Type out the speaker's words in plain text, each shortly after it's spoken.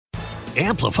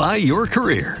Amplify your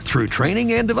career through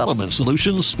training and development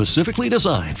solutions specifically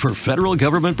designed for federal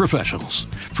government professionals.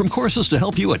 From courses to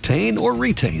help you attain or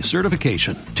retain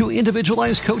certification, to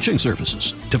individualized coaching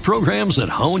services, to programs that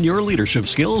hone your leadership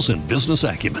skills and business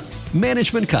acumen,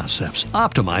 Management Concepts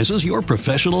optimizes your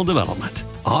professional development.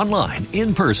 Online,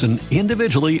 in person,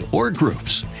 individually, or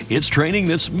groups, it's training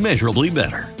that's measurably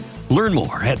better. Learn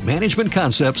more at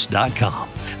managementconcepts.com.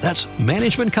 That's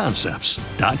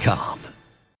managementconcepts.com.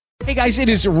 Hey guys, it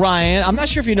is Ryan. I'm not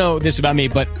sure if you know this about me,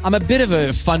 but I'm a bit of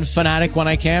a fun fanatic when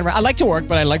I can. I like to work,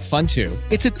 but I like fun too.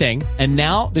 It's a thing. And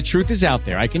now the truth is out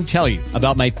there. I can tell you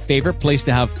about my favorite place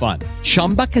to have fun.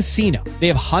 Chumba Casino. They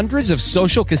have hundreds of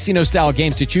social casino style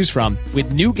games to choose from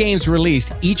with new games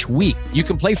released each week. You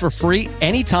can play for free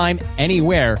anytime,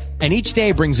 anywhere. And each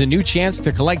day brings a new chance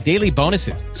to collect daily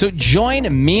bonuses. So join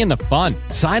me in the fun.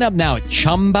 Sign up now at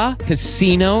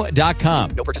ChumbaCasino.com.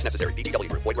 No purchase necessary. VGW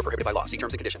Group. Void where prohibited by law. See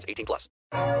terms and conditions. 18+.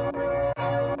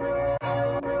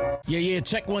 Yeah,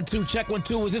 check 1 2, check 1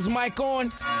 2. Is this mic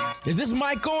on? Is this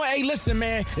mic on? Hey, listen,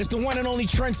 man. It's the one and only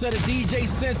trendsetter DJ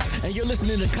Sense, and you're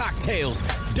listening to Cocktails.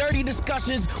 Dirty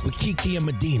discussions with Kiki and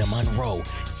Medina Monroe.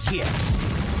 Yeah.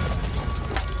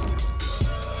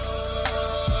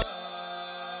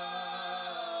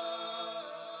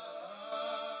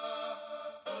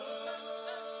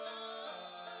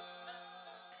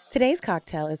 Today's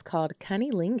cocktail is called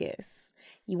Cunnilingus.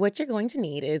 What you're going to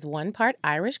need is 1 part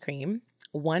Irish cream,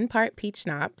 1 part peach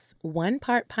schnapps, 1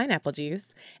 part pineapple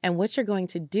juice, and what you're going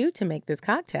to do to make this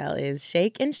cocktail is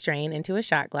shake and strain into a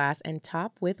shot glass and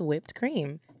top with whipped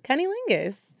cream.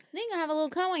 Cunnilingus. Then you're gonna have a little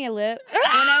cum on your lip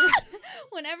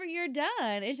whenever you're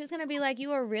done. It's just gonna be like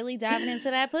you are really diving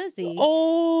into that pussy.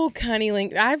 Oh,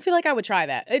 Cunnilingus. I feel like I would try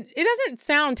that. It doesn't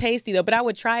sound tasty though, but I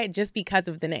would try it just because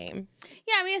of the name.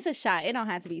 Yeah, I mean it's a shot. It don't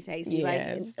have to be tasty.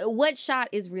 Yes. Like what shot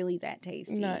is really that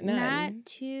tasty? None. Not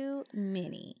too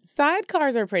many.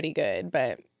 Sidecars are pretty good,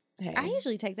 but hey. I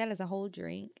usually take that as a whole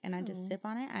drink and I just sip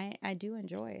on it. I do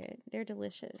enjoy it. They're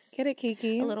delicious. Get it,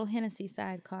 Kiki. A little Hennessy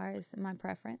sidecar is my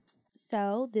preference.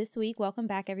 So this week, welcome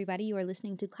back, everybody. You are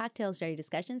listening to Cocktails, Dirty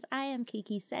Discussions. I am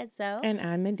Kiki Said So. And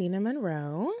I'm Medina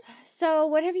Monroe. So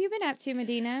what have you been up to,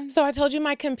 Medina? So I told you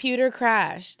my computer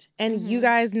crashed. And you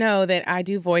guys know that I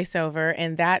do voiceover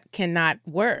and that cannot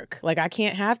work. Like I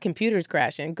can't have computers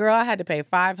crashing. Girl, I had to pay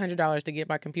 $500 to get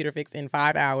my computer fixed in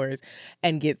 5 hours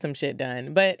and get some shit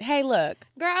done. But hey, look.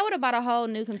 Girl, I would have bought a whole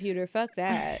new computer. Fuck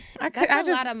that. That's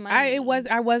a lot of money.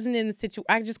 I wasn't in the situation.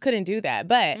 I just couldn't do that.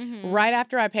 But right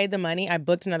after I paid the money, I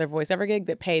booked another voiceover gig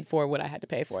that paid for what I had to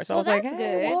pay for. So I was like, hey,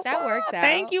 good. That works out.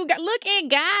 Thank you. Look at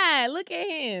God. Look at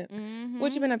him.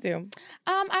 What you been up to?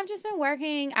 I've just been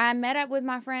working. I met up with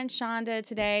my friend Shonda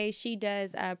today. She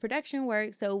does production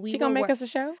work. So she gonna make us a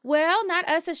show? Well, not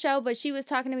us a show, but she was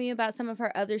talking to me about some of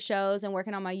her other shows and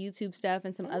working on my YouTube stuff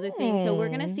and some other things. So we're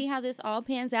gonna see how this all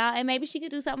pans out, and maybe she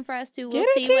could do something for us too. We'll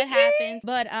see what happens.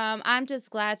 But I'm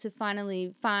just glad to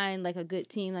finally find like a good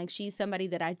team. Like she's somebody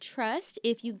that I trust.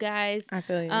 If you guys I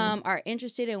feel you. Are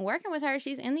interested in working with her,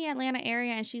 she's in the Atlanta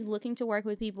area and she's looking to work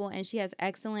with people and she has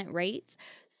excellent rates.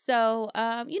 So,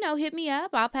 hit me up.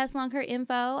 I'll pass along her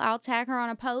info. I'll tag her on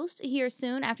a post here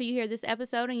soon after you hear this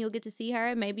episode and you'll get to see her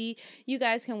and maybe you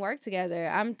guys can work together.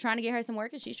 I'm trying to get her some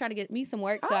work and she's trying to get me some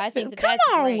work. So I think that's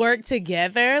great. Work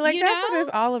together. Like that's what it's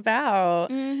all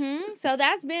about. So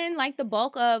that's been like the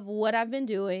bulk of what I've been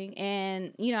doing.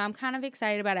 And, I'm kind of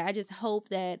excited about it. I just hope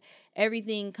that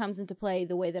everything comes into play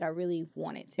the way that I really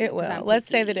want it to. It will. Let's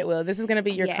say that it will. This is going to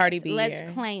be your Cardi B let's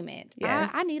year. Claim it.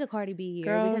 Yes. I need a Cardi B year.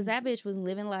 Girl, because that bitch was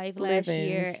living life last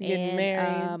year. She getting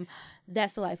married.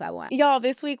 That's the life I want. Y'all,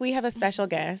 this week we have a special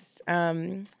guest.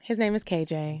 His name is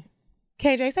KJ.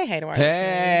 KJ, say hey to our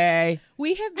listeners.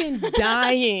 We have been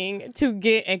dying to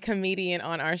get a comedian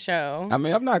on our show. I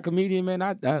mean, I'm not a comedian, man.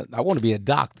 I want to be a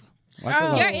doctor. Your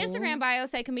Instagram bio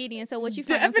say comedian, so what you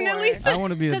definitely for? I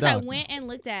want to be a doctor. Because I went and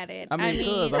looked at it. I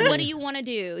mean, what do you want to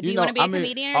do? Do you want to be a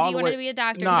comedian or do you want to be a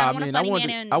doctor? No, I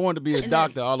wanted to be a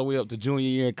doctor all the way up to junior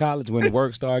year in college when the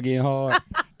work started getting hard.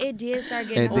 It did start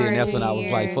getting hard. And then that's when I was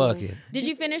like, fuck it. Did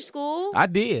you finish school? I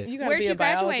did. Where'd you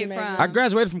graduate from? I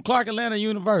graduated from Clark Atlanta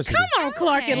University. Come on,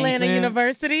 Clark Atlanta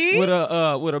University. With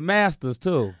a master's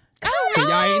too. So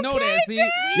y'all ain't know that. See,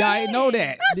 y'all ain't know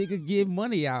that. Nigga give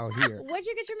money out here. Where'd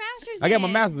you get your master's I got my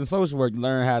master's in social work to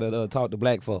learn how to talk to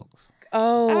black folks.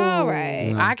 Oh, all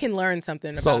right. I can learn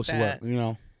something about social that.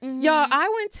 Work, Y'all, I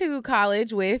went to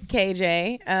college with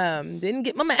KJ. Didn't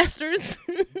get my master's.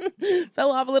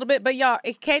 Fell off a little bit. But y'all,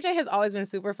 KJ has always been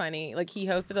super funny. Like he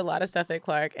hosted a lot of stuff at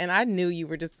Clark. And I knew you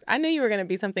were going to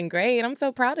be something great. I'm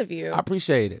so proud of you. I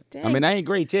appreciate it. Dang. I mean, I ain't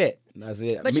great yet. That's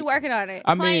it. But you're working on it.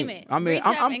 I Claim mean, it. I mean, Reach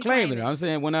up I'm and claiming claim it. I'm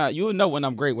saying you'll know when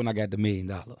I'm great when I got the $1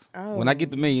 million. Oh. When I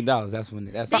get the $1 million, that's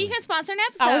when So you can sponsor an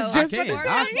episode. I was just I about to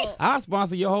can. say. I'll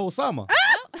sponsor your whole summer.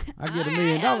 I get $1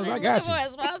 million. I got you.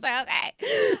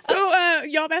 Okay. So,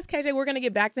 y'all, that's KJ. We're going to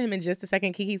get back to him in just a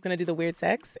second. Kiki's going to do the weird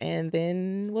sex, and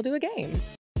then we'll do a game.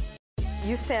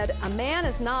 You said a man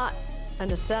is not a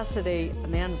necessity, a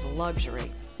man is a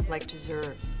luxury. Like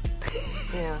dessert.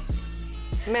 Yeah.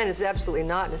 Man is absolutely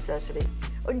not a necessity.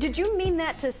 Did you mean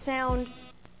that to sound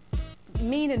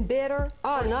mean and bitter?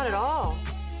 Oh, not at all.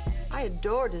 I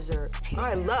adore dessert.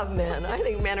 I love men. I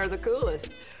think men are the coolest.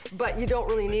 But you don't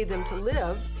really need them to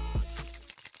live.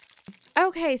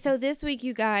 Okay, so this week,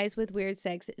 you guys, with Weird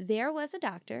Sex, there was a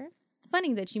doctor.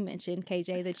 Funny that you mentioned,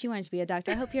 KJ, that you wanted to be a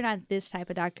doctor. I hope you're not this type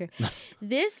of doctor.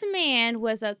 This man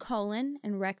was a colon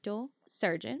and rectal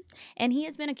surgeon, and he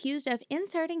has been accused of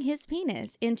inserting his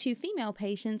penis into female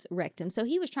patients' rectum. So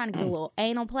he was trying to get a little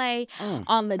anal play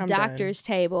on the doctor's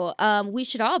table. We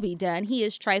should all be done. He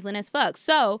is trifling as fuck.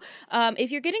 So if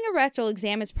you're getting a rectal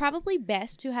exam, it's probably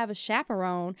best to have a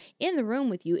chaperone in the room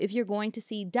with you if you're going to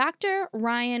see Dr.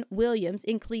 Ryan Williams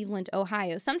in Cleveland,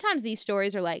 Ohio. Sometimes these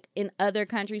stories are like in other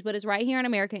countries, but it's right here in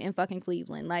America in fucking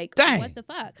Cleveland. Like, dang. What the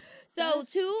fuck? So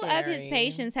That's two of his scary.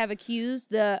 patients have accused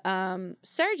the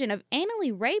surgeon of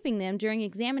anally raping them during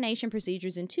examination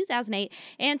procedures in 2008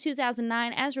 and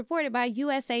 2009, as reported by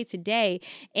USA Today.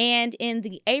 And in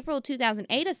the April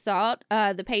 2008 assault,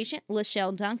 the patient,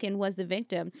 Lachelle Duncan, was the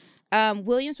victim.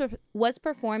 Williams was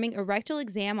performing a rectal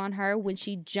exam on her when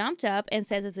she jumped up and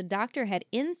said that the doctor had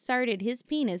inserted his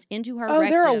penis into her rectum.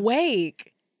 They're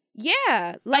awake.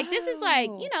 Yeah, like this is like,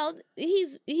 you know,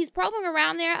 he's probing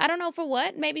around there. I don't know for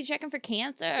what. Maybe checking for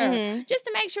cancer, or just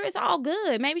to make sure it's all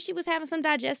good. Maybe she was having some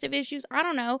digestive issues. I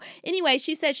don't know. Anyway,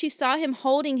 she said she saw him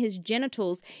holding his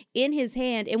genitals in his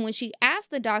hand, and when she asked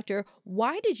the doctor,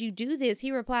 "Why did you do this?"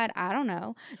 he replied, "I don't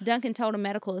know." Duncan told a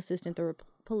medical assistant, the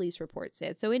police report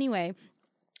said. So anyway,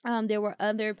 there were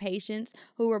other patients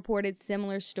who reported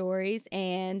similar stories,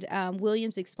 and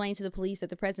Williams explained to the police that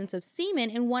the presence of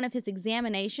semen in one of his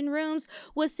examination rooms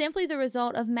was simply the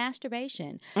result of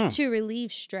masturbation to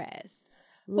relieve stress.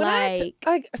 Like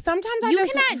sometimes you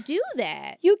cannot do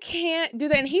that. You can't do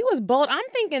that. And he was bold. I'm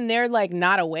thinking they're like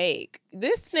not awake.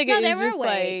 This nigga they is were just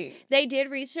awake. like. They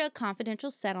did reach a confidential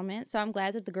settlement, so I'm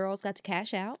glad that the girls got to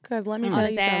cash out. Because let me on tell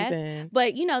his you ass. something.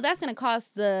 But you know that's going to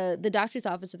cost the doctor's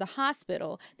office or the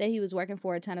hospital that he was working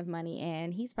for a ton of money,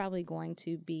 and he's probably going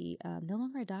to be no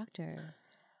longer a doctor.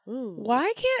 Ooh.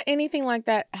 Why can't anything like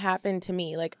that happen to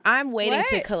me? Like, I'm waiting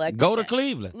to collect. Go the to check.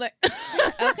 Cleveland. Like,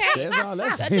 Okay. That's all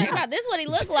that's So check him out. This is what he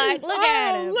looked like. Look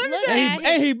at him. let me Look tell at him.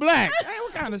 And he black. Hey,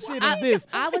 what kind of shit is this?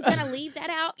 I was gonna leave that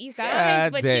out, you guys,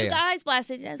 God but damn. you guys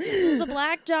blasted. Yes, this is a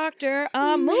black doctor.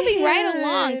 Moving right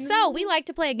along. So we like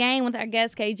to play a game with our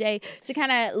guest KJ to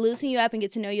kind of loosen you up and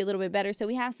get to know you a little bit better. So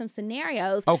we have some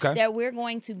scenarios that we're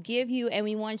going to give you, and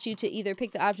we want you to either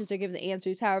pick the options or give the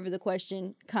answers, however the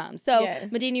question comes. So,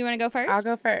 Yes. Medina, you want to go first? I'll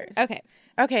go first.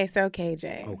 Okay, so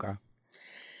KJ. Okay.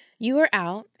 You are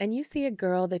out and you see a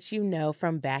girl that you know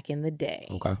from back in the day.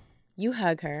 Okay. You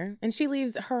hug her and she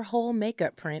leaves her whole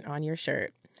makeup print on your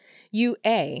shirt. You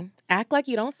A, act like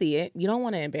you don't see it. You don't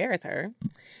want to embarrass her.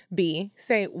 B,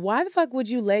 say, why the fuck would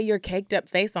you lay your caked up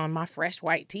face on my fresh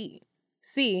white tee?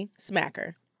 C, smack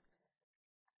her.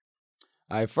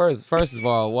 All right, first of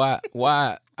all,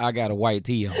 why I got a white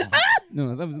tee on? No,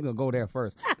 I'm just gonna go there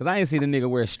first because I ain't seen a nigga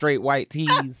wear straight white tees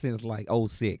since like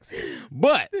 06.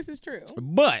 But This is true.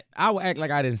 I would act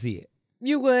like I didn't see it.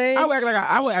 You would? I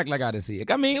would act like I didn't see it.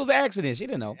 I mean, it was an accident. She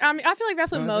didn't know. I mean, I feel like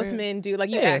that's what You know what I'm most saying? men do. Like,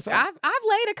 you Yeah, act. so- I've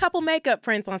laid a couple makeup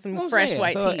prints on some You know what I'm fresh saying?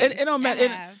 white So tees. it don't matter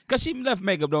have. because she left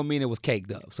makeup don't mean it was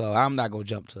caked up. So I'm not gonna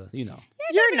jump to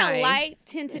You're A nice. light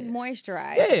tinted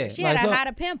moisturizer. Yeah, She had like to so- hide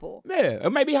a pimple. Yeah,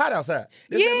 it may be hot outside.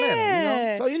 It's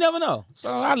Atlanta, So you never know.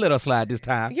 So I let her slide this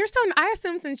time. You're so. I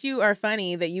assume since you are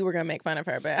funny that you were gonna make fun of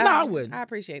her, but No, I wouldn't. I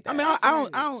appreciate that. I mean,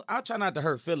 I try not to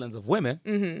hurt feelings of women.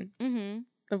 Mm-hmm.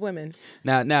 Of women.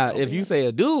 Now, if you say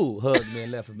a dude hugged me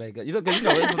and left for makeup, because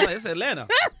it's Atlanta.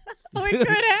 So it could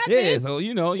happen. Yeah, so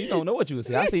you don't know what you would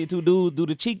say. I see two dudes do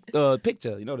the cheek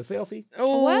picture, the selfie.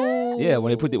 Oh. Yeah,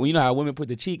 when they put you know how women put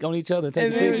the cheek on each other and take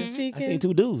And the they're pictures. just I cheeking. seen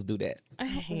two dudes do that.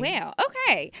 Well,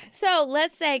 okay. So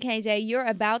let's say, KJ, you're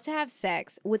about to have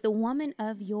sex with the woman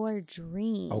of your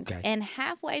dreams. Okay. And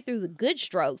halfway through the good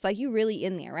strokes, like you really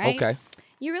in there, right? Okay.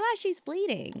 you realize she's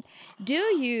bleeding. Do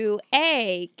you,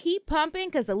 A, keep pumping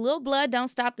because a little blood don't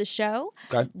stop the show?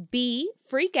 Okay. B,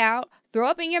 freak out, throw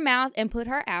up in your mouth and put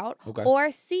her out? Okay.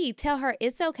 Or C, tell her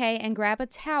it's okay and grab a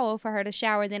towel for her to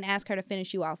shower, then ask her to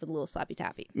finish you off with a little sloppy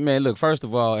toppy? Man, look, first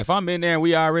of all, if I'm in there and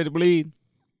we already bleed,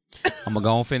 I'm going to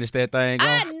go and finish that thing off.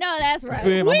 I know that's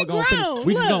right.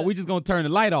 We just gonna turn the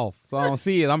light off so I don't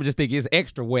see it. I'm just thinking it's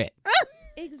extra wet.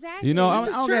 Exactly. You know, I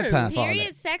don't got time for all Period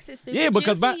that. sex is super Yeah,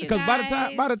 because juicy,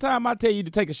 by the time I tell you to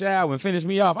take a shower and finish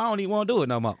me off, I don't even want to do it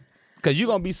no more. Because you're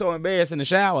going to be so embarrassed in the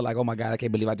shower, like, oh my God, I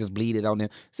can't believe I just bleeded on them.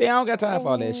 See, I don't got time for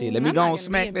all that shit. Let me go and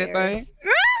smack that thing.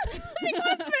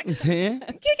 Kiki,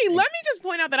 let me just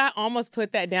point out that I almost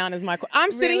put that down as my.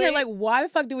 I'm sitting here like, why the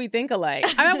fuck do we think alike?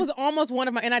 That was almost one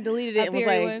of my, and I deleted it and was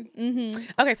like,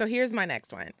 Okay, so here's my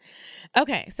next one.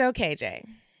 Okay, so KJ,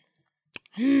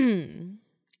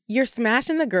 you're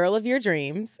smashing the girl of your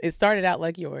dreams. It started out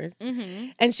like yours,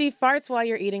 and she farts while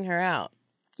you're eating her out.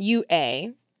 You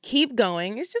A, keep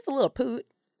going. It's just a little poot.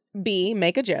 B,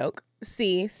 make a joke.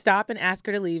 C, stop and ask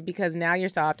her to leave because now you're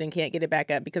soft and can't get it back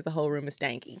up because the whole room is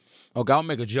stanky. Okay, I'll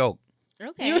make a joke.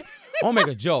 Okay. I'll make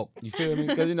a joke. You feel me?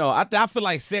 Because, you know, I feel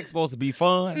like sex supposed to be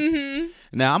fun.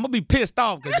 Now, I'm going to be pissed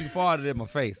off because you farted in my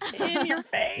face. In your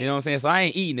face. You know what I'm saying? So I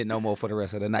ain't eating it no more for the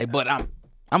rest of the night. But I'm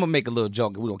going to make a little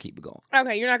joke and we're going to keep it going.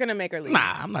 Okay, you're not going to make her leave.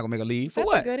 Nah, I'm not going to make her leave. For That's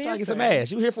what? a good Try to get answer. some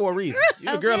ass. You here for a reason.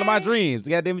 You the girl of my dreams.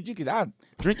 Goddamn it, I'll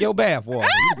drink your bath water.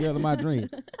 You the girl of my dreams.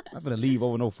 I'm going to leave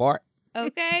over no fart.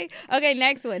 Okay. Okay,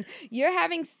 next one. You're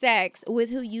having sex with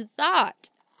who you thought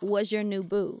was your new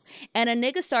boo. And a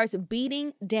nigga starts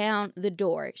beating down the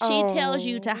door. She tells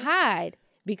you to hide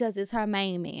because it's her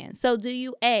main man. So do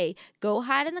you A, go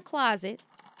hide in the closet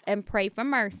and pray for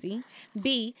mercy?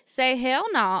 B, say hell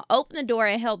no, open the door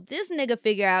and help this nigga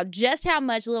figure out just how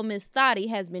much little Miss Thotty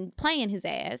has been playing his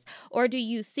ass? Or do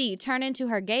you C, turn into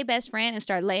her gay best friend and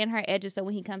start laying her edges so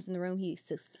when he comes in the room he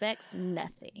suspects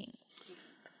nothing?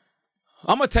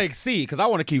 I'm gonna take C because I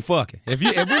want to keep fucking. If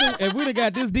we done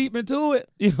got this deep into it,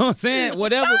 you know what I'm saying?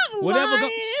 Whatever.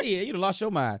 Shit, you done lost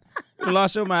your mind. You done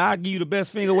lost your mind. I'll give you the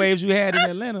best finger waves you had in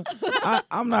Atlanta.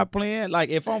 I'm not playing. Like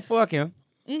if I'm fucking,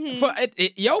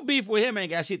 your beef with him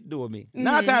ain't got shit to do with me.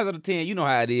 9 times out of 10, you know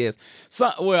how it is.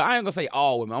 Well, I ain't gonna say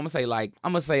all women. I'm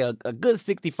gonna say a good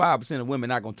 65% of women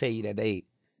not gonna tell you that they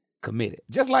committed,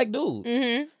 just like dudes.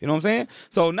 You know what I'm saying?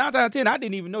 So 9 times out of 10, I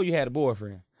didn't even know you had a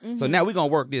boyfriend. So now we're going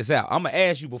to work this out. I'm going to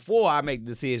ask you before I make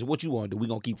the decision what you want to do. We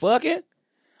going to keep fucking?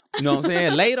 You know what I'm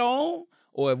saying? Later on?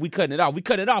 Or if we cutting it off? We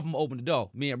cut it off, I'm going to open the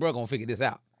door. Me and bro going to figure this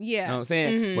out. Yeah. You know what I'm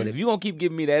saying? But if you going to keep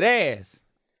giving me that ass,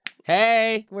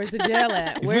 hey. Where's the gel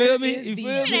at? You Where feel me? is You the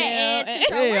feel me? gel? Edge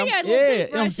control. Where your little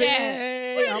toothbrush at?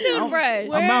 Hey, Where's the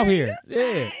toothbrush? I'm out here. Yeah.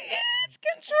 Edge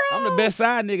control. I'm the best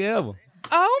side nigga ever.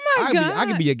 Oh my God. I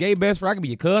can be your gay best friend. I can be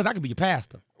your cousin. I can be your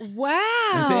pastor. Wow. You know what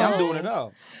I'm saying? I'm doing it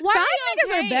all. Side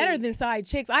niggas are better than side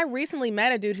chicks. I recently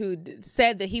met a dude who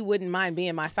said that he wouldn't mind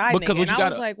being my side Because nigga. And I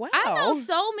was like, wow. I know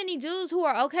so many dudes who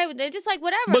are okay with it. Just like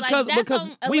whatever. Because like that's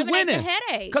gonna we eliminate winning. the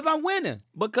headache. Because I'm winning.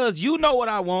 Because you know what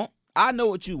I want. I know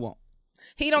what you want.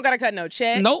 He don't gotta cut no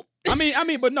check. Nope. I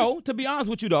mean, but no. To be honest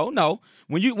with you, though, no.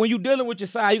 When you dealing with your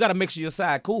side, you gotta make sure your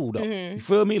side cool, though. You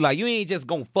feel me? Like you ain't just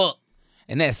gonna fuck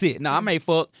and that's it. No, I may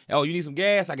fuck. Oh, you need some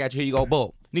gas? I got you. Here you go,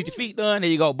 boom. Need your feet done?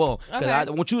 There you go, boom. Because I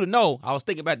want you to know, I was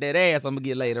thinking about that ass I'm gonna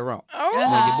get later on.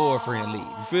 When your boyfriend leave.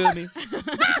 You feel me?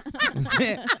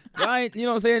 You know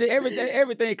what I'm saying?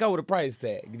 Everything come with a price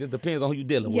tag. It just depends on who you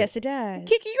dealing with. Yes, it does.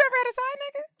 Kiki, you ever had a side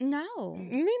nigga? No.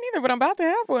 Me neither, but I'm about to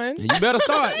have one. You better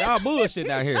start. Y'all bullshit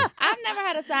out here. I've never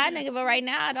had a side nigga, but right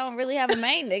now I don't really have a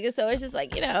main nigga, so it's just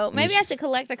like, maybe I should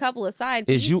collect a couple of side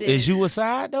pieces. Is you a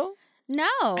side though?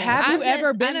 No. Have you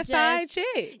ever been a side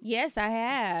chick? Yes, I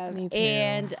have. Me too.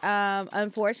 And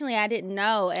unfortunately, I didn't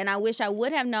know. And I wish I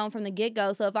would have known from the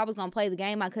get-go. So if I was going to play the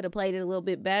game, I could have played it a little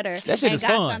bit better. That shit is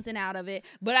got fun. something out of it.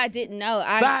 But I didn't know.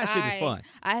 Side shit is fun.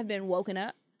 I have been woken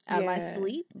up out of my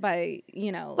sleep by,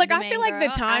 Like, the I main feel like girl.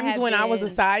 the times when I was a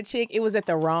side chick, it was at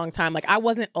the wrong time. Like, I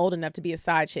wasn't old enough to be a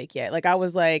side chick yet. Like, I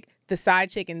was like the side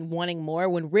chick and wanting more,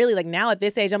 when really, like, now at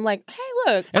this age, I'm like, hey,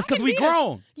 look. That's because we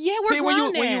grown. Yeah, we're see,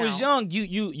 grown when you now. was young,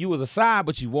 you was a side,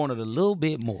 but you wanted a little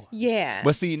bit more. Yeah.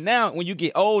 But see, now when you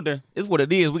get older, it's what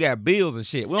it is. We got bills and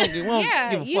shit. We don't give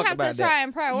a you fuck have about to try that.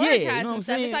 and prioritize Yeah, you know what some I'm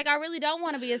stuff. saying? It's like I really don't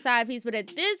want to be a side piece, but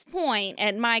at this point,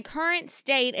 at my current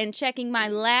state and checking my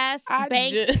last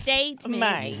bank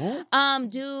statement,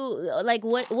 what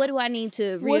do I need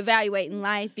to reevaluate in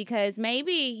life? Because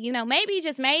maybe,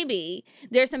 just maybe,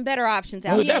 there's some better options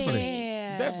out there.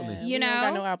 Definitely. You don't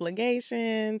got no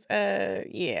obligations.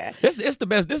 Yeah. It's the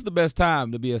best. This is the best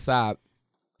time to be a side,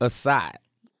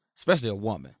 especially a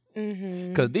woman.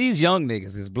 Because these young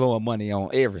niggas is blowing money on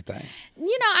everything.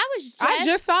 You know, I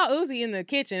just saw Uzi in the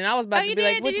kitchen, and I was about to be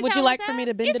like, would you like for me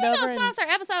to bend it over? Is he gonna sponsor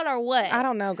episode or what? I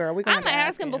don't know, girl. I'm gonna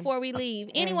ask him before we leave.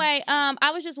 Anyway,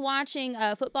 I was just watching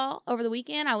football over the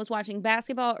weekend. I was watching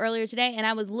basketball earlier today, and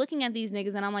I was looking at these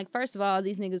niggas, and I'm like, first of all,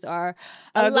 these niggas are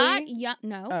a ugly? lot young.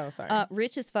 No. Oh, sorry.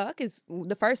 Rich as fuck is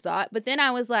the first thought. But then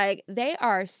I was like, they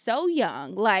are so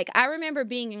young. Like, I remember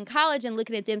being in college and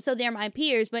looking at them, so they're my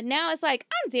peers. But now it's like,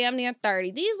 I'm damn near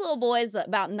 30. These little boys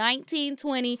about 19,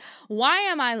 20. Why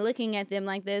am I looking at them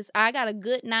like this? I got a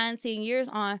good 9-10 years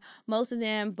on most of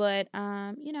them, but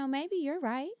you know, maybe you're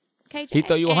right. KJ. He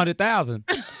throw you 100,000.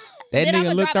 That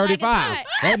nigga look 35.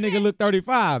 That nigga look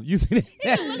 35. You see that? He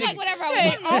can look like whatever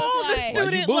I want. All the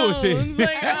student loans.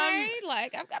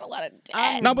 Like, I've got a lot of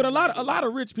debt. No, but a lot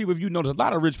of rich people, if you notice, a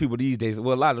lot of rich people these days,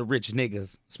 well, a lot of rich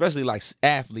niggas, especially like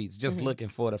athletes, just looking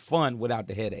for the fun without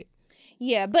the headache.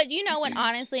 Yeah, but you know what?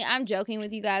 Honestly, I'm joking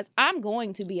with you guys. I'm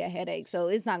going to be a headache, so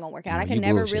it's not gonna work out. I can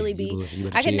never really be.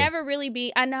 I can never really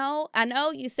be. I know.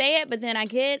 You say it, but then I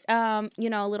get, you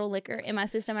know, a little liquor in my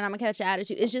system, and I'm gonna catch an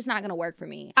attitude. It's just not gonna work for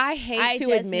me. I hate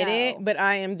to admit it, but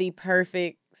I am the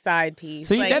perfect side piece.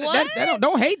 See, like, that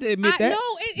don't hate to admit that.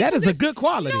 That is a good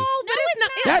quality. No, but it's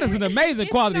not. That is an amazing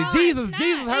quality. Jesus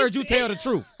heard you tell the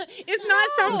truth. It's not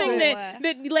something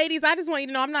that ladies, I just want you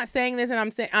to know, I'm not saying this, and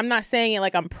I'm not saying it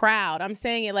like I'm proud. I'm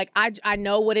saying it like I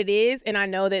know what it is, and I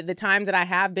know that the times that I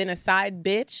have been a side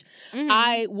bitch,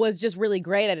 I was just really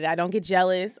great at it. I don't get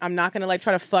jealous. I'm not gonna like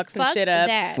try to fuck some shit up.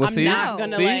 Well, I'm not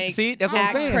gonna see, that's what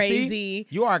I'm saying. Crazy. See,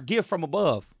 you are a gift from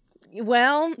above.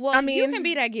 Well, I mean, you can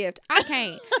be that gift. I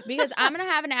can't because I'm gonna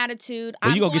have an attitude.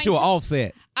 Well, you gonna get you an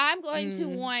offset. I'm going to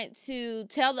want to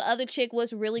tell the other chick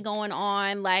what's really going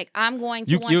on. Like, I'm going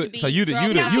to want to be. So you the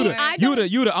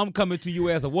I'm coming to you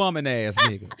as a woman ass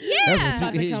nigga. Yeah,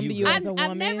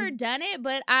 I've never done it,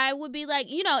 but I would be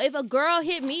like, you know, if a girl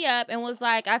hit me up and was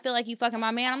like, I feel like you fucking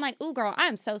my man, I'm like, ooh, girl,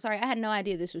 I'm so sorry. I had no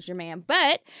idea this was your man.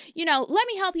 But, you know, let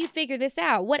me help you figure this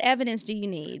out. What evidence do you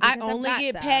need? I only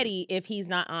get petty if he's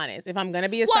not honest. If I'm gonna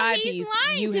be a side piece,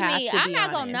 you have to be I'm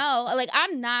not honest. gonna know. Like,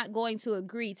 I'm not going to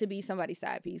agree to be somebody's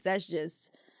side piece. That's just,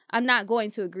 I'm not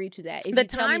going to agree to that. If the you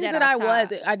tell me times that I off was,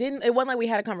 top. it wasn't like we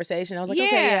had a conversation. I was like, okay,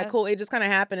 yeah, cool. It just kind of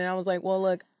happened, and I was like, well,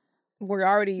 look, we're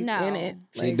already in it.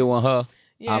 She doing her.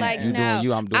 Yeah. You doing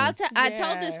you, I'm doing. I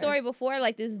told this story before.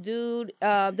 Like, this dude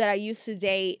that I used to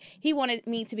date, he wanted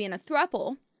me to be in a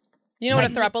throuple. You know what a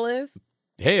throuple is?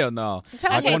 Hell no.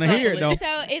 Tell I me want to hear it though.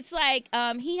 So it's like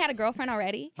he had a girlfriend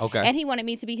already. Okay. And he wanted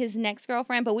me to be his next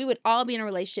girlfriend, but we would all be in a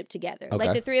relationship together. Okay.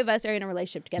 Like, the three of us are in a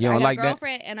relationship together. You don't I got like a that?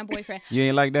 girlfriend and a boyfriend. You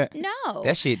ain't like that? No.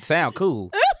 That shit sound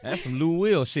cool. That's some Lou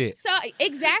Will shit. So,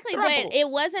 exactly, but it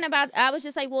wasn't about, I was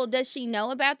just like, well, does she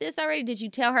know about this already? Did you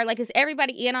tell her? Like, is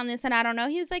everybody in on this and I don't know?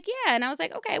 He was like, yeah. And I was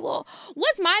like, okay, well,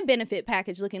 what's my benefit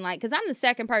package looking like? Because I'm the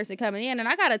second person coming in and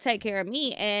I got to take care of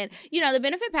me. And, you know, the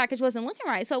benefit package wasn't looking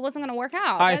right, so it wasn't going to work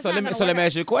out. All right, so let me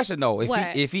ask you a question though.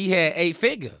 If he had 8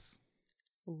 figures,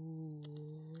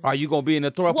 are you gonna be in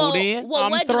the throuple then?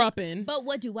 I'm thrupping. But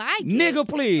what do I get? Nigga,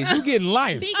 please, you getting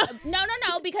life. No,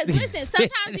 because listen,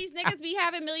 sometimes these niggas be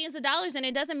having millions of dollars and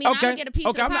it doesn't mean I'm gonna get a piece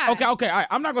of the pie. Okay. All right,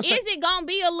 I'm not gonna say. Is it gonna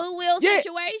be a Lou Will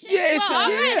situation? Yeah, well, all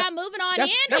right, I'm moving on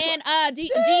in. Do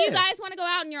you guys want to go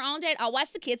out on your own date? I'll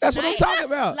watch the kids That's tonight. what I'm talking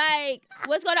about. Like,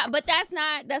 what's going on? But that's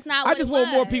not I just want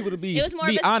more people to be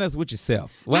honest with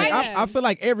yourself. Like, I feel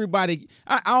like everybody.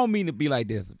 I don't mean to be like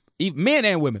this. Men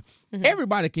and women,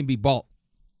 everybody can be bought.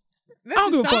 I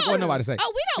don't give a fuck what nobody say.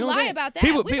 Oh, we don't lie about that.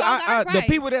 People, we all got the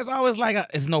people that's always like,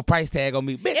 it's no price tag on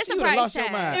me. Bitch, it's you a would have price lost your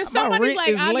tag. mind. If somebody's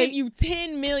like, I'll give you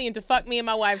 $10 million to fuck me and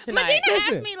my wife tonight. Medina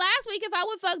asked me last week if I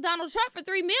would fuck Donald Trump for $3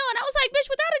 million, and I was like, bitch,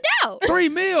 without a doubt.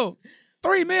 $3 million?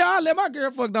 $3 million? I'll let my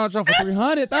girl fuck Donald Trump for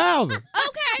 $300,000. Okay.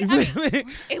 I mean,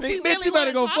 if we bitch, really you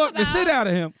better go fuck the shit out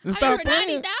of him. And stop for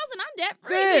playing. $90,000, I'm debt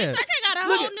free. Yeah. Bitch, I got a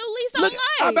whole new lease on life.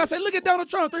 I'm about to say, look at Donald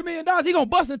Trump, $3 million. He gonna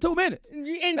bust in 2 minutes. That's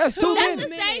 2 That's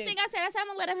minutes. the same thing I said. I said I'm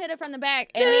gonna let him hit it from the back,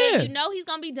 and then you know he's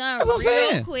gonna be done That's what I'm real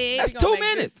saying. quick. That's 2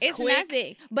 minutes. It's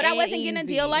nothing. But I wasn't getting a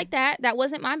deal like that. That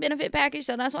wasn't my benefit package,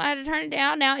 so that's why I had to turn it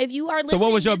down. Now, if you are listening, So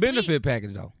what was your this benefit week,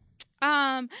 package though?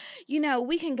 You know,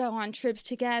 we can go on trips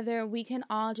together. We can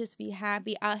all just be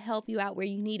happy. I'll help you out where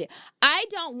you need it. I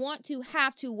don't want to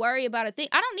have to worry about a thing.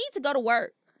 I don't need to go to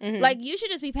work. Like, you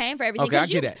should just be paying for everything. Okay, I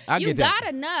get that. I get that. You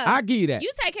got enough. I give you that.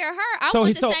 You take care of her. I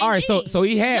want the same all right, thing. so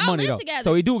he had Y'all money live though. together.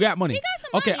 So he do got money. He got some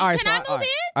money. Okay, all right. Can I move in?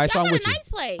 All right, so Y'all I'm got with a you. nice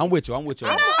place. I'm with you. I'll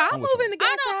move in the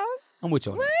guest house. I'm with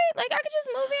you on that. Right? Like, I could just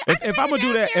move in. If I'm gonna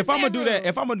do that,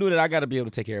 if I'm gonna do that, I gotta be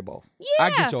able to take care of both. Yeah. I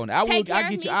get you on that. I take care I of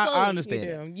get me you. I fully. understand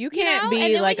that. You can't and be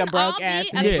then like we a can all broke ass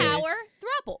be a nigga. power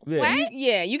couple, Yeah. right?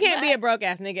 Yeah, you can't be a broke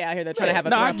ass nigga out here that's trying to have a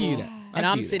Nah, I throuple. give you that. And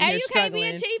I'm sitting And here you can't be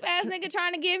struggling. a cheap ass nigga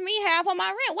trying to give me half of my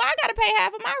rent. Why I gotta pay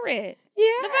half of my rent? Yeah.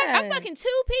 The fuck? I'm fucking 2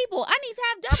 people. I need to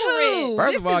have double rent.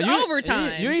 First This of all, is you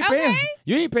overtime. You ain't Okay. paying.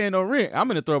 You ain't paying no rent. I'm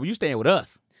in the throuble. You staying with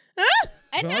us.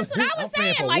 And that's what I I'm was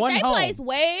paying saying. for Like, one they home. place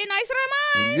way nicer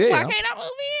than mine. Yeah. Why can't I move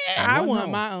in? I One want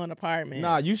home. my own apartment.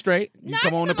 Nah, you straight. You Nah,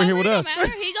 come he on up in here with over, us. it don't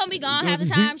matter. He gonna be gone half the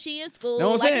time. She in school. Know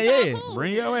what I'm like, saying? it's all Yeah. cool.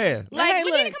 Bring your ass. Like, Hey,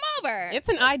 we need to look, come over. It's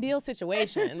an ideal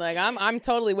situation. Like I'm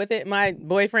totally with it. My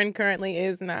boyfriend currently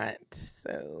is not.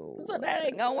 So that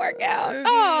ain't gonna work out. It's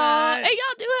Oh, not. and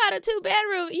y'all do have a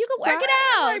 2-bedroom. You could work it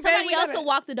Right. out. Like, babe, Somebody we else gotta- could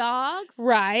walk the dogs.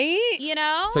 right? You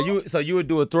know? So you would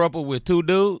do a throuple with 2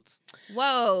 dudes?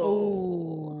 Whoa.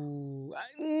 Ooh.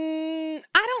 I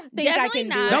don't think I Definitely can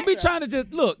not. do it. Don't be trying to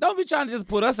just look. Don't be trying to just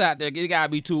put us out there. It gotta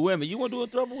be 2 women. You want to do a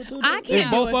throuple with 2 dudes? I If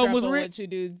can't both do a of them was throuple with rich. 2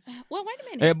 dudes. Well, wait a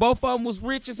minute. And both of them was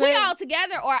rich as We hell. all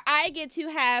together, or I get to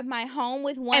have my home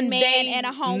with one And man they- and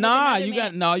a home with Nah, another you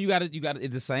man. got you got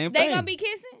it's the same They thing. gonna be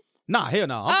kissing? Nah, hell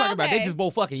no. I'm talking about they okay. just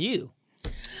both fucking you.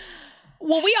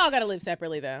 Well, we all gotta live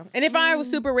separately though. And if I was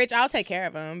super rich, I'll take care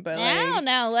of them. But I like, don't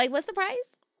know. Like, what's the price?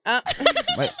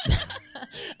 Wait.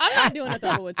 I'm not doing a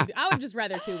throuple with 2 dudes. I would just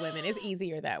rather 2 women. It's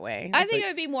easier that way. I think it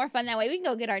would be more fun that way. We can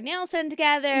go get our nails done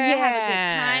together, have a good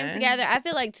time Yeah. together. I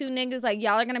feel like 2 niggas, like,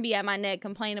 y'all are gonna be at my neck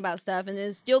complaining about stuff, and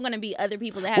there's still gonna be other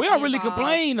people that have We to don't be really involved.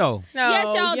 complain though. No, Yes,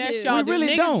 y'all yes, do. y'all We do. really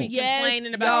Niggas don't. be Yes,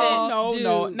 complaining about y'all shit.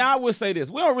 No. do. Now I will say this: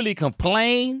 we don't really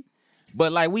complain,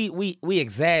 but like we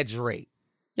exaggerate.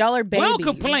 Y'all are We babies. don't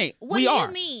complain. What we do are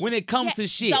you mean? when it comes to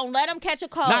shit. Don't let them catch a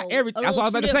cold. Not every. a That's what I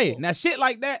was about to say. sniffle. Now shit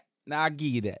like that. Now I give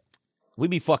you that. We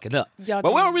be fucking up, Y'all but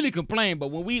do. we don't really complain. But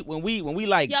when we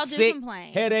like Y'all do sick,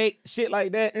 complain. headache, shit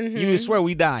like that, you would swear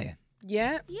we dying.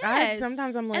 Yeah. Yes.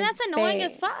 Sometimes I'm like, And that's annoying babe.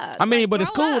 as fuck. I mean, Like, but it's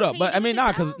grow cool up. though. Can But you I mean, do it nah,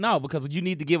 yourself? because you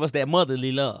need to give us that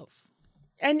motherly love.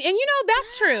 And you know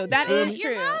that's true. That feel is me?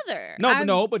 true. Your mother.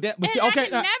 No, but And see, I okay,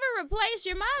 can never replace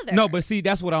your mother. no, but see,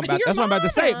 that's what I'm about. Your That's what I'm about to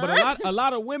say. But mother. a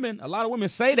lot of women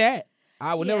say that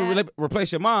I would never Yeah.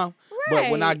 replace your mom.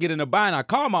 But when I Right. get in a bind, I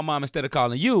call my mom instead of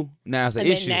calling you. Now it's an And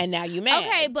then- issue. and now you mad.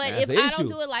 Okay, but That's if the I issue. don't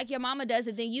do it like your mama does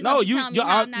it, then you No, gonna be telling me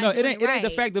how I'm not no, doing it ain't the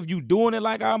right. fact of you doing it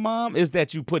like our mom. It's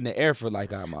that you putting the effort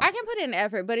like our mom. I can put in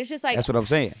effort, but it's just like That's what I'm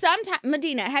saying. Sometimes,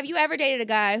 Medina, have you ever dated a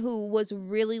guy who was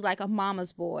really like a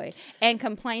mama's boy and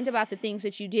complained about the things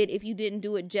that you did if you didn't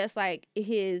do it just like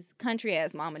his country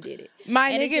ass mama did it? My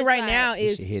And it's nigga just right like- now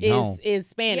This is shit hitting home. is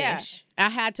Spanish. I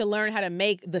had to learn how to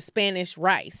make the Spanish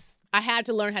rice. I had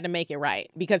to learn how to make it right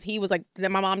because he was like, my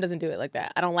mom doesn't do it like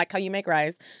that. I don't like how you make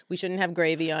rice. We shouldn't have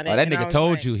gravy on it. Oh, that And I nigga was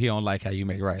told like- you he don't like how you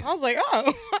make rice. I was like,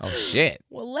 oh. Oh shit.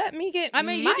 Well, let me get. I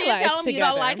mean, my you did life tell him you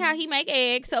don't together. like how he make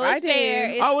eggs, so I it's fair.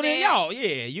 did. It's Oh, well, then fair. y'all,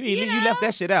 yeah, you left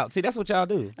that shit out. See, that's what y'all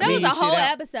do. That Leave was a shit whole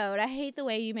out. episode. I hate the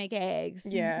way you make eggs.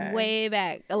 Yeah. Way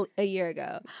back a year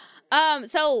ago.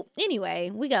 So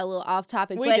anyway, we got a little off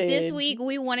topic, We but did. this week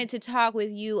we wanted to talk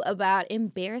with you about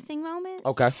embarrassing moments.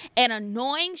 Okay. And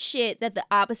annoying shit that the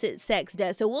opposite sex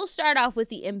does. So we'll start off with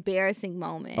the embarrassing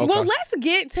moment. Okay. Well, let's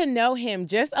get to know him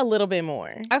just a little bit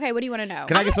more. Okay, what do you want to know?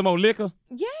 Can I get some more liquor?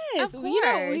 Yes, Of you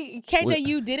know, course. KJ, What?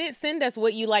 you didn't send us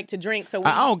what you like to drink, so we,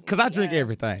 I don't, cause I drink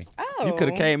everything. You could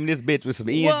have came in this bitch with some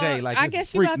E and J like I this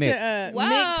guess you freak about neck. to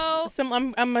Whoa. mix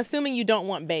some. I'm assuming you don't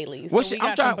want Bailey's. What so shit- we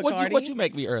I'm got some trying. What Bacardi. you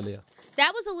make me earlier?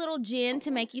 That was a little gin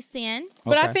to make you sin.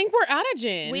 But I Okay. think we're out of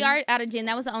gin. We are out of gin.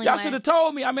 That was the only Y'all one. should have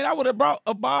told me. I mean, I would have brought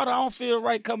a bottle. I don't feel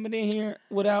right coming in here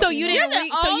without. So you You're didn't the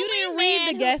read. So you only didn't man read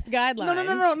the who- guest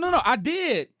guidelines. No. I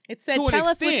did. It said, To an "Tell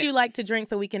us what extent. you like to drink,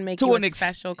 so we can make To you an a ex-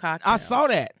 special cocktail." I saw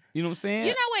that. You know what I'm saying?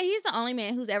 You know what? He's the only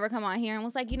man who's ever come on here and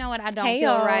was like, you know what? I don't Hey,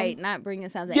 feel y'all. right not bringing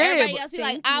something. Yeah, Everybody but else be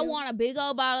like, thank I you. want a big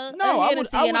old bottle No, I of would-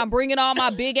 Hennessy I and would- I'm bringing all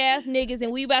my big ass niggas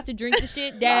and we about to drink the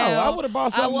shit down. I would've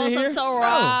bought something I want in some here. So No,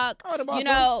 Rock. I would've bought You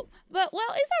know, but well,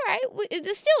 it's all right.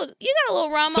 It's still, you got a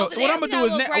little rum So over there. what I'm gonna We got do a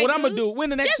is little Grey what I'm gonna Goose. do when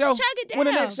the next Just show. chug it down. When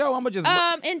the next show, I'm gonna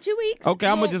just. In 2 weeks. Okay,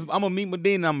 I'm we'll- gonna meet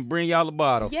Medina. And I'm gonna bring y'all a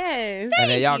bottle. Yes. And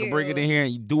then y'all can you. bring it in here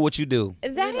and you do what you do.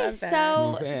 That We is love that. You know so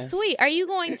what I'm saying? sweet. Are you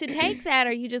going to take that, or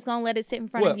are you just gonna let it sit in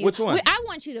front What? of you? Which one? I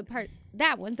want you to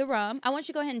that one, the rum. I want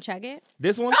you to go ahead and chug it.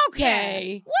 This one.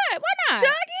 Okay. What? Why not?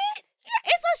 Chug it.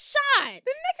 Yeah, it's a shot.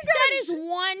 That is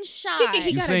one shot. He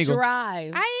You got to single?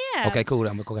 drive. I am. Okay, cool.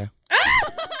 I'm okay.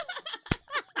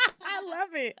 I love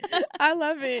it. I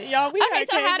love it, y'all. We Okay,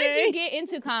 got so how did KJ. you get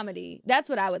into comedy? That's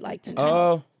what I would like to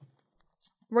know.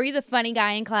 Were you the funny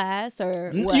guy in class,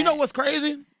 or what? You know what's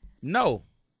crazy? No,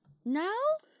 No.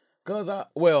 cause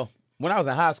when I was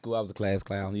in high school, I was a class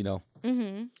clown. You know,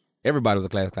 Mm-hmm. everybody was a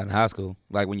class clown in high school.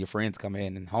 Like when your friends come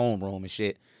in and homeroom and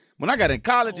shit. When I got in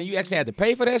college and you actually had to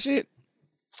pay for that shit,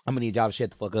 I'm gonna need y'all to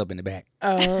shut the fuck up in the back.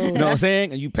 Oh. You know what I'm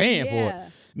saying? And you paying for Yeah.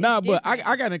 it. Nah, but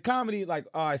I got in comedy, like,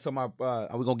 all right, so my, we're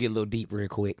gonna get a little deep real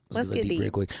quick. Let's get a little get deep real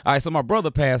deep. quick. All right, so my brother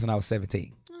passed when I was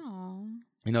 17. Aw.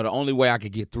 You know, the only way I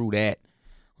could get through that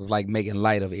was like making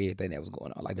light of everything that was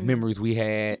going on. Like the memories we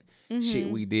had, shit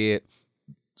we did.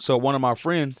 So one of my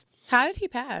friends, How did he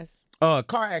pass?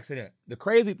 car accident. The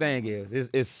crazy thing is,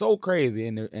 it's so crazy,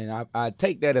 and I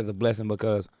take that as a blessing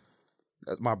because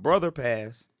my brother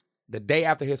passed the day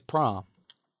after his prom,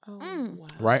 Oh, wow.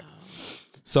 right?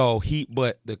 So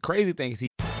but the crazy thing is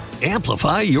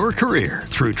Amplify your career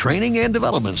through training and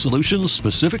development solutions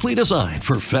specifically designed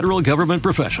for federal government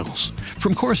professionals.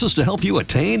 From courses to help you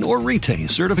attain or retain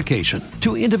certification,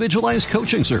 to individualized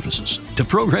coaching services, to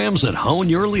programs that hone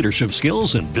your leadership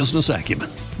skills and business acumen,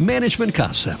 Management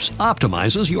Concepts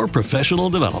optimizes your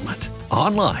professional development.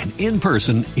 Online, in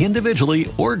person,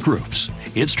 individually, or groups,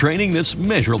 it's training that's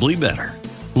measurably better.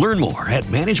 Learn more at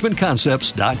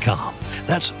managementconcepts.com.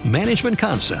 That's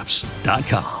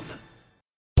managementconcepts.com.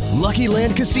 Lucky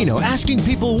Land Casino, asking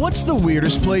people, what's the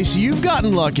weirdest place you've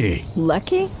gotten lucky?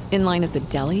 Lucky? In line at the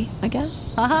deli, I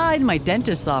guess? Aha, in my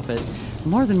dentist's office.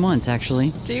 More than once,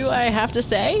 actually. Do I have to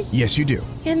say? Yes, you do.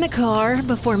 In the car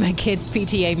before my kids'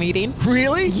 PTA meeting.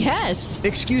 Really? Yes.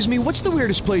 Excuse me, what's the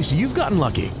weirdest place you've gotten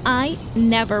lucky? I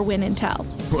never win and tell.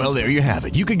 Well, there you have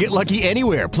it. You can get lucky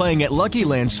anywhere, playing at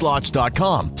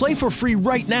LuckyLandSlots.com. Play for free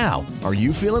right now. Are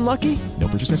you feeling lucky? No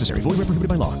purchase necessary. Void where prohibited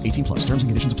by law. 18+. Terms and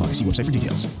conditions apply. See website for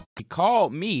details. he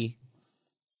called me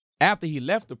after he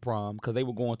left the prom because they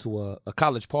were going to a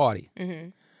college party. Mm-hmm.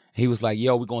 He was like,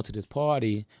 yo, we're going to this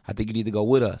party. I think you need to go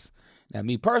with us. Now,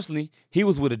 me personally, he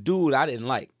was with a dude I didn't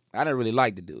like. I didn't really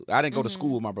like the dude. I didn't go to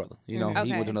school with my brother. You know,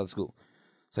 he went to another school.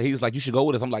 So he was like, you should go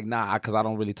with us. I'm like, nah, because I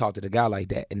don't really talk to the guy like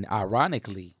that. And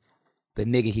ironically, the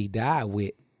nigga he died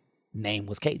with, name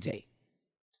was KJ.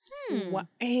 Wow.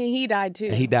 He died too.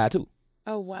 And he died too.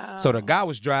 Oh, wow. So the guy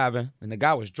was driving and the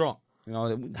guy was drunk. You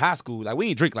know, high school, like we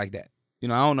didn't drink like that. You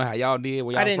know, I don't know how y'all did,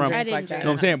 where y'all from. I didn't You know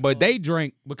what I'm saying? But they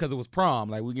drank because it was prom.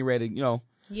 Like we get ready, you know.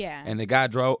 Yeah. And the guy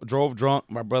drove drunk.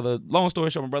 My brother, long story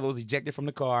short, my brother was ejected from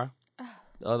the car.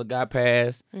 The other guy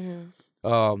passed.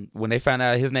 Mm-hmm. When they found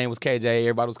out his name was KJ,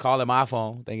 everybody was calling my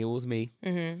phone, thinking it was me.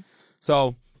 Mm-hmm.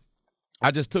 So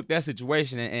I just took that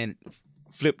situation and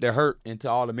flipped the hurt into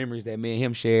all the memories that me and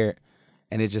him shared,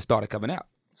 and it just started coming out.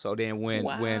 So then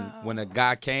when a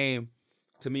guy came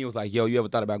to me, it was like, yo, you ever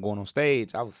thought about going on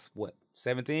stage? I was,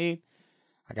 17?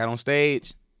 I got on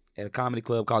stage at a comedy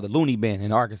club called the Looney Bin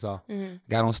in Arkansas. Mm-hmm.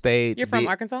 Got on stage. You're from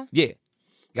Arkansas? Yeah.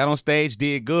 Got on stage,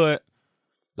 did good.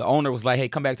 The owner was like, hey,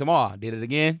 come back tomorrow. Did it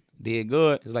again. Did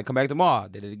good. He was like, come back tomorrow.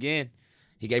 Did it again.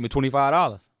 He gave me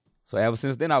 $25. So ever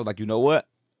since then, I was like, you know what?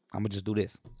 I'm going to just do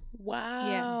this. Wow.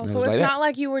 Yeah. So it's not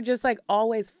like you were just like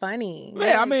always funny.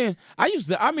 Yeah, I mean,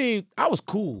 I was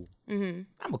cool. Mm-hmm.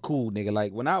 I'm a cool nigga.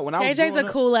 Like when I was KJ's a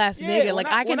cool ass Yeah, nigga. when Like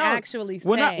I- I can when I- actually say.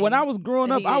 when I was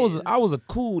growing up, that he is. I was a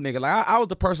cool nigga. Like I was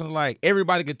the person like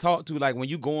everybody could talk to. Like when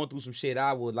you going through some shit,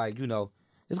 I would like, you know,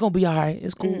 it's gonna be all right.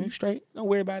 It's cool. You straight. Don't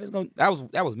worry about it.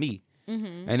 That was me.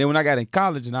 Mm-hmm. And then when I got in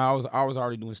college and I was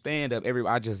already doing stand up,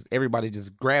 everybody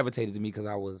just gravitated to me because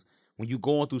I was, when you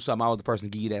going through something, I was the person to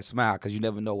give you that smile because you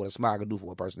never know what a smile can do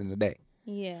for a person in the day.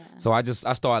 Yeah. So I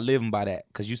started living by that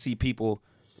because you see people,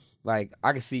 like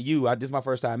I can see you. This is my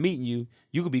first time meeting you.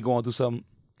 You could be going through something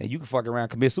and you could fuck around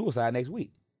and commit suicide next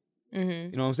week.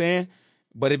 Mm-hmm. You know what I'm saying?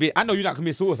 But I know you're not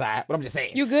commit suicide, but I'm just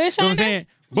saying. You good, You know Shonda? what I'm saying?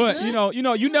 But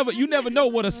you never know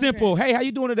what a simple, hey, how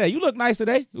you doing today? You look nice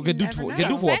today. You can do for a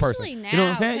person. Especially now, you know what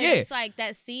I'm saying? 'cause Yeah. it's like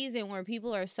that season where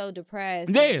people are so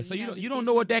depressed. Yeah, and, so the you don't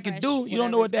know what that can do. You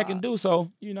don't know what that can do. So,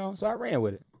 so I ran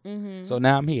with it. Mm-hmm. So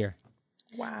now I'm here.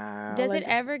 Wow. Does it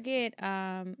ever get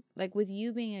like with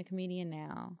you being a comedian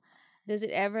now? Does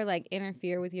it ever like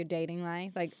interfere with your dating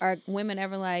life? Like, are women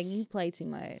ever like, you play too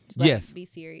much? Like, Yes. Be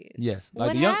serious. Yes.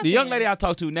 What Like the young lady I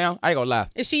talk to now, I ain't gonna lie.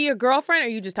 Is she your girlfriend or are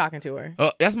you just talking to her?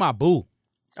 That's my boo.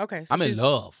 Okay. So I'm in she's-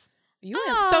 love.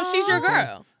 So she's your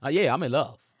girl. Yeah, I'm in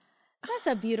love. That's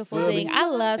a beautiful Feel thing. me? I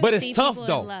love But to it's see tough people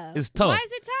though. in love. It's tough. Why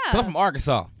is it tough? 'Cause I'm from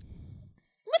Arkansas.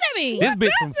 What that mean? This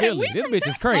bitch from Philly. This bitch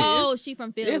is crazy. Oh, she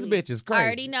from Philly. This bitch is crazy. I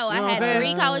already know. You know I what had I'm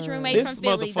saying? 3 college roommates This from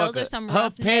Philly. Those are motherfucker, some her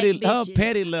roughneck petty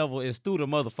bitches. level is through the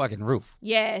motherfucking roof.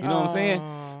 Yes. You know what I'm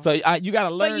saying? So you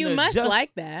gotta learn. But you to must just,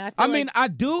 like that. I mean, I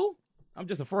do. I'm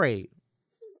just afraid.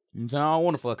 I don't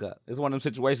want to fuck up. It's one of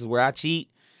them situations where I cheat.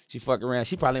 She fuck around.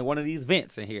 She probably in one of these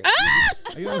vents in here.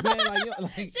 You know what I'm saying?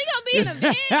 Like, She gonna be in a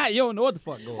vent. you don't know what the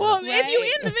fuck going Well, on. if you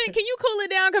in the vent, can you cool it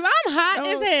down? Because I'm hot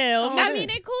as hell. I mean,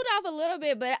 it cooled off a little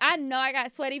bit, but I know I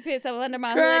got sweaty pits up under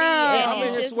my Girl, hoodie, I'm and in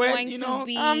it's here just sweating, going you to know?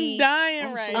 be. I'm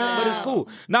dying right now. But it's cool.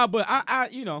 Nah, but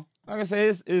like I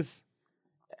say, it's.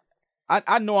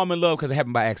 I know I'm in love because it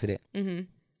happened by accident. Mm-hmm.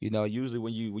 You know, usually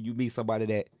when you meet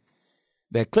somebody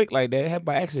that click like that, it happened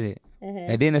by accident,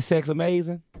 and then the sex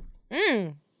amazing.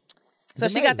 Mm. So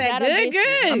she got that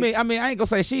good. I mean, I ain't gonna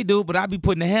say she do, but I be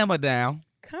putting the hammer down.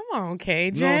 Come on,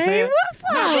 KJ. You know what I'm saying? What's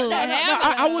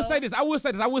up? I will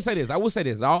say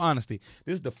this. In all honesty,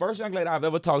 this is the first young lady I've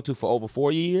ever talked to for over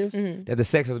 4 years that the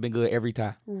sex has been good every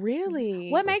time. Really?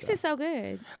 What makes it so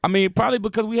good? I mean, probably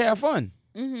because we have fun.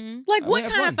 Mm-hmm. Like, what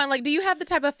kind of fun? Like, do you have the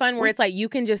type of fun where it's like you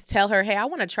can just tell her, "Hey, I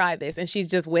want to try this," and she's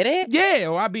just with it? Yeah,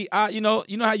 or you know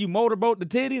how you motorboat the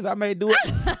titties? I may do it.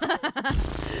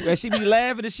 And she be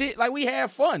laughing and shit. Like, we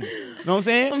have fun. You know what I'm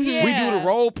saying? Yeah. We do the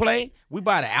role play. We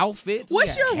buy the outfits.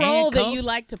 What's your role that you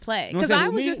like to play? You know what Because I'm I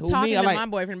saying? was Who just me? talking to Like- my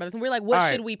boyfriend about this, and we were like, "What All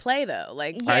right. should we play though?"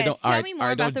 Like, All right, tell me more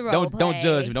about the role Don't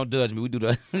judge me. Don't judge me. We do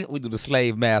the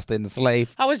slave master and the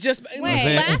slave. I was just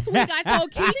last week I told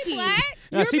Kiki.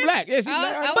 No, she black. Yeah, she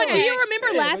black. But do you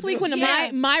remember last week when Yeah.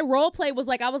 my role play was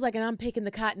like, I was like, and I'm picking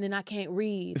the cotton and I can't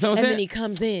read, You know what I'm and then saying? he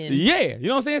comes in. Yeah, you know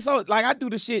what I'm saying? So, like, I do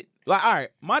the shit. Like, all right,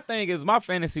 my thing is, my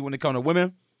fantasy when it comes to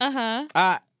women,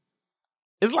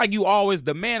 it's like you always,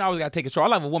 the man always got to take control. I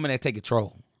like a woman that take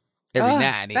control every Ugh,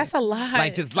 now and then. that's a lot.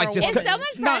 It's so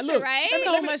much pressure, right?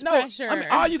 So much pressure. I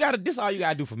mean, this all you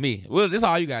gotta do for me. Well, this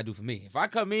all you gotta do for me. If I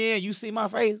come in, you see my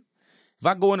face. If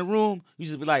I go in the room, you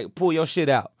just be like, pull your shit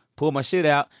out. Pull my shit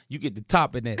out. You get the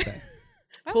top in that thing.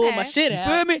 Pull my shit You out.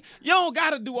 feel me? You don't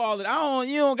gotta do all that.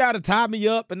 You don't gotta tie me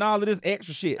up and all of this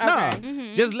extra shit. Okay. Nah.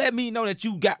 Mm-hmm. Just let me know that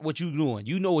you got what you doing.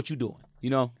 You know what you doing. You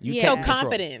know? You Yeah. take So control.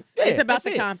 confidence. Yeah, It's about that's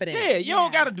the it. confidence. Yeah, you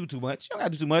don't gotta do too much. You don't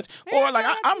gotta do too much. Or like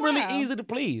I'm really easy to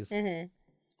please. Mm-hmm.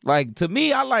 Like to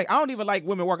me, I don't even like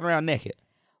women walking around naked.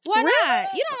 Why not?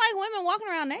 You don't like women walking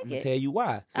around I'm gonna naked. tell you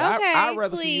why. So Okay, I'd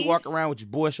rather see you walk please. around with your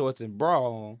boy shorts and bra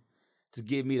on to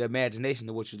give me the imagination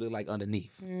of what you look like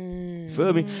underneath. You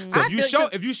feel me? So I feel-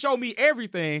 if you show me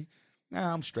everything,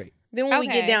 nah, I'm straight. Then when we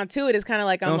Okay. get down to it, it's kind of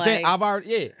like You know I'm what I'm like,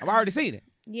 saying? I've already seen it.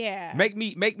 Yeah. Make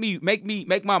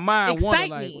my mind Excite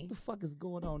wonder like, me. what the fuck is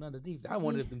going on underneath? I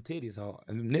wonder if them titties hard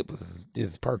and them nipples is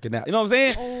just perking out. You know what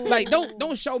I'm saying? Like,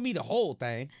 don't show me the whole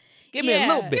thing. Give me a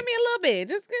little bit. give me a little bit.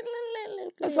 Just get a little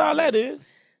bit. That's all that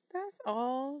is. That's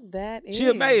all that is. She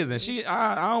amazing.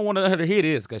 I don't want her to hear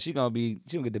this because she gonna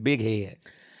get the big head.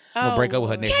 I'm gonna break up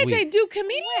with her next KJ, week. do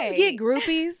comedians get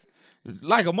groupies?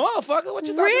 Like a motherfucker. What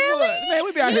you talking Really? about? Man,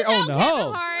 we be out here on the Kevin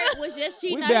hoes. Hart was just We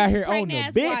cheating be on out his here on the pregnant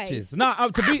ass bitches. wife. Nah,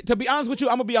 to be honest with you,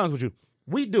 I'm gonna be honest with you.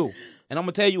 We do, and I'm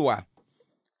gonna tell you why.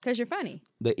 Cause you're funny.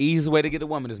 The easiest way to get a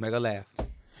woman is make her laugh.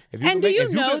 If And do you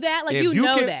know that? Like, you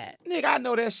know that. Nigga, I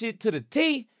know that shit to the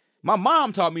T. My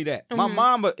mom taught me that. My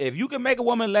mom, if you can make a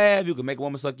woman laugh, you can make a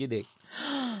woman suck your dick.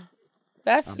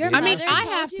 That's. I'm being I mean, honest I with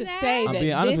you. have to say I'm being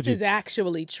that honest this with you. is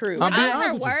actually true. I'm being Those honest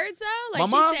her with you. words though? Like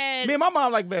my mom, she said, me and my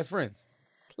mom like best friends.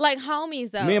 like homies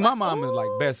though. Me and my Like, mom is like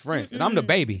best friends, and I'm the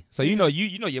baby. So you know,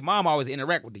 your mom always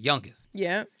interact with the youngest.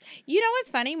 Yeah. You know what's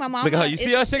funny? My mom. Look at her. You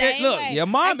see her shaking? Look, way. your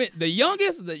mom, the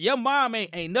youngest. Your mom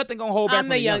ain't nothing gonna hold back. I'm from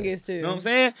the youngest youngest, too. You know what I'm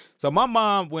saying? So my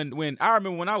mom, when I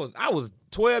remember when I was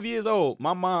 12 years old,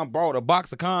 my mom brought a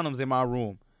box of condoms in my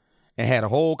room and had a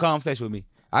whole conversation with me.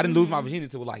 I didn't lose my virginity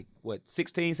until like what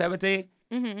 16, 17.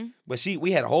 Mm-hmm. But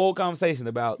we had a whole conversation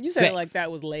about You said sex. it like that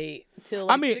was late. Till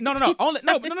I like mean, no. 16,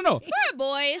 No. For a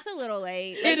boy, it's a little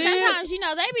late. Like It is. sometimes, you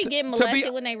know, they be getting To be-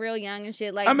 molested when they real young and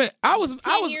shit. Like I mean, I was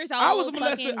 10 years old. I was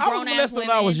molested. fucking I was grown-ass molested when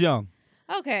I was women. young.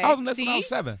 Okay. I was molested when I was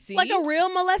 7. Like a real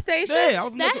molestation? Yeah, I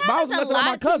was That molested. I was happens a molested by my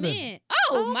lot to cousin. men.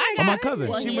 Oh my By god. my cousin.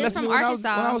 Well, She he is molested from me when I was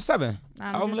Arkansas. 7. I'm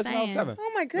I was just molested when I was saying. 7.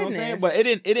 Oh my You know what I'm saying? goodness. But it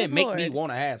didn't Good make Lord. me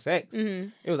want to have sex. Mm-hmm.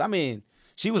 It was. I mean,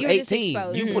 she was You were just 18.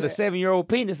 exposed You to put a it. 7-year-old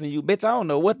penis in you, bitch. I don't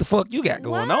know what the fuck you got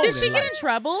going on. Did she in get life. in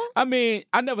trouble? I mean,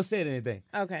 I never said anything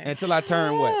Okay. until I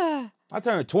turned what? I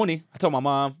turned 20. I told my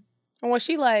mom. And was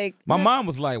she like? My mom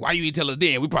was like, "Why you ain't tell us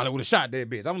then? We probably would have shot that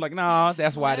bitch." I'm like, "Nah,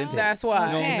 that's why I didn't tell." That's why.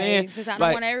 You know what I'm Okay, saying? 'cause I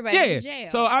don't want everybody in jail.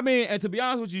 So I mean, and to be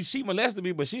honest with you, she molested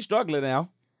me, but she's struggling now.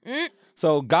 Mm.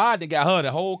 So God done got her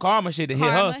the whole karma shit to hit her.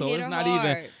 Karma So hit it's her not even.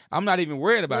 hard. I'm not even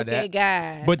worried about Look that. at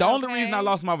God. But the only Okay. reason I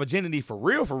lost my virginity for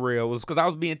real was because I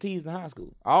was being teased in high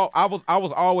school. I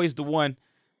was always the one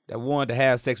that wanted to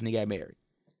have sex when he got married.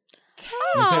 You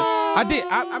know what I'm saying? I did.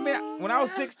 I mean, when I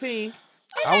was 16,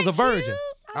 I was a virgin.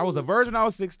 I was a virgin. I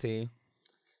was 16.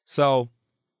 So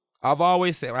I've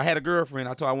always said when I had a girlfriend,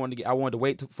 I told her I wanted to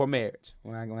wait for marriage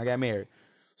when I got married.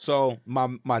 So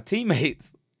my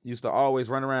teammates used to always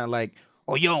run around like,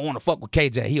 "Oh, you don't want to fuck with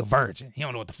KJ. He a virgin. He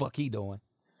don't know what the fuck he doing."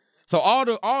 So all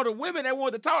the women that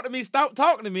wanted to talk to me stopped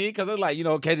talking to me because they're like,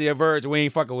 KJ a virgin. We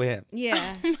ain't fucking with him.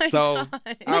 Yeah. So I was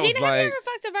Medina, have you like, ever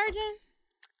fucked a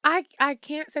virgin? I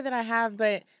can't say that I have,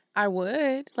 but I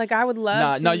would. Like, I would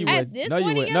love to. No, you At would. this No, you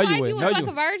point in would. your No, you life, would. you No, would you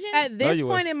fuck a virgin? At this you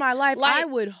would. point in my life, Like- I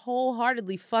would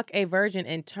wholeheartedly fuck a virgin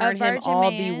and turn him virgin all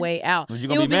the man? way out. Well, you It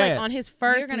gonna would be be like mad. on his You're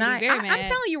first gonna be night. very I'm mad.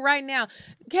 telling you right now,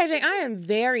 KJ, I am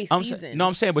very seasoned. No,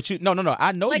 I'm saying, but you. No.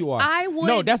 I know Like, you are. I would.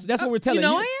 No, that's what we're telling you.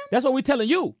 know I am? That's what we're telling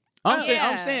you. I'm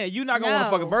yeah. saying you're not gonna want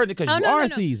to fuck a No. virgin because Oh, you no, are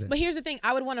no. seasoned. But here's the thing.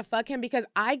 I would want to fuck him because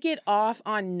I get off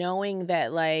on knowing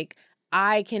that, like,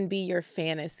 I can be your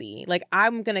fantasy. Like,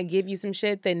 I'm going to give you some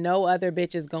shit that no other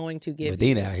bitch is going to give you.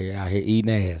 Medina out here eating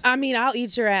ass. I mean, I'll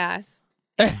eat your ass.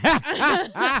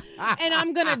 And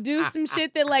I'm going to do some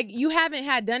shit that, like, you haven't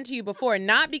had done to you before.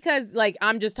 Not because, like,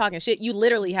 I'm just talking shit. You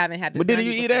literally haven't had this But done did to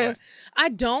you eat before. ass? I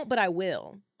don't, but I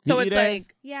will. So You it's eat like, ass?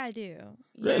 Yeah, I do.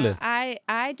 Really? Yeah,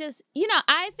 I just,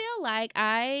 I feel like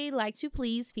I like to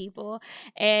please people.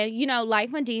 And,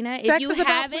 like Medina, Sex if you is about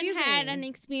haven't had pleasing. an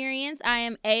experience, I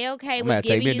am A-okay might with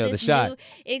take giving me you another this shot. new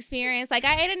experience. Like,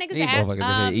 I ate a nigga's These motherfuckers in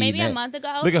ass here maybe eating a that. month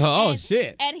ago. Look at her. Oh, and,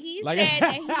 shit. And he Like- said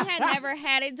that he had never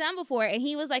had it done before. And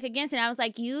he was, like, against it. I was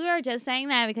like, you are just saying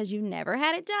that because you never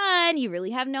had it done. You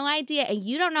really have no idea. And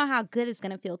you don't know how good it's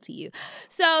going to feel to you.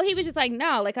 So he was just like,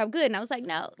 no, like, I'm good. And I was like,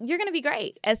 no, you're going to be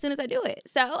great as soon as I do it.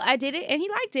 So I did it, and he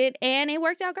liked it, and it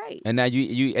worked out great. And now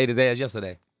you ate his ass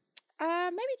yesterday.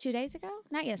 Maybe 2 days ago,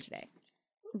 not yesterday,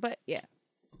 but yeah.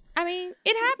 I mean,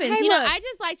 it happens. Hey, you know, look. I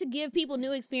just like to give people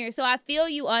new experience, so I feel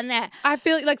you on that. I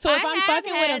feel like, so if I I'm have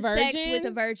fucking with a had virgin, sex with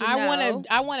a virgin, I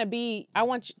though.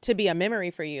 want to be a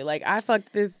memory for you. Like, I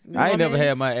fucked this woman. I ain't never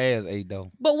had my ass ate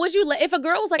though. But would you if a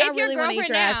girl was like, I If your really want to eat your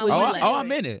girlfriend ass, would now- you Oh, let oh, her?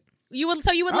 I'm in it. You would,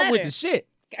 so you would I'm let with her. the shit.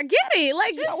 I get it.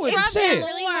 Like, Just with the scrub shit. it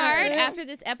really hard Lord. after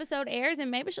this episode airs, and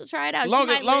maybe she'll try it out. Long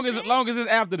she as might listen. long as it's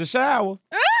after the shower.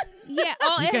 Yeah,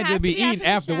 oh, You it can't has just be to be eating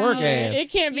after the work shower. ass.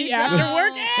 It can't be You after don't.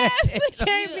 work ass. It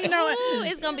can't be no. Ooh,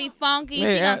 it's gonna be funky. She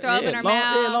Yeah, gonna throw up in her long,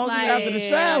 mouth. Yeah, long as it's after the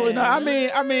shower. No,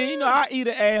 I mean, I eat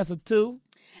an ass or two.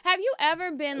 Have you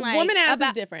ever been like Woman ass is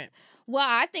about, different. Well,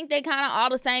 I think they kind of all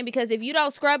the same because if you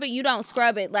don't scrub it, you don't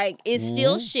scrub it. Like it's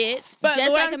still shit. But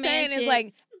just what like I'm a man saying is, like,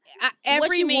 shits. What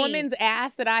every you mean? woman's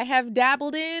ass that I have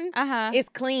dabbled in is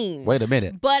clean. Wait a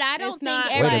minute. But I don't It's think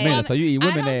not every Wait a minute. woman, So you eat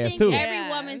women I don't ass think too? every Yeah.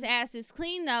 woman's ass is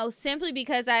clean though, simply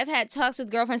because I've had talks with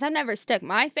girlfriends. I've never stuck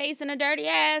my face in a dirty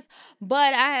ass,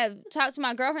 but I have talked to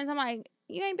my girlfriends. I'm like,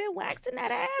 you ain't been waxing that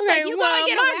ass. Okay, Like, you well,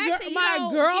 gonna get a wax and you my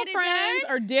don't get it girlfriends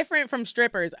done? are different from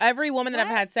strippers. Every woman that I've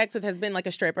had sex with has been like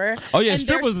a stripper. Oh, yeah, And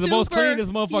they're strippers is the most super-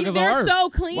 cleanest motherfuckers on They're earth. so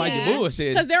clean. Why you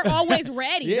bullshitting? Because they're always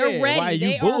ready. Yeah, They're ready. why you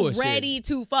they bullshitting? are ready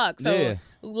to fuck. So, Yeah.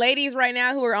 ladies right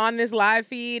now who are on this live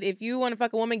feed, if you want to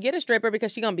fuck a woman, get a stripper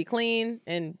because she's gonna be clean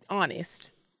and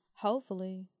honest.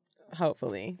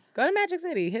 Hopefully. Go to Magic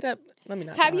City. Hit up. Let me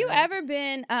know. Have you ever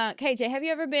been, KJ, have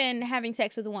you ever been having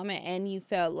sex with a woman and you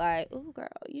felt like, ooh, girl,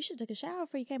 you should take a shower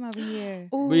before you came over here?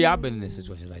 But yeah, I've been in this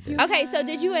situation like that. Okay, so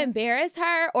did you embarrass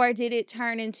her or did it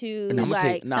turn into And I'ma tell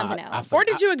you- like nah, something I- else? Or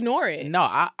did you ignore it? No,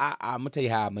 I'm gonna tell you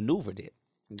how I maneuvered it.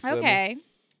 You feel me? Okay.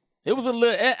 It was a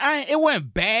little. It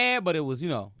wasn't bad, but it was.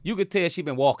 You could tell she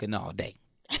been walking all day.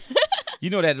 You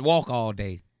know that walk all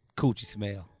day, coochie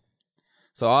smell.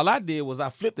 So all I did was I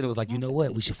flipped it. It was like, you know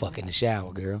what? We should fuck in the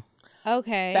shower, girl.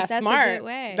 Okay. That's a smart. good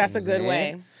way. That's a You know what good I'm way.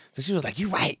 saying? So she was like, you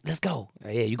right. Let's go.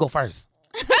 Yeah, you go first.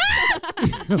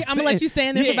 I'm gonna let you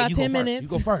stand there for about you go 10 first. minutes. You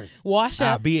go first. Wash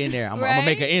I'll up. be in there. I'm gonna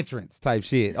make an Right? entrance type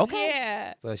shit. Okay.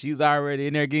 Yeah. So she's already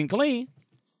in there getting clean.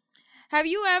 Have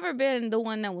you ever been the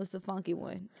one that was the funky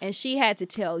one and she had to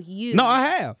tell you? No, I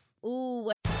have.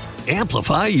 Ooh.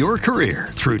 Amplify your career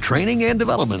through training and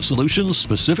development solutions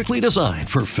specifically designed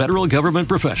for federal government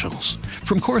professionals.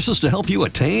 From courses to help you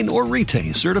attain or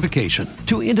retain certification,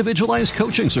 to individualized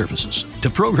coaching services,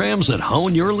 to programs that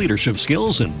hone your leadership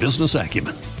skills and business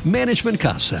acumen, Management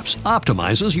Concepts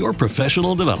optimizes your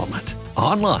professional development.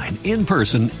 Online, in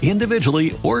person,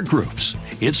 individually, or groups,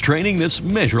 it's training that's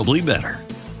measurably better.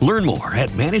 Learn more at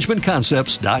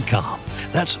managementconcepts.com.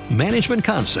 That's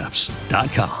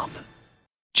managementconcepts.com.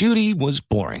 Judy was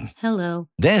boring. Hello.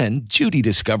 Then Judy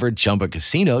discovered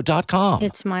ChumbaCasino.com.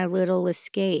 It's my little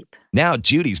escape. Now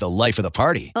Judy's the life of the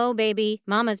party. Oh, baby,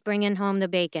 mama's bringing home the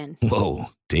bacon. Whoa,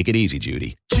 take it easy,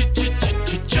 Judy.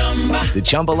 The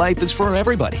Chumba life is for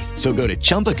everybody. So go to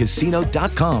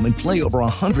ChumbaCasino.com and play over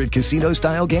 100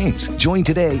 casino-style games. Join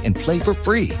today and play for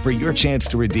free for your chance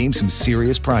to redeem some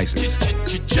serious prizes.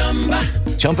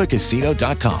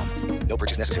 ChumbaCasino.com. No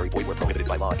purchase necessary. Void where prohibited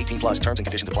by law. 18 plus terms and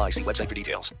conditions apply. See website for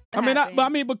details. I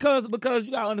mean, because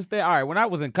you gotta understand. All right, when I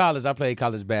was in college, I played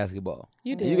college basketball.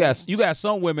 You did. You got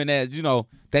some women that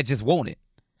that just want it.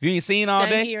 If you ain't seen all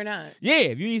day, Stanky or not. yeah.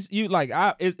 If you like,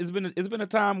 it's been a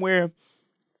time where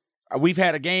we've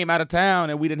had a game out of town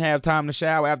and we didn't have time to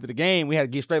shower after the game. We had to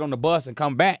get straight on the bus and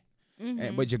come back.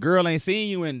 but your girl ain't seen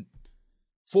you in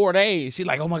 4 days. She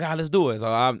like, oh my God, let's do it.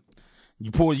 So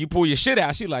you pull your shit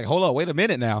out. She like, hold up, wait a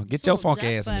minute now. Get your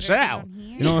funky ass in the shower.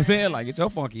 You know what I'm saying? Like, get your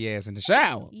funky ass in the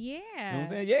shower. Yeah. You know what I'm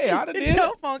saying? Yeah, I done did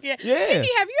Joe it. Funky. Yeah. Kiki,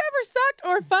 have you ever sucked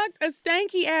or fucked a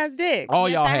stanky ass dick? All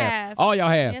Yes, y'all I have. have. All y'all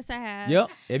have. Yes, I have. Yep.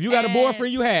 If you got a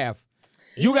boyfriend, you have.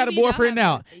 You got a boyfriend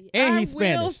now, and he's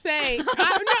Spanish. I will say,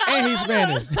 And he's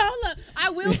Spanish. Hold up. I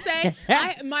will say,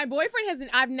 my boyfriend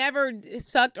hasn't. I've never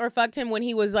sucked or fucked him when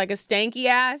he was like a stanky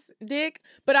ass dick.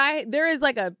 But there is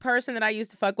like a person that I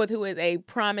used to fuck with who is a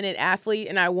prominent athlete,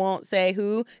 and I won't say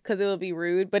who because it would be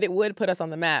rude, but it would put us on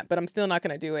the map. But I'm still not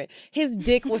gonna do it. His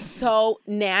dick was so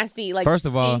nasty. Like, First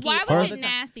of all, stinky Why all was the it time.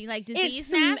 nasty? Like disease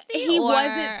It's nasty? He or-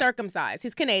 wasn't circumcised.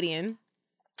 He's Canadian.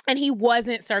 And he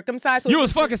wasn't circumcised. So you it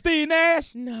was fucking Steve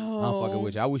Nash? No. I'm fucking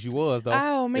with you. I wish you was, though.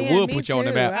 Oh, man. It would me put you on the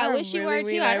too. map. I wish you were,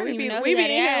 too. I don't even know who that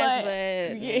is,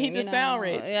 but, yeah, he just sound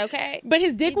rich. Okay. But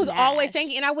his dick was always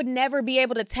stinky, and I would never be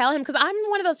able to tell him because I'm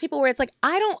one of those people where it's like,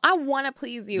 I want to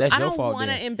please you. That's I your don't fault,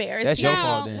 want to then. embarrass That's you. your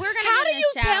fault, then. We're gonna How get do in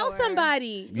you the tell shower.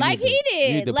 somebody? Like he You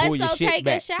need did. to Let's pull your go shit take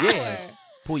back. a shower. Yeah.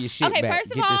 Pull your shit Okay, back. first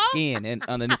of Get all, the skin and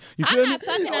underneath. You I'm feel not me?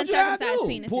 fucking That's what you gotta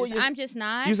uncircumcised do. Pull penises. your- I'm just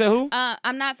not. You said who?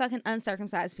 I'm not fucking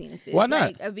uncircumcised penises. Why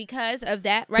not? Like, because of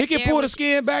that right He can there, pull the which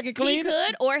skin back and he clean it.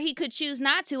 could, or he could choose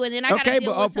not to, and then I gotta Okay,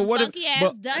 deal but, with some what if- funky ass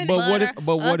but- duck but what butter if-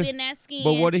 but what up if- in that skin.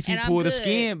 but what if he and I'm pull the good.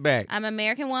 skin back? I'm an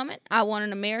American woman. I want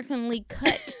an Americanly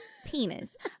cut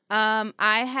penis.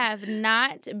 I have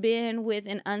not been with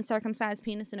an uncircumcised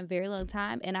penis in a very long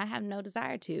time, and I have no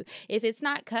desire to. If it's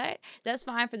not cut, that's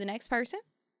fine for the next person.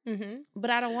 Mm-hmm.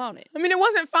 But I don't want it. I mean, it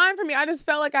wasn't fine for me. I just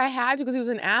felt like I had to because he was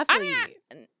an athlete.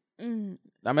 I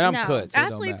mean, I'm No. cut. So it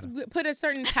don't Athletes matter. put a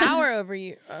certain power over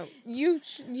you. You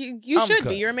I'm should cut.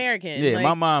 be. You're American. Yeah, Like,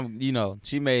 my mom,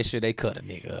 she made sure they cut a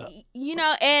nigga up. You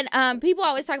know, and people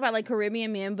always talk about like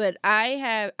Caribbean men, but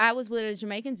I was with a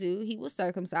Jamaican dude. He was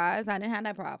circumcised. I didn't have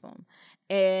that problem.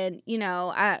 And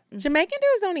Jamaican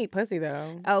dudes don't eat pussy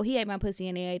though. Oh, he ate my pussy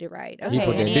and he ate it right. He Okay,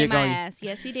 put that and he ate dick my on you? ass.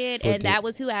 Yes, he did. Put And that dick.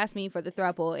 was who asked me for the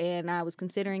throuple, and I was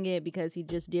considering it because he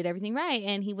just did everything right,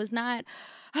 and he was not.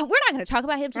 We're not going to talk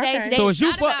about him today. Okay. Today So is is you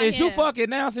not about is you him. fucking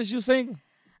now since you single?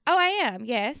 Oh, I am.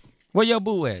 Yes, Where your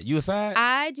boo at? You aside?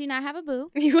 I do not have a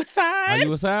boo. You aside? Are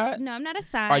you aside? No, I'm not a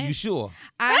side. Are you sure?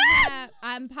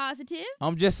 I'm positive.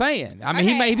 I'm just saying. I mean,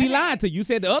 he may be lying to you. You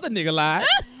said the other nigga lied.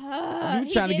 You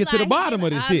He trying to did get to the lie. He bottom did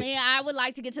of this lie. shit. I mean, I would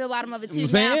like to get to the bottom of it too. You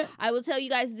know what I'm Now, saying? I will tell you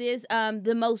guys this: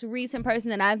 the most recent person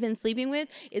that I've been sleeping with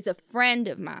is a friend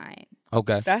of mine.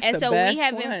 Okay. That's And the so best we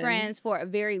have been one. friends for a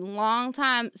very long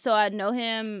time. So I know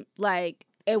him like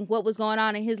and what was going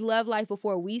on in his love life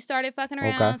before we started fucking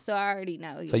around. Okay. So I already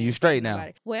know. he So you ain't straight fucking now?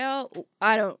 nobody. Well,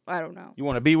 I don't know. You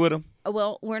want to be with him?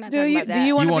 Well, we're not Do talking you about that. do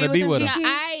you want wanna to be with him? him?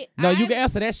 Kiki? No, you can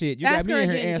answer that shit. You got Ask me her in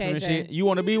here again, answering KJ. shit. You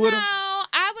want to be with him? No,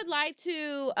 I would like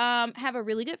to have a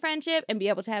really good friendship and be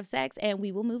able to have sex, and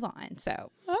we will move on.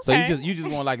 So, So you just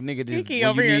want like a nigga just Kiki when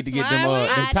over you here need to get them smiling.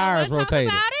 them tires rotated.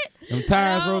 about it. Them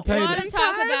tires I don't rotated. wanna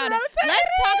talk about it. Let's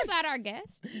talk about our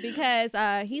guest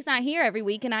because he's not here every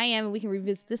week, and I am, and we can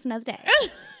revisit this another day.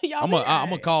 Y'all I'm be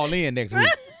gonna call in next week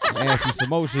and ask you some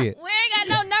more shit. We ain't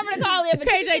got no number to call in, but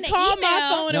you KJ, can call email. my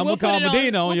phone and I'ma we'll call put it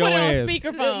Medina on we'll your put it ass. on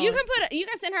speakerphone. You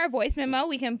can send her a voice memo.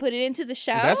 We can put it into the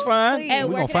show. That's fine. And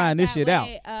We're work gonna it out find this that shit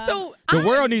way. out. So The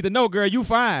world need to know, girl, you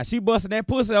fine. She busting that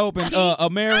pussy open,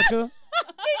 America.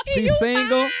 She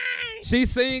single. She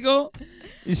single.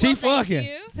 She fucking.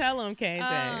 tell him,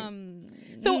 KJ.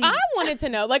 So Mm. I wanted to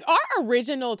know, like, our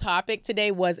original topic today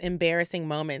was embarrassing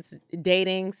moments,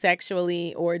 dating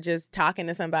sexually or just talking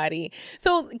to somebody.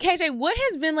 So, KJ, what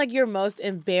has been like your most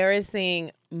embarrassing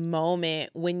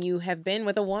moment when you have been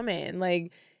with a woman?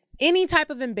 Like any type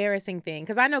of embarrassing thing?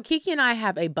 Because I know Kiki and I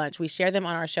have a bunch. We share them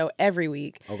on our show every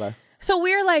week. Okay. So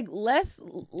we're like, let's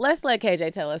let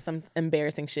KJ tell us some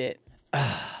embarrassing shit.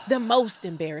 The most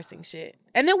embarrassing shit.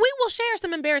 And then we will share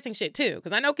some embarrassing shit too,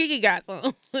 because I know Kiki got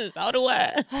some. So do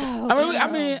I.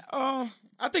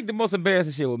 I think the most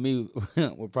embarrassing shit with me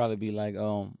would probably be like,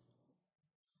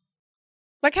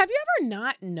 Like, have you ever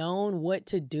not known what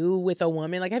to do with a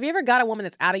woman? Like, have you ever got a woman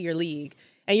that's out of your league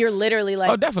and you're literally like,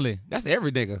 oh, definitely. That's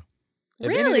every nigga.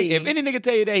 Really? If any nigga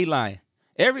tell you that, he lying.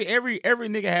 Every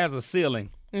nigga has a ceiling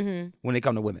when they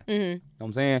come to women. You know what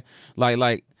I'm saying?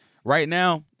 Like right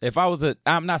now, if I was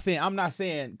I'm not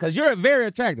saying, because you're very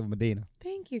attractive, Medina.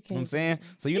 Thank you, You know what I'm KJ. saying?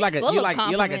 So He's full of you're like a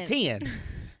compliments. 10.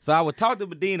 So I would talk to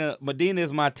Medina. Medina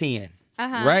is my 10.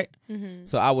 Uh-huh. Right?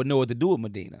 So I would know what to do with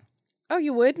Medina. Oh,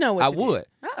 you would know what I to do. would.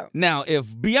 Oh. Now, if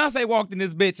Beyonce walked in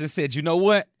this bitch and said, you know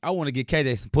what? I want to get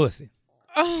KJ some pussy.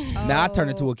 Oh. Now I turn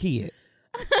into a kid.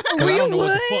 'Cause I don't know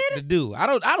what the fuck to do. I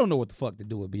don't know what the fuck to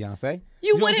do with Beyonce.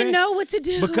 You know what I'm wouldn't saying? know what to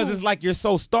do. Because it's like you're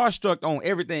so starstruck on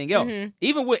everything else.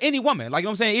 Even with any woman. Like, you know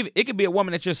what I'm saying? Even, it could be a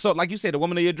woman that you're so, like you said, the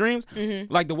woman of your dreams.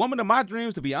 Like, the woman of my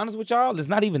dreams, to be honest with y'all, is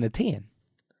not even a 10.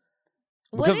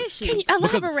 What is she? Can you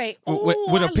elaborate?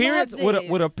 With appearance,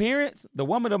 with appearance, the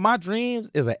woman of my dreams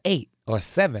is an 8 or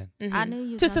 7. I knew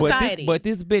you to society. But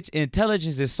this bitch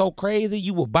intelligence is so crazy,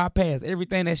 you will bypass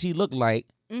everything that she looked like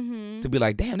to be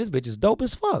like, damn, this bitch is dope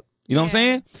as fuck. You know what I'm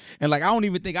saying? And like, I don't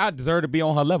even think I deserve to be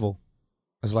on her level.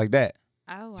 It's like that.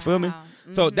 Oh, wow. Feel me?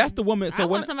 So that's the woman. So I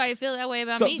when want somebody to feel that way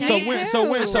about so, me.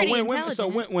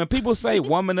 when people say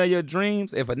woman of your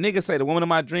dreams, if a nigga say the woman of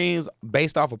my dreams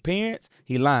based off appearance,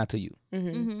 he lying to you.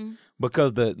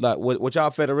 Because what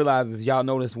y'all fail to realize is y'all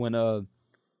notice when a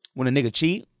nigga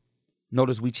cheat,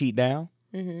 notice we cheat down.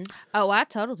 Oh, I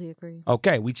totally agree.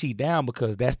 Okay, we cheat down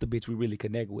because that's the bitch we really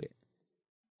connect with.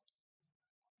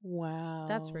 Wow,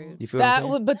 that's rude. You feel what I'm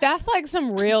saying? But that's like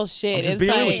some real shit. I'm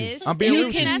being real with you. I'm being real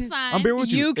with you. That's fine. I'm being real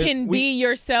with you. You can be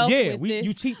yourself. Yeah, with this.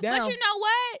 you cheat down. But you know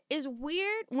what is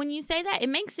weird? When you say that, it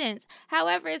makes sense.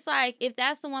 However, it's like, if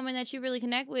that's the woman that you really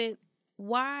connect with,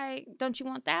 why don't you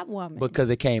want that woman?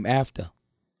 Because it came after.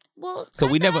 Well, so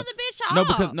cut we the never other bitch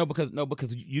off.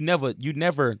 because you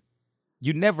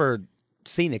never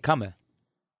seen it coming.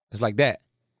 It's like that.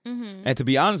 And to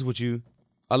be honest with you,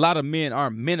 a lot of men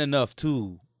aren't men enough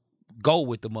to go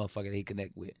with the motherfucker they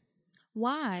connect with.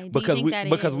 Why? Because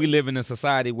we live in a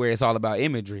society where it's all about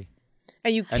imagery.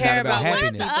 And you And care not about about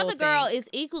happiness. The other girl is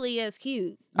equally as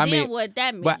cute. I then mean, what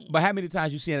that means? But how many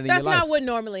times you seen it in That's your life? not what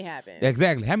normally happens.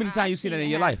 Exactly. How many times you seen it in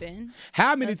your life?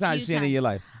 How many times you seen it in your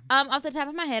life? Off the top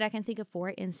of my head, I can think of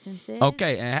 4 instances.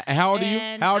 Okay, and how old are you?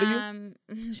 How old are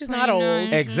you? She's not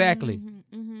old. Exactly.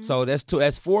 So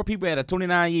that's 4 people out of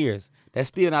 29 years. That's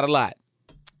still not a lot.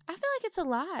 I feel like it's a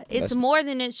lot. It's more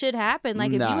than it should happen.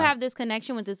 Like, if Nah. you have this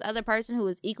connection with this other person who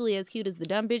is equally as cute as the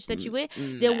dumb bitch that you with,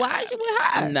 then why is you with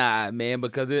her? Nah, man,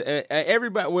 because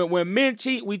everybody when men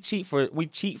cheat, we cheat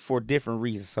for different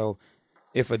reasons. So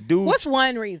if a dude, What's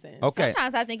one reason? okay,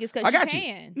 Sometimes I think it's because I you got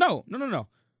can. No.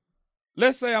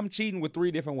 Let's say I'm cheating with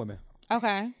 3 different women.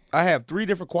 Okay. I have 3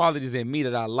 different qualities in me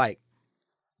that I like.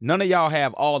 None of y'all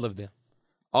have all of them.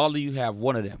 All of you have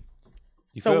one of them.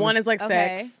 You So feel one me? is like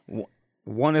sex.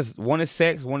 One is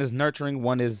sex. One is nurturing.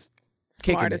 One is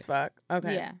kicking Smart it. as fuck.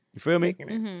 Okay. Yeah. You feel me?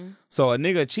 So a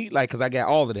nigga cheat like because I got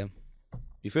all of them.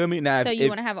 You feel me? Now, So if- you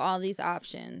want to have all these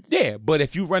options. yeah, but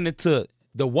if you run into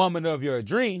the woman of your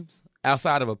dreams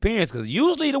outside of appearance, because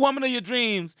usually the woman of your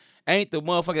dreams ain't the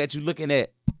motherfucker that you looking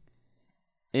at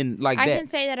in like I that. can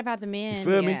say that about the men. You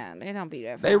feel me? Yeah, they don't be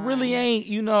that They fine. really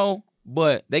ain't,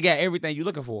 but they got everything you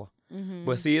looking for.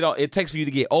 But see, it takes for you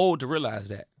to get old to realize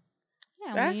that.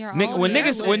 Yeah, when you're Nigga, older, when your niggas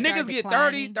looks start get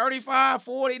declining. 30, 35,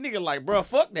 40, nigga like, bro,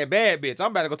 fuck that bad bitch.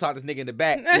 I'm about to go talk to this nigga in the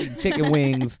back eating chicken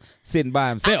wings, sitting by Oh,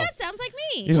 himself. that sounds like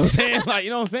me. You know what I'm saying? Like, you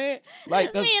know what I'm saying?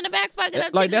 Like, That's me in the back fucking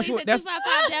up like, chicken that's wings what- at that's-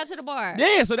 255 down to the bar.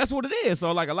 yeah, so that's what it is.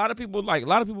 So like a lot of people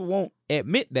won't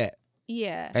admit that.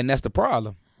 Yeah. And that's the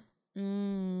problem.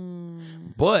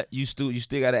 Mm. But you still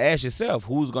gotta ask yourself,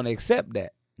 who's gonna accept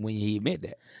that when you admit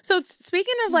that? So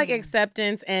speaking of like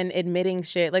acceptance and admitting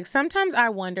shit, like sometimes I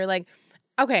wonder, like,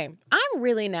 okay, I'm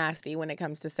really nasty when it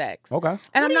comes to sex. Okay.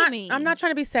 And What do you mean? I'm not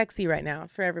trying to be sexy right now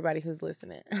for everybody who's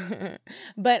listening.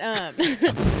 But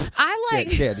I like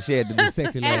She had to do the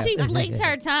sexy laugh. As she flicks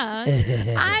her tongue.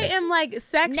 I am like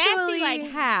sexually Nasty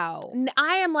like how?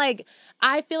 I am like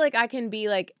I feel like I can be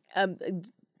like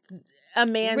a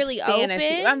man's Really fantasy.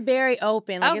 open? I'm very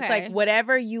open. Like it's Okay. like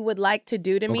whatever you would like to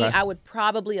do to me, Okay. I would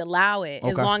probably allow it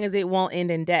as Okay. long as it won't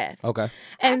end in death. Okay.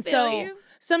 And feel so you.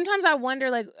 sometimes I wonder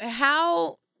like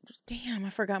how damn, I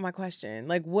forgot my question.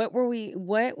 Like what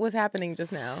was happening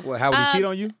just now? What, how would he cheat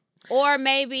on you? Or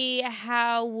maybe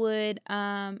how would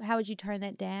you turn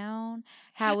that down?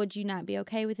 How would you not be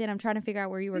okay with it? I'm trying to figure out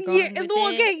where you were going with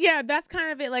okay, it. yeah, that's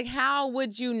kind of it. Like how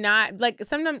would you not like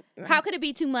sometimes How could it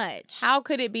be too much? how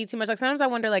could it be too much? Like sometimes I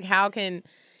wonder like how can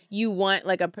you want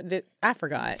like I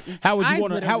forgot. How would you I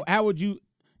want to? literally- How would you?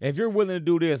 If you're willing to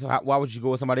do this, why would you go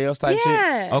with somebody else type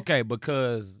Yeah. shit? Okay,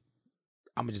 because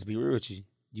I'm gonna just be real with you.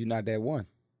 You're not that one.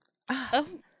 Oh,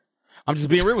 I'm just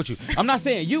being real with you. I'm not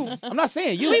saying you. I'm not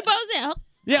saying you. we both said,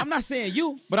 Yeah, I'm not saying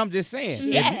you, but I'm just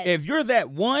saying Yes. if you're that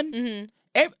one,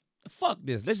 Mm-hmm. fuck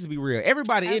this. Let's just be real.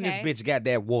 Everybody in this Okay. bitch got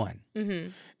that one. Mm-hmm.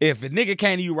 If a nigga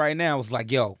came to you right now, was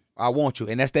like, yo, I want you,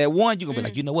 and that's that one, you gonna Mm-hmm. be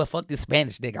like, you know what? Fuck this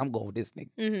Spanish nigga. I'm going with this nigga.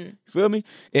 Mm-hmm. Feel me?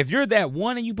 If you're that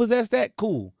one and you possess that,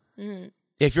 cool. Mm-hmm.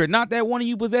 If you're not that one and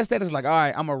you possess that, it's like, all right,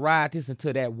 I'm gonna ride this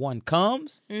until that one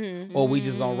comes, or we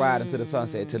just gonna ride until the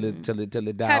sunset till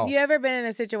it die Have off. you ever been in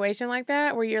a situation like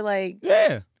that where you're like,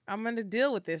 Yeah. I'm gonna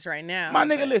deal with this right now? My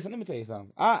nigga, listen, let me tell you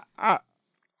something.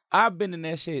 I've been in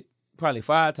that shit probably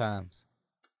 5 times.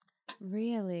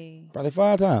 Really? Probably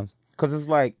 5 times. Cause it's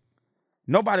like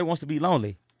nobody wants to be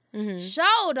lonely. Show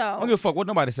I though. don't give a fuck what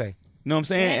nobody say. You know what I'm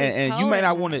saying? Yeah, it's And you cold may at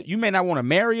not want to. night. You may not want to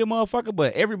marry a motherfucker,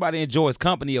 but everybody enjoys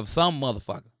company of some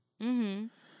motherfucker. Mm-hmm.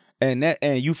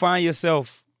 And you find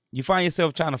yourself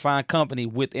trying to find company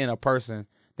within a person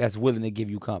that's willing to give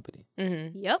you company.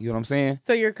 Mm-hmm. Yep. You know what I'm saying?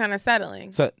 So you're kind of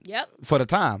settling. So Yep. for the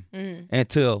time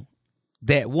until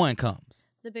that one comes.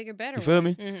 The bigger, better. You feel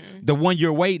me? Mm-hmm. The one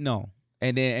you're waiting on,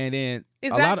 and then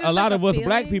Is a that lot just a lot like of a us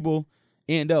black feeling? people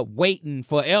end up waiting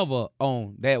forever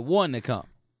on that one to come,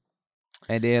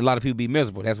 and then a lot of people be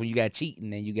miserable. That's when you got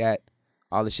cheating and you got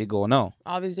all this shit going on.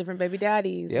 All these different baby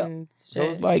daddies Yep. and shit. So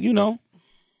it's like,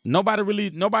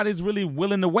 nobody's really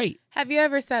willing to wait. Have you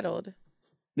ever settled,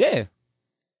 Yeah,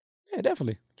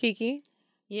 definitely. Kiki?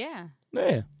 Yeah.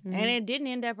 Yeah. And it didn't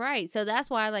end up right. So that's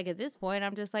why, like, at this point,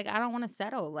 I'm just like, I don't want to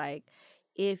settle. Like,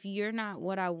 if you're not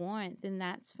what I want, then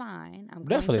that's fine. I'm going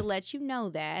Definitely. to let you know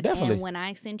that. Definitely. And when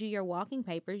I send you your walking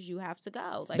papers, you have to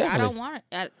go. Like, Definitely. I don't want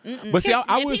it. But see, I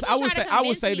And would people try to I would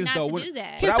convince say me this not though. to when- do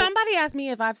that. Can but I would- somebody ask me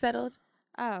if I've settled?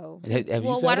 Oh. Have you well,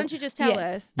 why settled? don't you just tell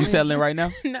Yes. us? You settling right now?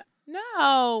 No.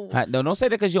 No, don't say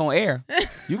that because you're on air.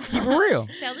 You can keep it real.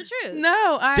 Tell the truth.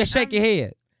 No. Just shake your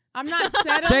head. I'm not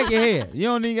settling. Shake your head. You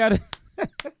don't even gotta.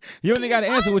 You only got to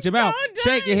answer with your mouth.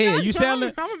 Shake your head. You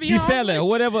selling? She's selling or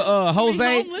whatever.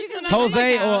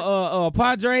 Jose or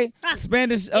Padre,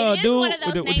 Spanish It is dude. one of those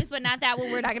with the- names, but not that one.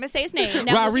 We're not going to say his name.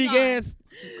 Now, Rodriguez.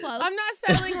 Close. I'm not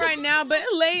settling right now, but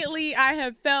lately I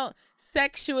have felt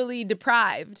sexually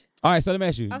deprived. All right, so let me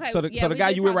ask you. Okay, So the yeah, we guy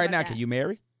did you with talk right about now, that. can you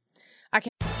marry?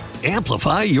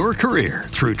 Amplify your career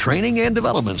through training and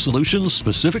development solutions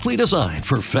specifically designed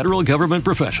for federal government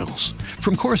professionals.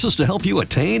 From courses to help you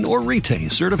attain or retain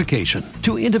certification,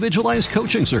 to individualized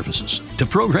coaching services, to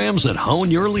programs that hone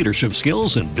your leadership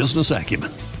skills and business acumen,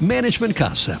 Management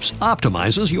Concepts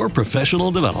optimizes your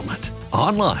professional development.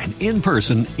 Online, in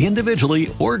person,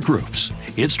 individually, or groups,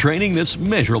 it's training that's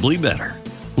measurably better.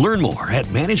 Learn more at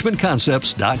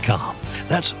managementconcepts.com.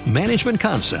 That's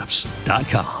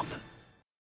managementconcepts.com.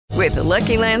 With the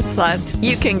Lucky Land Slots,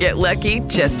 you can get lucky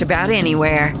just about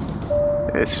anywhere.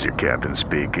 This is your captain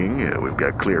speaking. We've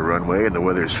got clear runway and the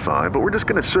weather's fine, but we're just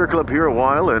going to circle up here a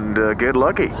while and get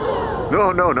lucky.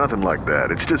 No, nothing like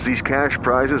that. It's just these cash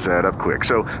prizes add up quick.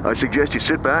 So I suggest you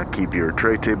sit back, keep your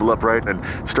tray table upright, and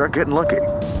start getting lucky.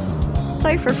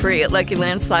 Play for free at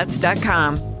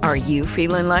LuckyLandSlots.com. Are you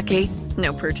feeling lucky?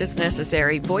 No purchase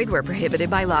necessary. Void where prohibited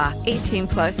by law.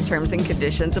 18+ terms and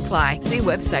conditions apply. See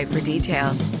website for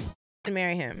details. To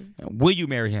marry him. Will you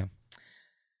marry him?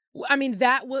 I mean,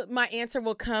 my answer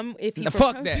will come if he Fuck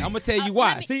proposes. that. I'm gonna tell you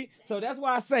why. See, so that's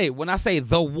why I say when I say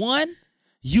the one,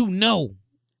 you know.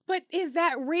 But is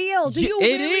that real? Do you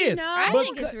It really is. know? I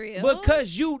think it's real.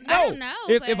 Because you know. I don't know,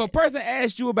 If a person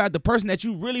asked you about the person that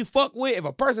you really fuck with, if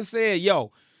a person said,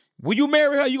 yo, will you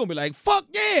marry her? You're going to be like, fuck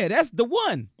yeah, that's the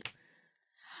one.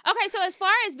 Okay, so as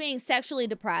far as being sexually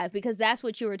deprived, because that's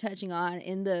what you were touching on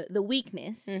in the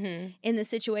weakness in the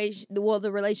situation,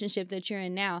 the relationship that you're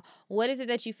in now, what is it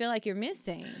that you feel like you're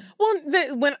missing?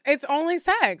 Well, when it's only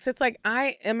sex, it's like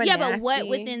I am a nasty. but what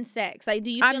within sex? Like,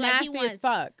 do you I'm feel like he nasty wants as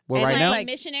fuck. Well, right now? like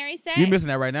missionary sex? You missing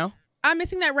that right now? I'm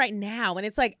missing that right now, and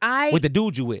it's like With the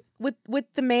dude you with? with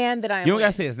the man that I am. You don't got to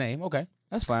with. say his name. Okay,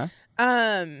 that's fine.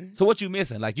 Um, So what you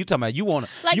missing? Like you talking about you want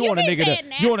Like, you you want a can nigga say to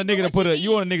it you want a nasty, nigga but to put what a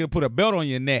you want a nigga to put a belt on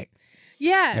your neck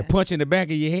yeah. and punch in the back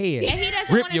of your head. And he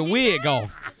doesn't Rip wanna your do wig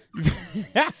off.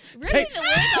 Ripping the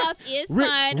wig off is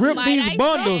fun. Rip might these I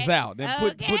bundles say. out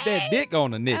and put that dick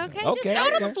on the nigga. Okay, just throw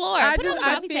it on the floor. Put it on the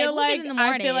coffee table. We'll get it in the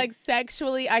morning. I feel like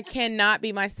sexually I cannot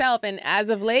be myself, and as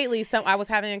of lately, I was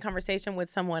having a conversation with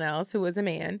someone else who was a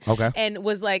man, Okay. and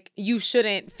was like, "You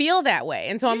shouldn't feel that way,"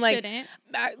 and so I'm like, shouldn't.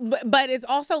 But it's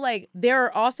also like there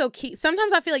are also key.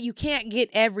 Sometimes I feel like you can't get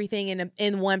everything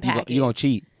in one package. You gonna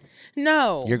cheat.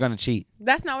 No, You're gonna cheat.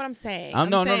 that's not what I'm saying.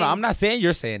 No. I'm not saying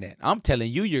you're saying that. I'm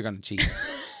telling you're gonna cheat.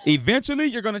 Eventually,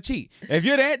 you're gonna cheat. If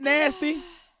you're that nasty,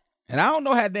 and I don't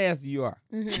know how nasty you are,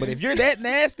 but if you're that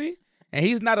nasty and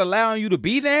he's not allowing you to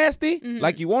be nasty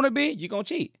like you want to be, you're gonna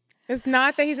cheat. It's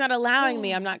not that he's not allowing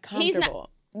me. I'm not comfortable.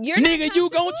 nigga, you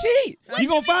gonna cheat. You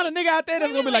gonna find a nigga out there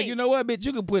that's gonna be like, you know what, bitch,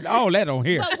 you can put all that on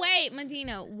here. But wait,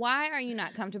 Medina, why are you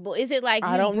not comfortable? Is it like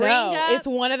I don't know. It's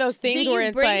one of those things where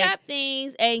it's bring like up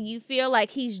things and you feel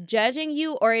like he's judging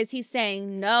you, or is he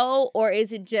saying no, or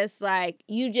is it just like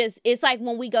it's like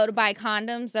when we go to buy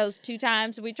condoms those 2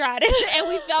 times we tried it and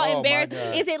we felt embarrassed.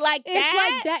 Is it like that? It's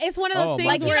like that. It's one of those things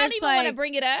like where you don't it's even like, want to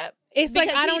bring it up. It's like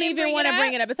because I he don't didn't even want to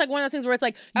bring it up. It's like one of those things where it's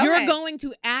like you're going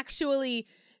to actually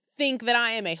think that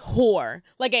I am a whore,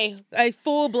 like a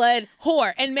full-blood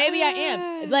whore, and maybe I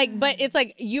am. Like, but it's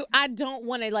like I don't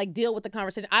want to like deal with the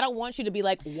conversation. I don't want you to be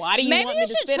like, why do you want me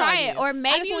to spit on you? Or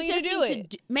maybe you just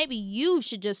need to maybe you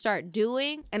should just start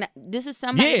doing. And this is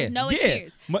somebody with no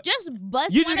experience. Just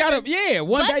bust. You just gotta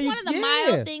one bust day one of the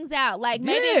mild things out. Like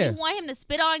maybe if you want him to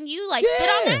spit on you, like spit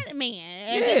on that man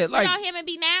and just spit on him and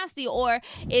be nasty. Or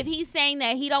if he's saying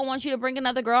that he don't want you to bring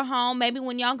another girl home, maybe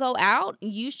when y'all go out,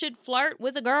 you should flirt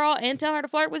with a girl and tell her to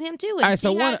flirt with him too, and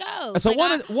see how it goes. So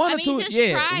one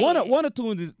or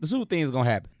two the two things gonna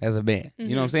happen as a man. You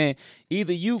know what I'm saying?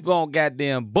 Either you gonna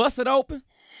goddamn bust it open.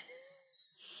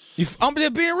 I'm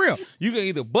just being real. You can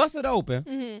either bust it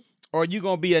open, or you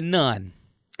gonna be a nun.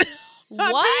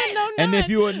 What? And if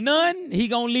you're a nun, he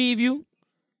gonna leave you.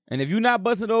 And if you're not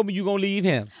busted open, you gonna leave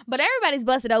him. But everybody's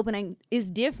busted open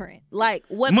is different. Like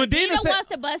what Medina wants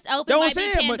to bust open might be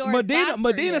Pandora's box for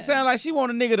Medina him. sound like she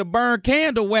want a nigga to burn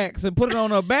candle wax and put it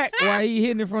on her back while he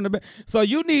hitting it from the back. So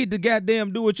you need to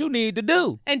goddamn do what you need to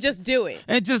do. And just do it.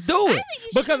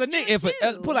 Because a nigga, put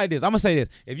it like this, I'm gonna say this: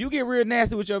 if you get real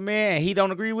nasty with your man and he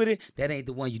don't agree with it, that ain't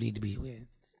the one you need to be with.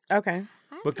 Okay.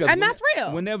 Because and that's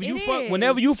real. Whenever you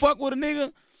fuck with a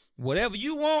nigga, whatever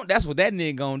you want, that's what that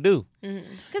nigga gonna do.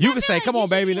 You can say, come on,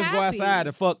 baby, let's go outside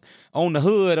and fuck on the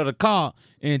hood of the car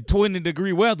in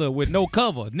 20-degree weather with no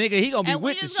cover. Nigga, he gonna be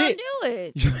with the shit. And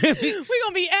we just gonna do it. We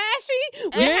gonna be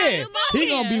ashy? Yeah, he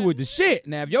gonna be with the shit.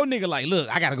 Now, if your nigga like, look,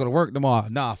 I gotta go to work tomorrow.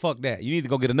 Nah, fuck that. You need to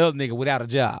go get another nigga without a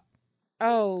job.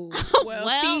 Oh, well,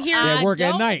 see, here's that work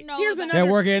at night. Here's another. That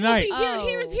work at night. See,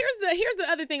 here's the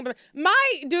other thing. But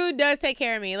my dude does take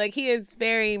care of me. Like he is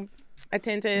very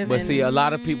attentive. But see, a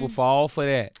lot of people fall for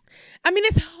that. I mean,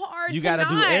 it's hard. You gotta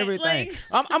do everything.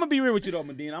 I'm gonna be real with you though,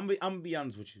 Medina. I'm gonna be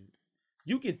honest with you.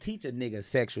 You can teach a nigga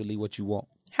sexually what you want.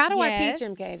 How do I teach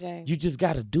him, KJ? You just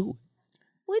gotta do it.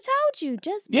 We told you,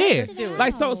 just do it.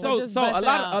 Like so a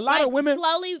lot of women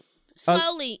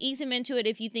slowly ease him into it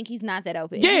if you think he's not that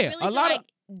open. Yeah, a lot of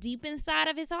deep inside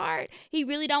of his heart, he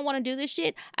really don't want to do this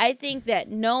shit. I think that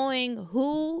knowing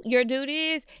who your dude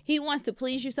is, he wants to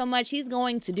please you so much, he's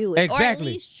going to do it. Exactly. Or at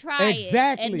least try it.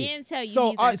 And then tell you he's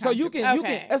uncomfortable. So you can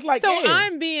it's like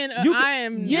I'm being I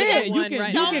am you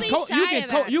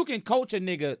can coach a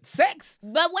nigga sex.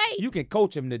 But wait. You can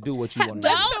coach him to do what you want to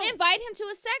do. Don't invite him to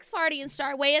a sex party and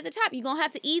start way at the top. You're gonna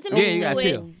have to ease him into it.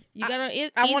 Chill. You gotta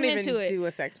ease I won't him even into it. do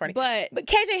a sex party. But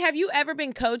KJ, have you ever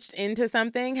been coached into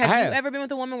something? Have you ever been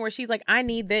with a woman where she's like, I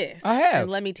need this? I have.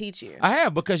 And let me teach you. I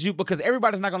have because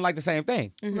everybody's not gonna like the same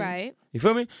thing. Right. You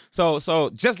feel me? So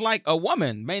just like a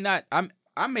woman may not,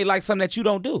 I may like something that you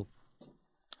don't do.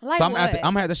 Like so I'm what?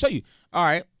 gonna have to show you. All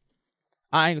right.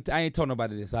 I ain't told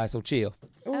nobody this. All right, so chill.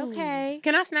 Okay.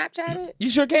 Can I Snapchat it? You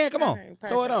sure can. Come on. Right,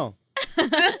 throw it on. Throw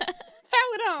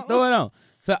it on. Throw it on.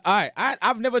 So, all right,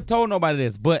 I've never told nobody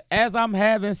this, but as I'm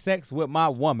having sex with my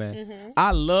woman,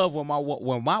 I love when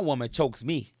my woman chokes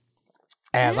me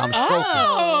as I'm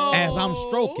stroking. As I'm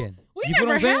stroking. We You feel never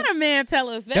what I'm saying? had a man tell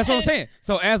us that. That's what I'm saying.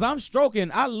 So as I'm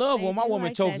stroking, I love when my woman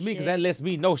like chokes that me because shit. that lets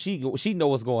me know she know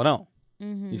what's going on.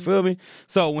 You feel me?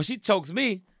 So when she chokes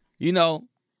me, I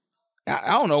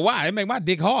don't know why it make my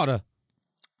dick harder.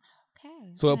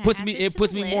 So it puts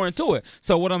me more into it.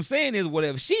 So what I'm saying is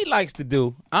whatever she likes to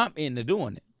do, I'm into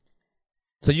doing it.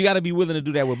 So you got to be willing to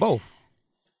do that with both.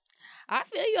 I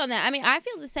feel you on that. I mean, I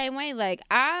feel the same way. Like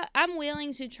I'm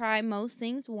willing to try most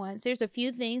things once. There's a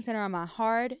few things that are on my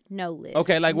hard no list.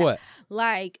 Okay, like what?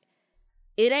 Like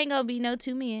it ain't gonna be no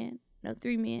 2 men, no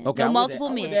 3 men, Okay, no multiple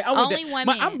men, only one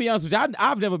man. I'm gonna be honest with you.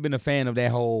 I've never been a fan of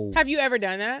that whole. Have you ever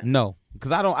done that? No,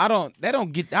 because I don't. They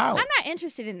don't get out. I'm not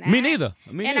interested in that. Me neither.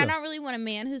 And I don't really want a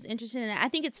man who's interested in that. I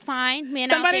think it's fine, men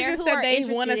Somebody out there just who said are they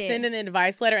interested want to send an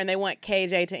advice letter and they want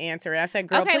KJ to answer it. I said,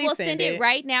 girl, okay, please we'll send it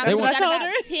right now. Because we got about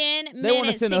 10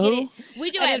 minutes to get it.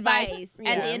 We do advice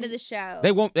at the end of the show.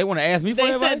 They want to ask me for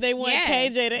They advice? said they want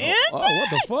KJ to answer. Oh, what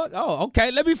the fuck? Oh,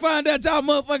 okay. Let me find out y'all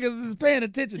motherfuckers is paying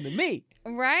attention to me.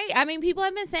 Right? I mean, people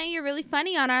have been saying you're really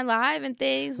funny on our live and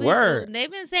things. Word. They've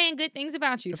been saying good things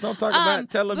about you. So I'm talking about,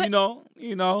 tell them,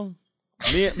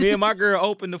 me and my girl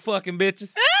open the fucking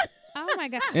bitches. Oh, my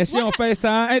God. And she on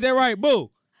FaceTime. Ain't that right,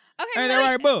 boo? Okay, Ain't that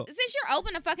right, boo? Since you're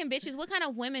open to fucking bitches, what kind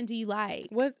of women do you like?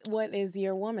 What is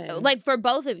your woman? Like for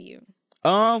both of you.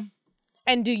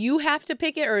 And do you have to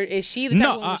pick it, or is she the type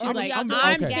of woman she's like,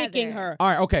 I'm okay. picking her? All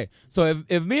right, okay. So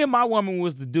if me and my woman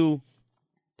was to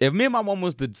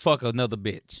fuck another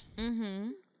bitch,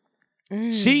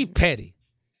 she petty.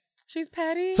 She's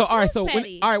petty. So all right, Who's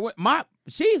petty?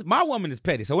 my woman is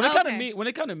petty. So when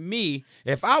it come to me,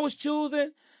 if I was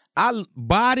choosing,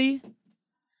 body,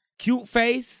 cute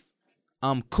face,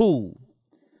 I'm cool.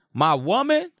 My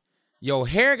woman, your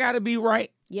hair gotta be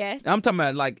right. Yes. I'm talking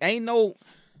about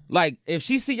if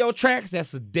she see your tracks,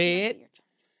 that's dead.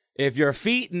 If your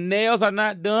feet and nails are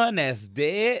not done, that's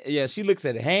dead. Yeah, she looks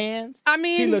at hands. I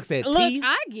mean, she looks at teeth.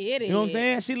 I get it. You know what I'm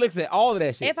saying? She looks at all of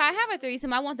that shit. If I have a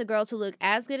threesome, I want the girl to look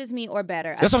as good as me or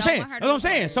better. That's what I'm saying.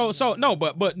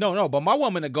 But my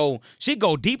woman she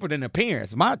go deeper than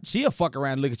appearance. She'll fuck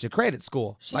around and look at your credit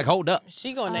score. Hold up.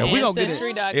 She going to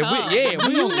Ancestry.com.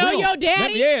 You know your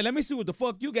daddy? Let me see what the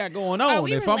fuck you got going on.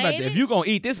 If you gonna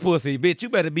eat this pussy, bitch, you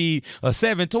better be a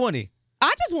 720.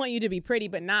 I just want you to be pretty,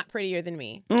 but not prettier than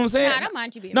me. You know what I'm saying? Nah, I don't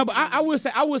mind you being No, but I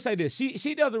will say this.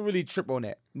 She doesn't really trip on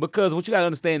that because what you gotta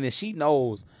understand is she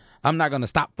knows I'm not gonna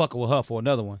stop fucking with her for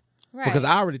another one. Right. Because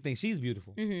I already think she's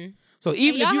beautiful. Mm-hmm. So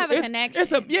even and if y'all have a connection.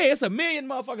 It's a million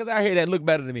motherfuckers out here that look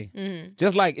better than me. Mm-hmm.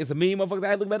 Just like it's a million motherfuckers out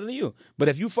here that look better than you. But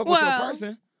if you fuck with your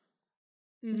person,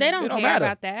 they don't care matter.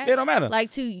 about that. It don't matter.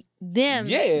 Like to them,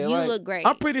 you look great.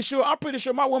 I'm pretty sure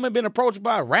my woman been approached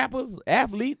by rappers,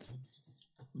 athletes.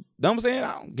 Know what I'm saying?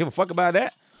 I don't give a fuck about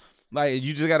that. Like,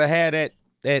 you just gotta have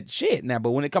that shit now. But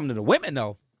when it comes to the women,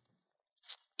 though.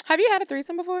 Have you had a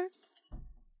threesome before?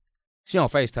 She on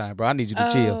FaceTime, bro. I need you to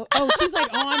chill. Oh, she's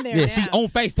like on there. Yeah, now. she on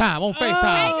FaceTime.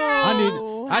 Hey,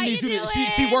 girl. I need you to.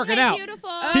 She working Hey, out. beautiful.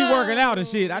 She working out and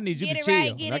shit. I need you Get to it chill.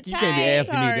 right, get Like, it you can't be tight.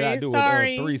 asking me did I do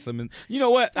a threesome. And you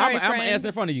know what? Sorry, I'm gonna answer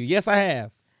in front of you. Yes, I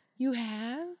have. You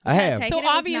have? I have. So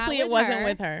obviously it wasn't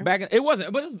with her. It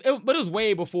wasn't, but it was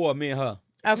way before me and her.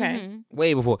 Okay.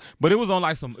 Way before. But it was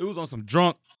on some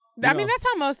drunk. I mean, that's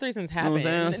how most threesomes happen. You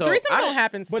know what I'm saying? Threesomes don't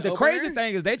happen sober. But the crazy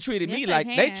thing is they treated me like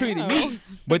they they can. treated me,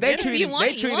 but they treated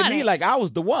me like I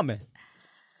was the woman.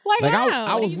 Like how?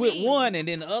 I was with one and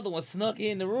then the other one snuck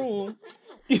in the room.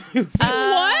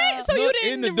 What? So you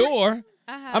didn't in the door.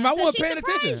 I mean, I wasn't she paying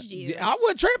attention. surprised you. I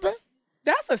wasn't tripping.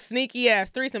 That's a sneaky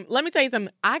ass threesome. Let me tell you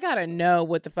something. I gotta know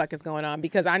what the fuck is going on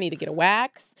because I need to get a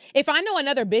wax. If I know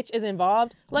another bitch is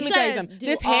involved, let me tell you something.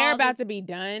 This hair about to be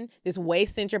done, this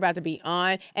waist cincher about to be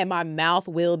on, and my mouth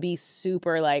will be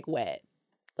super like wet.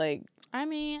 Like, I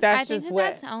mean, that's I think just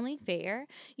wet. that's only fair.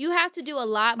 You have to do a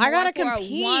lot more I gotta for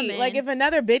compete. a woman. Like if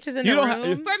another bitch is in the room, for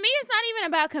me, it's not even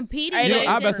about competing. I I was It's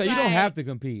about to just say you don't like- have to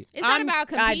compete. It's not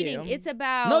about I competing. do. It's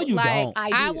about No, you like don't.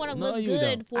 I do. want to No, look you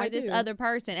good don't. for I this do. other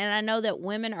person, and I know that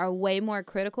women are way more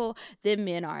critical than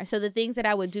men are. So the things that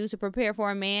I would do to prepare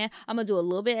for a man, I'm gonna do a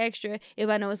little bit extra if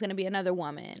I know it's gonna be another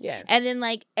woman. Yes. And then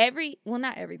like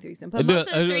not every threesome, but Do most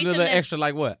of the a threesome little that's- extra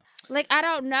like what? like I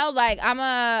don't know, like I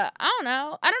don't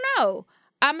know.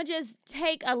 I'm going to just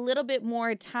take a little bit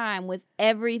more time with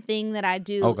everything that I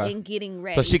do in getting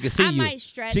ready. So she can see I you. might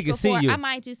stretch She can see before. you. I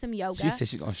might do some yoga. She said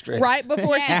she's gonna stretch. right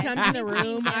before she Yeah. comes in the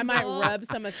room, I might rub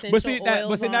some essential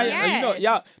oils now, on.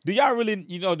 y'all really,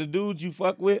 the dudes you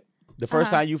fuck with, the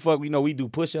first time you fuck, we do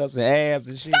push-ups and abs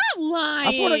and shit. Stop lying.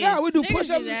 I swear to God, we do Niggas do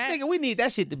push-ups. that. Nigga, we need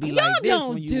that shit to be Y'all like this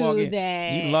don't when you do walk in.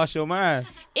 that. You lost your mind.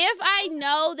 If I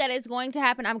know that it's going to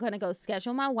happen, I'm going to go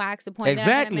schedule my wax appointment. I'm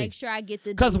Exactly. going to make sure I get the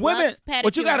Because women, deluxe pedicure.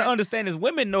 what you got to understand is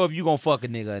women know if you gonna fuck a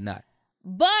nigga or not.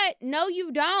 But no,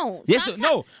 you don't. Yes, sometimes,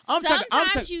 no, I'm talking-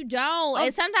 sometimes you don't,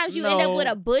 and sometimes you end up with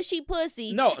a bushy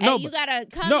pussy. No, and you gotta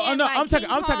come in like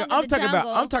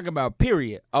I'm talking about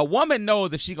period. A woman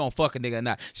knows if she gonna fuck a nigga or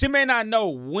not. She may not know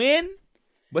when,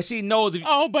 but she knows if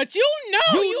but you know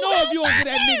if you gonna get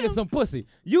that nigga some pussy.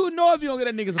 You know if you gonna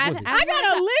get that nigga some pussy. I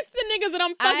got a list of niggas that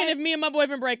I'm fucking if me and my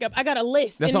boyfriend break up. I got a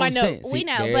list That's in what my I'm saying. notes. See, We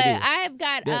know, there but it is. I've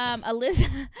got a list.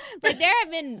 Like there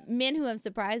have been men who have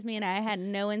surprised me, and I had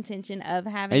no intention of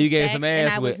having. And you gave sex, some and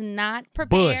ass I was with not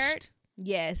prepared. bushed.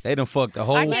 Yes, They done fucked the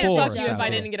whole I can't forest fuck you if out I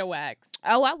there. didn't get a wax.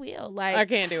 Oh, I will. Like I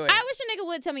can't do it. I wish a nigga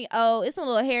would tell me, "Oh, it's a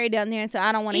little hairy down there, so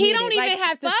I don't want to." He hit don't it. even Like,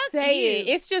 have to fuck say you. it.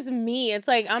 It's just me. It's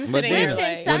like I'm But sitting then, here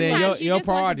like, sometimes you your just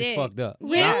want the priorities dick. fucked up.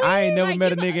 Really? I ain't never Like,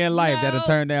 met a you nigga in life that no, done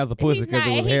turned down some pussy He's because not, it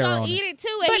was and he hair gonna on eat it. it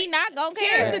too, and he not gonna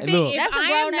care. Here's the Look. thing. That's If a I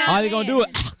grown am ass not, All they gonna do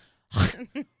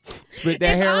is spit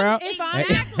that hair out.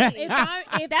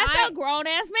 if That's a grown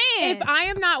ass man. If I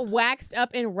am not waxed up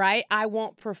and right, I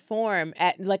won't perform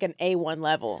at like an A1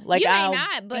 level. Like you may I'll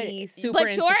not, but be super your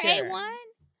insecure. A1.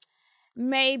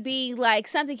 may be like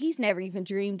something he's nenever even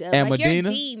dreamed of. And like Medina,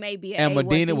 your D may be and A1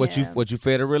 Medina, to what him. you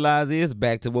fail to realize is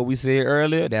back to what we said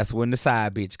earlier. That's when the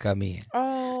side bitch come in.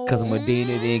 Oh, Because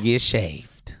Medina didn't get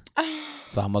shaved.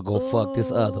 So I'm gonna go fuck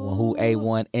this other one who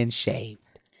A1 and shaved.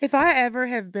 If I ever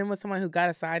have been with someone who got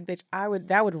a side bitch,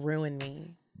 that would ruin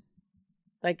me.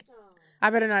 Like, I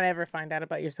better not ever find out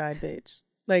about your side bitch.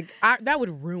 Like, that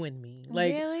would ruin me.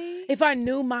 Like, really? If I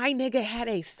knew my nigga had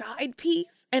a side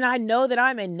piece and I know that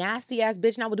I'm a nasty ass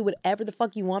bitch and I would do whatever the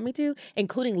fuck you want me to,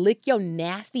 including lick your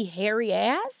nasty hairy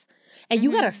ass, and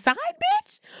you got a side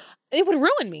bitch, it would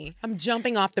ruin me. I'm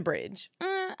jumping off the bridge.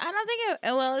 I don't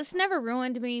think it's never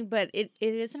ruined me, but it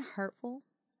isn't hurtful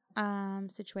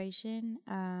situation.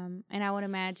 And I would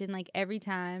imagine like every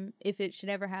time, if it should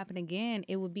ever happen again,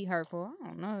 it would be hurtful. I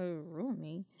don't know, it would ruin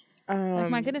me. Like,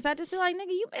 my goodness, I'd just be like,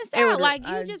 nigga, you missed out. Like,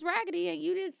 you just raggedy and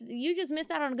you just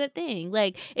missed out on a good thing.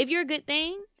 Like, if you're a good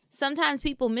thing, sometimes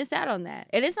people miss out on that.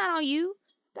 And it's not on you.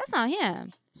 That's on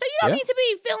him. So you don't need to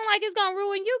be feeling like it's going to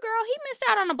ruin you, girl. He missed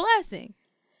out on a blessing.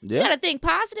 Yeah. You got to think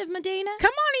positive, Medina.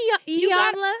 Come on, you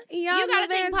got to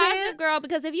think positive, girl,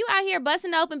 because if you out here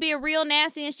busting open, being real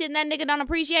nasty and shit, and that nigga don't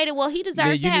appreciate it, well, he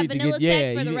deserves to have vanilla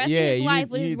sex for the rest of his life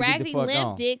with his raggedy,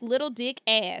 limp dick, little dick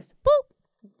ass. Boop.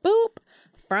 Boop.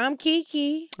 From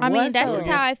Kiki. I mean, that's just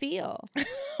how I feel.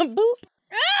 Boop.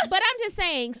 But I'm just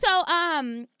saying. So,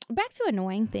 back to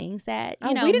annoying things that,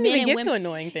 you know, we didn't men even and get to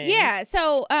annoying things. Yeah.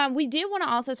 So, we did want to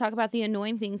also talk about the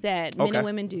annoying things that men and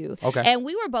women do. Okay. And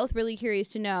we were both really curious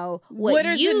to know what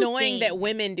is you annoying think that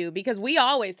women do, because we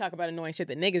always talk about annoying shit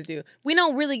that niggas do. We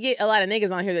don't really get a lot of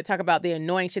niggas on here that talk about the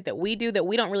annoying shit that we do that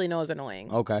we don't really know is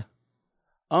annoying. Okay.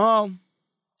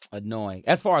 Annoying.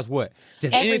 As far as what?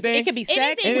 Just anything? It could be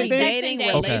sex, anything. dating,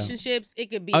 relationships.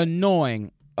 It could be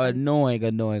annoying.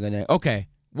 Okay.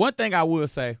 One thing I will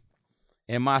say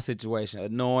in my situation,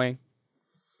 annoying,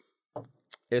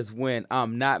 is when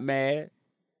I'm not mad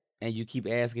and you keep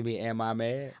asking me, am I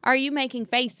mad? Are you making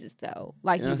faces though?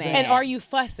 Like you mad? And are you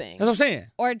fussing? That's what I'm saying.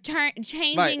 Or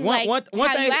changing one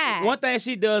how thing, you act? One thing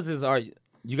she does is,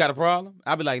 you got a problem?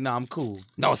 I'll be like, no, I'm cool.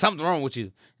 No, something's wrong with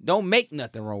you. Don't make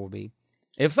nothing wrong with me.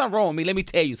 If something wrong with me, let me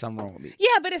tell you something wrong with me.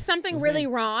 Yeah, but it's something really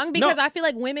wrong because I feel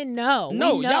like women know.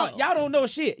 No, we know. y'all don't know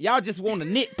shit. Y'all just want to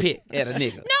nitpick at a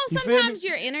nigga. No, sometimes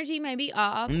your energy may be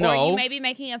off, or you may be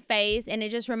making a face, and it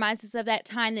just reminds us of that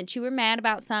time that you were mad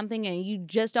about something, and you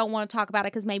just don't want to talk about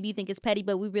it because maybe you think it's petty,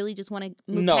 but we really just want to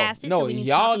move past it. So we need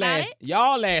to talk about it.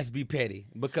 Y'all ass be petty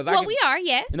because we are,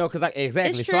 yes. You know, because exactly.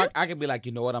 It's true. So I can be like,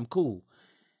 you know what, I'm cool.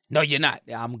 No, you're not.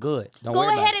 I'm good. Don't Go worry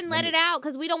ahead about and let it out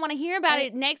because we don't want to hear about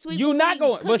it next week. You're not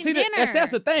going. But see, dinner.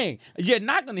 that's the thing. You're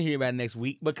not going to hear about it next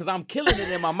week because I'm killing it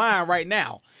in my mind right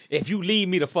now. If you leave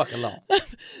me the fuck alone, you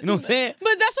know what I'm saying?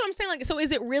 But that's what I'm saying. Like, so is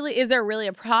there really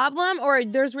a problem, or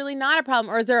there's really not a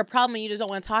problem, or is there a problem and you just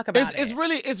don't want to talk about it?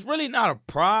 It's really not a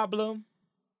problem.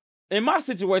 In my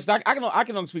situation, I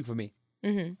can only speak for me.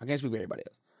 Mm-hmm. I can't speak for everybody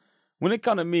else. When it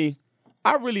comes to me,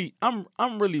 I'm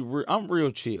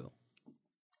real chill.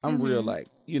 I'm real, like,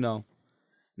 you know.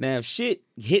 Now, if shit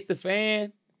hit the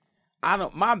fan,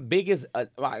 my biggest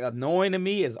annoying to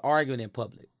me is arguing in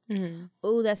public. Mm-hmm.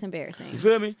 Ooh, that's embarrassing. You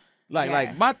feel me?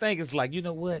 Like my thing is like, you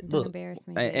know what? Don't Look, embarrass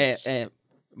me. And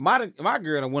my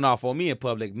girl done went off on me in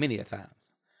public many a times.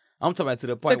 I'm talking about to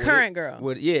the point the current girl.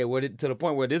 To the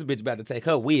point where this bitch about to take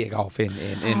her wig off in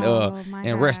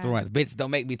restaurants. Bitch, don't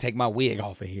make me take my wig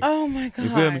off in here. Oh my gosh. You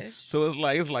feel me? So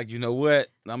it's like, you know what?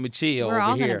 I'm gonna chill over here.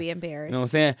 We're all gonna be embarrassed. You know what I'm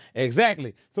saying?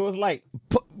 Exactly. So it's like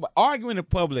arguing in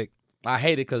public. I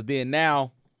hate it because then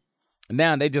now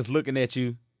they just looking at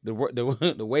you. The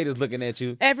waiter's looking at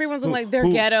you. Everyone's like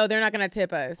they're ghetto. They're not gonna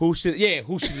tip us. Who should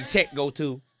the check go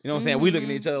to? You know what I'm saying? We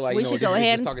looking at each other like, we should go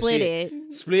ahead and split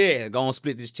it. Go and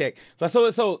split this check.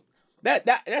 So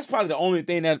that's probably the only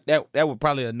thing that would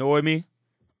probably annoy me,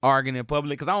 arguing in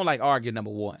public, because I don't like arguing.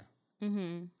 Number one,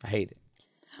 I hate it.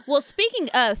 Well, speaking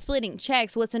of splitting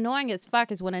checks, what's annoying as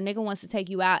fuck is when a nigga wants to take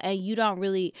you out and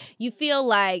you feel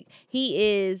like he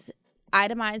is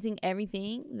itemizing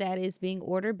everything that is being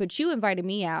ordered, but you invited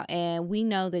me out and we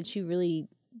know that you really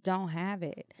don't have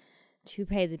it to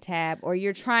pay the tab, or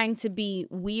you're trying to be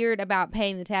weird about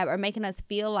paying the tab or making us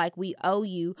feel like we owe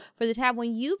you for the tab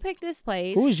when you picked this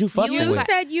place. Who is you fucking with? You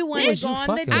said you wanted to go on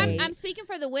the date. I'm speaking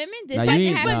for the women. This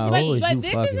but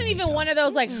this isn't even one of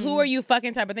those like who are you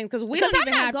fucking type of things, because we don't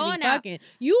even have to be fucking.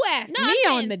 You asked me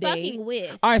on the date.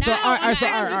 With. All right,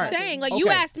 I'm saying like you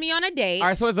asked me on a date. All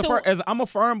right, so I'm a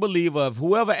firm believer of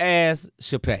whoever asks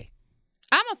should pay.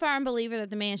 I'm a firm believer that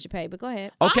the man should pay, but go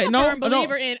ahead. Okay, I'm a firm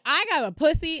believer in I got a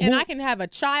pussy and I can have a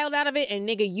child out of it, and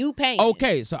nigga, you paying.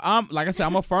 Okay, so I'm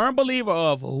a firm believer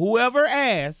of whoever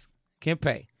asks can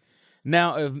pay.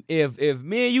 Now, if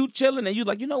me and you chilling and you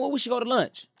like, you know what, we should go to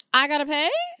lunch. I gotta pay?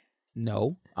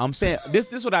 No, I'm saying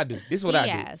this what I do. This what I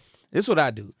do. asked. This what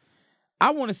I do. I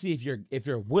want to see if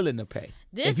you're willing to pay.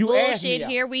 This if you ask me bullshit, out-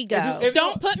 here we if go. you- if-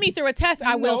 Don't put me through a test.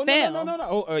 I will fail.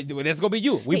 No. Oh, that's gonna be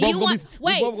you. We You both gonna want, be.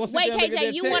 we both gonna wait, sit there and look at KJ,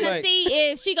 that you check want to like- see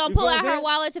if she gonna You pull feel out what I'm her saying?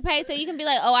 wallet to pay so you can be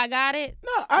like, oh, I got it?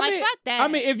 No, I like, mean, fuck that. I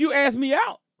mean, if you ask me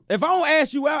out, if I don't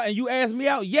ask you out and you ask me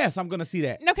out, yes, I'm gonna see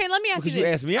that. Okay, let me ask Because you you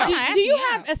this. asked me out. Do you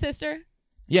have a sister?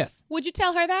 Yes. Would you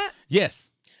tell her that?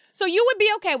 Yes. So you would be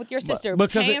okay with your sister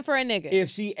Because paying for a nigga? If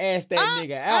she asked that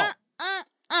nigga out,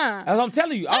 as I'm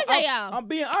telling you, Let me tell y'all. I'm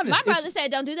being honest. My It's- brother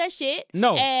said, don't do that shit.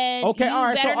 No. And Okay. you All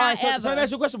right. better not So ever. that's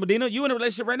your question, Medina. You in a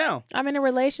relationship right now? I'm in a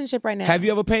relationship right now. Have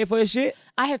you ever paid for his shit?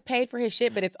 I have paid for his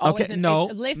shit, but it's always Okay, no,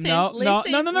 listen, no,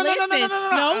 listen, no, no, no, no, no, no, no, no,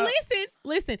 no.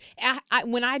 listen.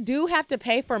 When I do have to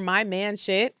pay for my man's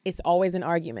shit, it's always an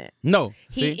argument. No.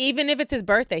 Even if it's his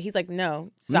birthday, he's like,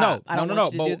 no, stop. I don't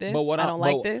want you to do this. I don't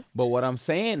like this. But what I'm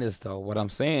saying is though,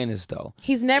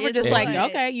 He's never It's just like, good.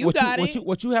 okay, you got it.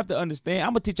 What you have to understand,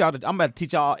 I'm gonna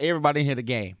teach y'all everybody in here the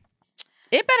game.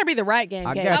 It better be the right game.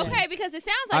 I KJ. got you. Okay, because it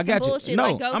sounds I like some got you. bullshit No,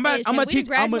 like Go I'm about- Fish. I'm and gonna we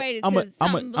teach- I'm graduated gonna- to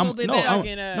something a little bit no,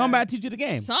 better. I'm about to teach you the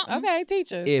game. Something. Okay,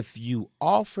 teach us. If you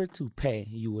offer to pay,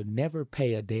 you will never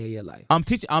pay a day of your life. I'm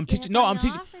teaching. No, I'm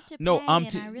teaching. No, I'm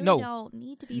teaching.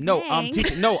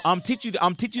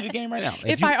 I'm teaching you the game right now.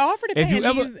 If I offer to pay, if you and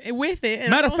ever, he's with it. And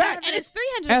matter I of don't fact, And it's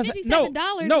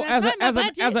 $357. no, That's not my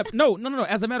budget.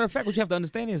 As a matter of fact, what you have to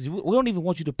understand is we don't even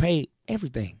want you to pay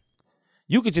everything.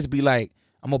 You could just be like,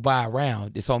 I'm gonna buy a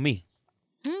round. It's on me.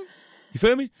 You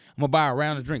feel me? I'm gonna buy a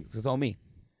round of drinks. It's on me.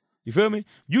 You feel me?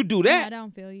 You do that. I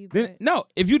don't feel you. Then, no,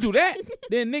 if you do that,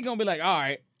 then nigga gonna be like, all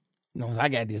right, no, I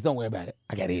got this. Don't worry about it.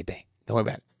 I got everything. Don't worry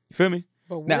about it. You feel me?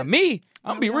 Now me,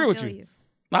 I'm gonna be real with you.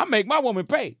 I make my woman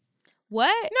pay.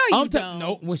 What? No, you don't.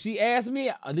 No, when she asked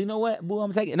me, you know what, boo,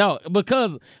 I'm taking. No,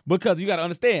 because you gotta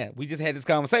understand. We just had this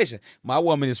conversation. My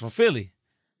woman is from Philly.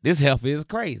 This heifer is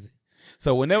crazy.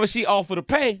 So whenever she offer to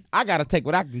pay, I gotta take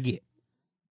what I can get.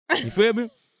 You feel me?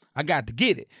 I got to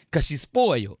get it because she's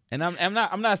spoiled, and I'm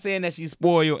not saying that she's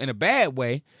spoiled in a bad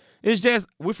way. It's just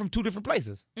we're from two different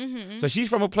places. Mm-hmm. So she's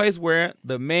from a place where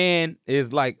the man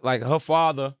is like her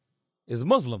father is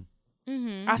Muslim.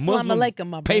 Mm-hmm. Assalamu alaikum,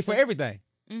 my pay for brother. everything.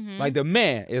 Mm-hmm. Like the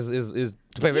man is to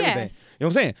pay for everything. Yes. You know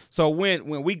what I'm saying? So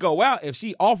when we go out, if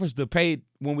she offers to pay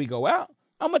when we go out,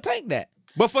 I'm gonna take that.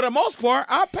 But for the most part,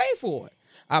 I pay for it.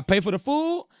 I pay for the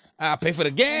food. I pay for the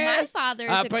gas. My father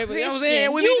is I a pay for, you know what I'm Christian.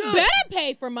 saying? We You be good. better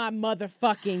pay for my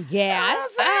motherfucking gas.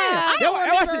 I don't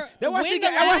remember That's why when she the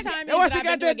got last time that why is she that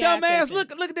got I've been that to a gas dumb ass station.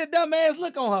 look. Look at that dumb ass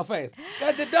look on her face.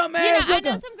 Got the dumb ass You know, I look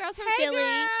know on. some girls from Philly.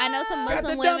 I know some Got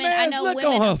Muslim the dumb women. I ass know look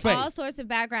women on her of all face. sorts of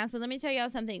backgrounds. But let me tell y'all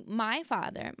something. My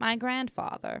father, my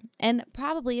grandfather, and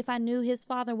probably if I knew his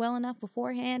father well enough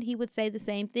beforehand, he would say the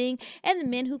same thing. And the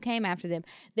men who came after them,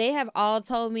 they have all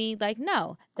told me, like,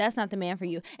 no, that's not the man for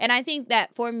you. And I think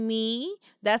that for me,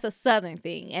 that's a Southern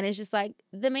thing. And it's just like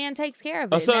the man takes care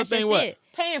of it. A And Southern that's thing just what? it.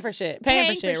 Paying for shit.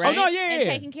 Paying for shit, right? Oh, no, yeah, And yeah.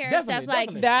 taking care Definitely, of stuff.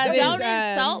 Like, definitely. That don't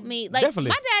is, insult me. Like, definitely.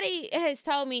 my daddy has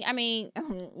told me, I mean,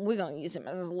 we're going to use him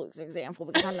as Luke's example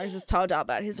because I just told y'all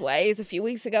about his ways a few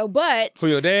weeks ago. But, For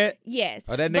your dad? yes.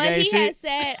 Oh, that nigga but ain't he shit? has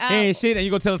said, He ain't shit, and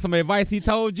you gonna tell us some advice he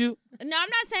told you? no, I'm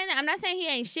not saying that. I'm not saying he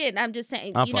ain't shit. I'm just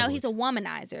saying, I'm you know, fucking he's a with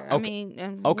womanizer. I Okay.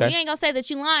 mean, Okay. we ain't gonna say that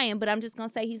you lying, but I'm just gonna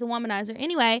say he's a womanizer.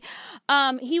 Anyway,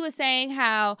 he was saying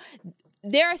how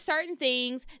there are certain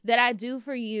things that I do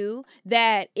for you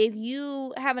that if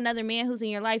you have another man who's in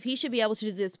your life, he should be able to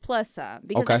do this plus some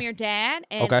because Okay. I'm your dad,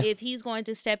 and Okay. if he's going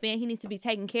to step in, he needs to be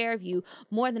taking care of you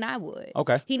more than I would.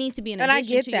 Okay. He needs to be an And I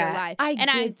addition get to that. your life. I and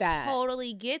I get that.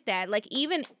 totally get that. Like,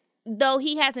 even though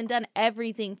he hasn't done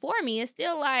everything for me, it's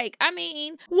still like, I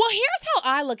mean, Well, here's how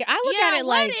I look at it. I look at it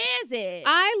like what is it?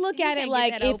 I look You at it can't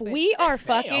like get that if open. we are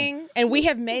fucking and we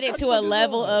have made it to a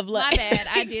level of My like bad,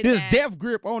 I did This that. death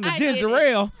grip on the I did ginger it.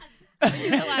 ale. I've been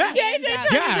doing a lot of hand jobs.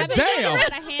 God I've been doing a damn. lot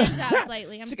of hand jobs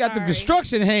lately. I'm She got the sorry.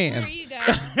 construction hands. Here you go.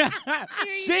 Here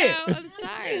Shit. you go. I'm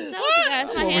sorry. I told you guys.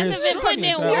 My Over hands here have been putting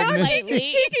in struggling, work child. lately.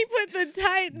 Kiki put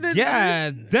the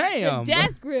God damn.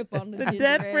 Death grip on the the ginger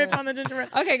death ale. grip on the ginger ale.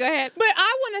 Okay, go ahead. But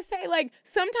I want to say, like,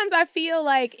 sometimes I feel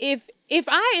like if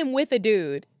I am with a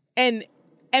dude and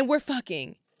we're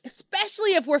fucking,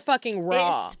 especially if we're fucking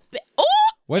raw.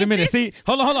 Wait a minute. See,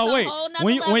 hold on, It's a wait. whole nother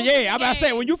When you, level when to yeah, the I'm about to say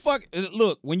game. when you fuck.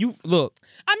 Look.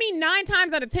 I mean, 9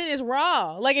 times out of 10 is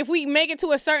raw. Like, if we make it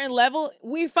to a certain level,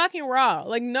 we fucking raw.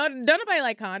 Like, don't nobody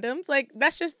like condoms. Like,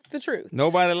 that's just the truth.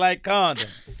 Nobody like condoms.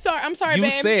 Sorry, I'm sorry, You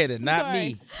babe. said it, I'm not sorry.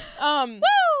 me.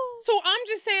 So I'm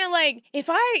just saying, like, if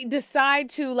I decide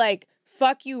to like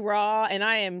fuck you raw and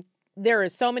I am there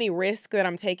is so many risks that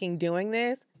I'm taking doing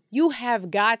this, you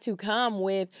have got to come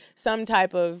with some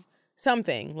type of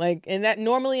something. Like, and that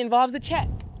normally involves a check.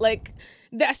 Like,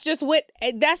 that's just what.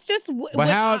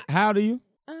 But how do you?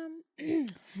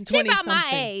 She about my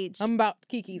age. I'm about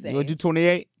Kiki's age. You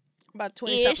 28? About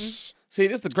 20-something. See,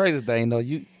 this is the crazy thing, though.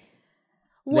 You.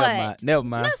 What? Never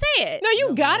mind. No, say it. No,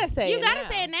 you gotta say it. You gotta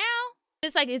say it now.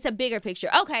 It's like it's a bigger picture.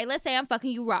 Okay, let's say I'm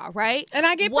fucking you raw, right? And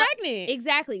I get pregnant.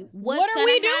 Exactly. What are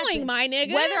we doing, my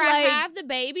nigga? Whether I have the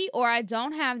baby or I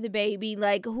don't have the baby,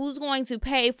 like who's going to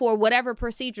pay for whatever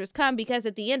procedures come? Because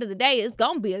at the end of the day, it's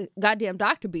gonna be a goddamn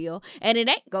doctor bill, and it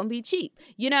ain't gonna be cheap,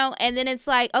 you know. And then it's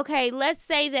like, okay, let's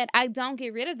say that I don't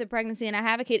get rid of the pregnancy and I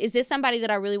have a kid. Is this somebody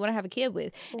that I really want to have a kid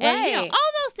with? Right. And you know,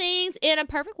 all those things in a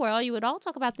perfect world, you would all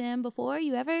talk about them before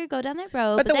you ever go down that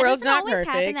road. But the that world's doesn't not always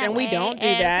happen perfect, that and we way. don't do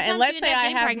that. And let's say I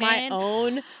have my pregnant.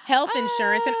 own health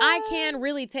insurance, and I can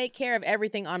really take care of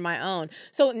everything on my own.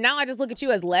 So now I just look at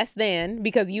you as less than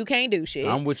because you can't do shit.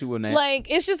 I'm with you on that.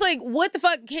 Like, it's just like, what the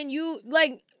fuck can you,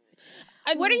 like...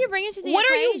 What are you bringing to the What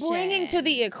equation? are you bringing to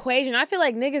the equation? I feel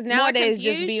like niggas nowadays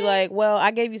just be confusion? like, well,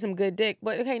 I gave you some good dick,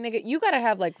 but okay, nigga, you gotta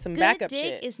have like some Good backup dick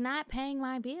shit. is not paying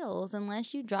my bills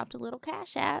unless you dropped a little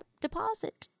Cash App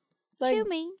deposit Like, to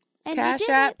me. And Cash you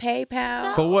did App, it.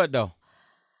 PayPal. For what, though?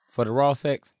 For the raw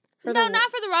sex? No, not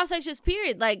for the raw sex, just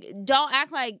period. Like, don't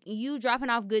act like you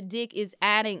dropping off good dick is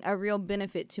adding a real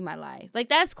benefit to my life. Like,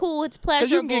 that's cool. It's Because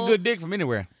pleasurable. you can get good dick from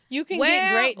anywhere. You can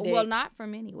get great dick. Well, not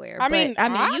from anywhere. I mean,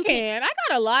 you you can. I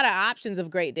got a lot of options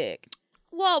of great dick.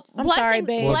 Well, I'm sorry,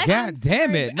 babe. Well, God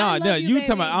damn it. No, you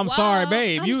talking about, I'm sorry,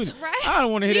 babe. I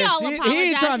don't want to hear that shit. He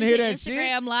ain't trying to hear that shit.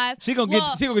 Instagram Live. She gonna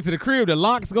get to the crib. The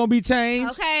lock's gonna be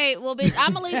changed. Okay, well, bitch,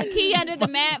 I'm gonna leave the key under the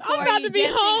mat for you. I'm about to be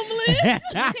homeless. You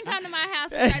can come to my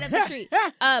house and right up the street.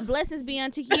 Blessings be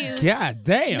unto you. God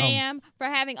damn. Ma'am, for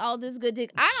having all this good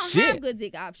dick. I don't have good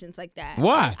dick options like that.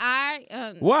 Why?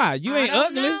 Like, Why? You ain't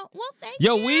ugly. Know. Well, thank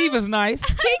you. Your weave is nice.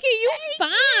 Kiki, you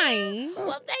fine.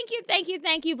 Well, thank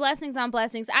you. Blessings on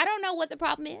blessings. I don't know what the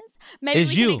problem is. Maybe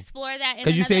it's we you. can explore that.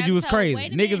 Because you said you was crazy.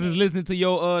 Wait a Niggas minute. is listening to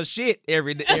your shit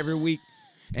every week.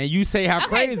 And you say how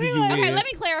crazy you is. Okay, let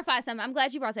me clarify something. I'm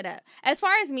glad you brought that up. As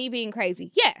far as me being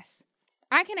crazy, yes,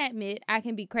 I can admit I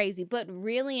can be crazy, but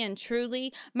really and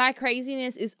truly, my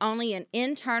craziness is only an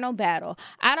internal battle.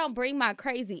 I don't bring my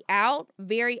crazy out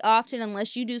very often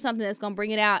unless you do something that's going to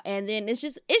bring it out, and then it's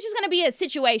just going to be a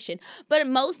situation. But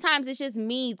most times it's just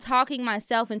me talking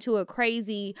myself into a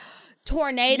crazy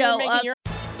tornado of...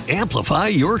 Amplify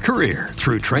your career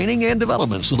through training and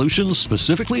development solutions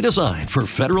specifically designed for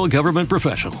federal government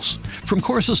professionals. From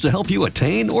courses to help you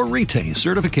attain or retain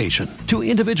certification, to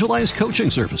individualized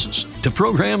coaching services, to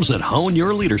programs that hone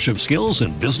your leadership skills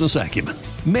and business acumen,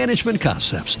 Management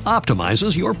Concepts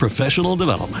optimizes your professional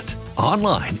development.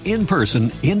 Online, in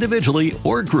person, individually,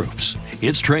 or groups,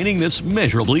 it's training that's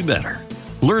measurably better.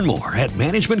 Learn more at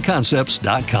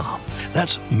managementconcepts.com.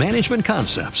 That's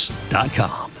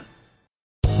managementconcepts.com.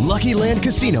 Lucky Land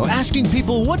Casino, asking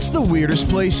people, what's the weirdest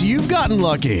place you've gotten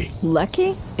lucky?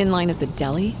 Lucky? In line at the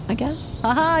deli, I guess?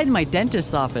 Aha, in my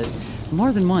dentist's office.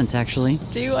 More than once, actually.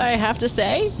 Do I have to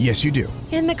say? Yes, you do.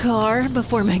 In the car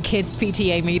before my kids'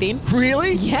 PTA meeting.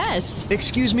 Really? Yes.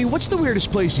 Excuse me, what's the weirdest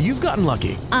place you've gotten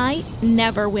lucky? I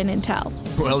never win and tell.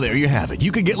 Well, there you have it.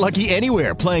 You can get lucky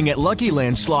anywhere, playing at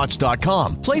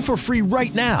LuckyLandSlots.com. Play for free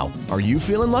right now. Are you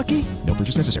feeling lucky? No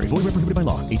purchase necessary. Void where prohibited by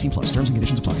law. 18+. Terms and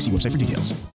conditions apply. See website for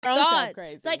details.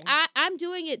 Thoughts. Like I'm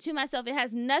doing it to myself. It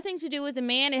has nothing to do with the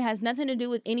man. It has nothing to do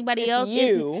with anybody else.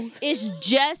 You. It's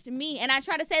just me. And I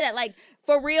try to say that, like,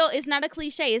 for real, it's not a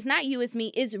cliche. It's not you, it's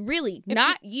me. It's really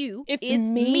not you. It's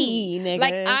me, nigga.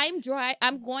 Like,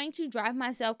 I'm going to drive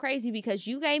myself crazy because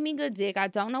you gave me good dick. I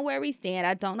don't know where we stand.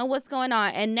 I don't know what's going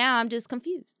on. And now I'm just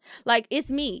confused. Like, it's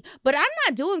me. But I'm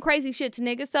not doing crazy shit to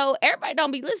niggas, so everybody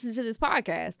don't be listening to this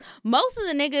podcast. Most of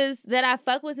the niggas that I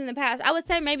fucked with in the past, I would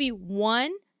say maybe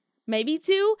one, maybe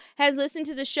two has listened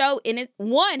to the show, and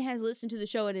one has listened to the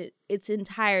show in its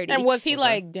entirety. And was he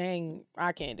like, dang,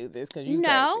 I can't do this because you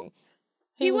crazy?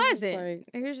 He wasn't.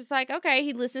 He was just like, okay,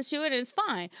 he listens to it and it's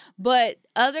fine. But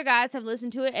other guys have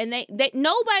listened to it and they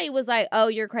nobody was like, oh,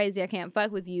 you're crazy, I can't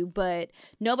fuck with you. But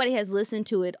nobody has listened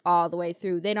to it all the way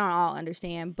through. They don't all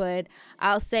understand. But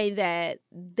I'll say that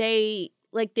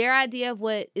their idea of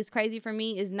what is crazy for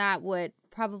me is not what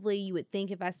probably you would think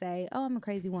if I say, oh, I'm a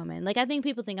crazy woman. Like, I think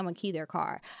people think I'm gonna key their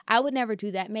car. I would never do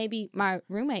that. Maybe my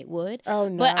roommate would. Oh,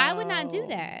 no. But I would not do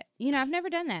that. You know, I've never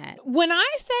done that. When I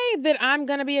say that I'm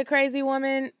gonna be a crazy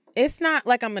woman, It's not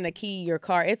like I'm going to key your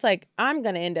car. It's like I'm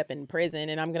going to end up in prison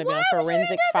and I'm going to be on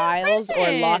Forensic Files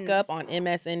or lockup on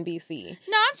MSNBC.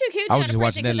 No, I'm too cute to I go was to just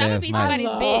watching prison that because I'm last going to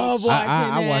be night. somebody's bitch. I watched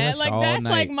that shit all Like, that's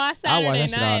night. like my Saturday I watched that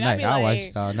shit all night. night. I watched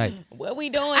it all night. What we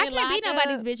doing? I can't be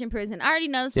nobody's bitch in prison. I already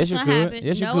know this Yes, what's you going to could. happen.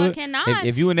 Yes, you no, could. I cannot.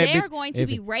 If you in that They're bitch, going to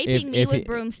be raping me with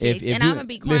broomsticks, if and I'm going to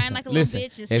be crying like a little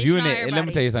bitch and if you snitching in on that, everybody. let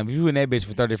me tell you something. If you in that bitch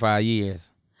for 35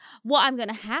 years, Well, I'm going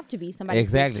to have to be somebody's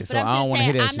Exactly, bitch. so But I'm I don't just wanna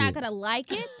saying hear that I'm not shit. going to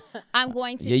like it. I'm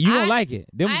going to. yeah, you don't like it.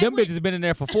 Them bitches been in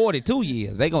there for 42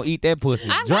 years. They gonna eat that pussy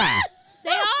dry. They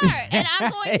are, and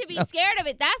I'm going to be scared of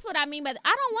it. That's what I mean by I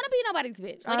don't want to be nobody's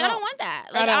bitch. Like I don't want that.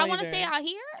 Like I want to stay out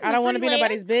here. I don't want to be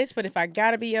nobody's bitch, but if I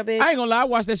gotta be your bitch, I ain't gonna lie. I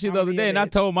watched that shit the other day, and I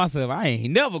told myself I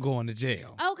ain't never going to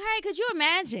jail. Okay, could you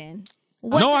imagine?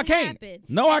 No, I can't. Happen?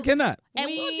 No, I cannot. And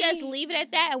we'll just leave it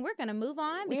at that, and we're gonna move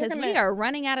on because we are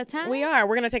running out of time. We are.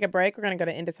 We're gonna take a break. We're gonna go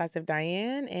to Indecisive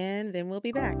Diane, and then we'll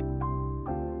be back.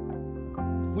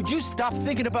 Would you stop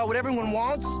thinking about what everyone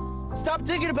wants? Stop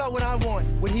thinking about what I want,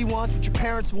 what he wants, what your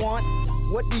parents want.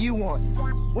 What do you want?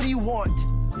 What do you want?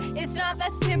 It's not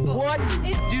that simple. What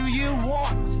do you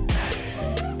want?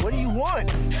 What do you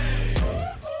want?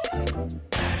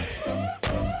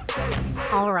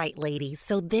 All right, ladies,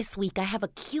 so this week I have a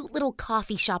cute little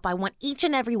coffee shop I want each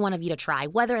and every one of you to try.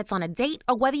 Whether it's on a date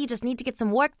or whether you just need to get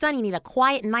some work done, you need a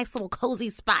quiet, nice little cozy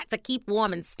spot to keep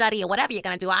warm and study or whatever you're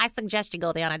going to do. I suggest you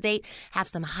go there on a date, have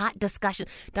some hot discussion.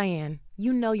 Diane,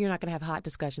 you know you're not going to have hot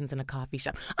discussions in a coffee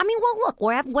shop. I mean, well, look,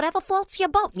 whatever floats your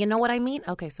boat. You know what I mean?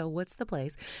 Okay, so what's the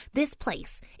place? This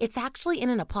place, it's actually in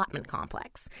an apartment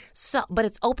complex, but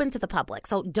it's open to the public.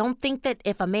 So don't think that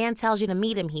if a man tells you to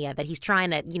meet him here that he's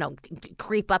trying to,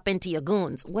 creep up into your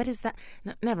goons. What is that?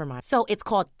 No, never mind. So it's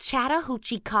called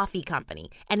Chattahoochee Coffee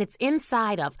Company, and it's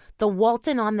inside of the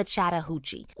Walton on the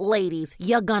Chattahoochee. Ladies,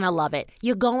 you're gonna love it.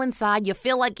 You go inside, you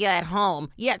feel like you're at home.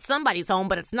 You're at somebody's home,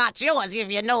 but it's not yours,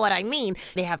 if you know what I mean.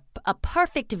 They have a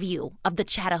perfect view of the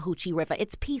Chattahoochee River.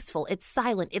 It's peaceful, it's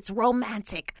silent, it's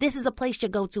romantic. This is a place you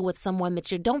go to with someone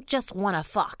that you don't just want to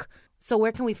fuck. So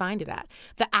where can we find it at?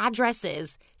 The address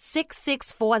is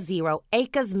 6640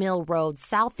 Acres Mill Road,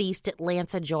 Southeast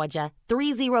Atlanta, Georgia,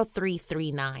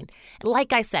 30339.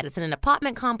 Like I said, it's in an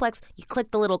apartment complex. You click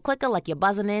the little clicker like you're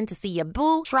buzzing in to see your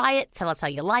boo. Try it. Tell us how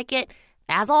you like it.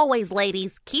 As always,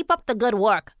 ladies, keep up the good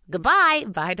work. Goodbye.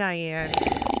 Bye, Diane.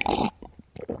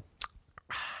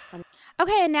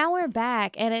 Okay, and now we're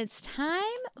back, and it's time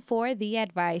for the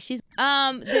advice. She's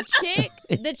the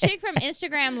chick from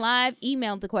Instagram Live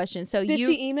emailed the question. So Did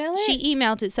she email it? She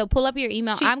emailed it. So pull up your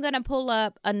email. I'm gonna pull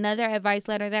up another advice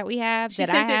letter that we have. She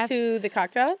sent it to the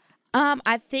cocktails?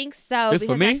 I think so This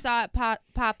for because me? I saw it pop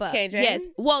up. KJ? Yes.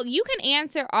 Well, you can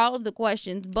answer all of the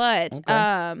questions, but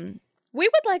we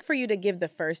would like for you to give the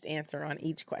first answer on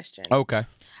each question. Okay.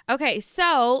 Okay,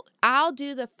 so I'll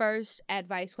do the first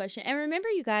advice question. And remember,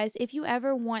 you guys, if you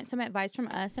ever want some advice from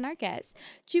us and our guests,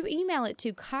 to email it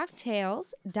to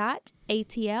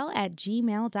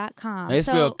cocktails.atl@gmail.com. They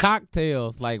spell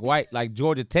cocktails like white, like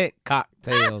Georgia Tech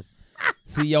cocktails.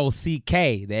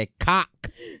 COCK. They're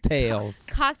cocktails.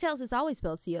 Cocktails is always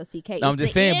spelled COCK. I'm It's just the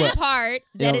saying, N but part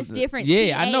that is different.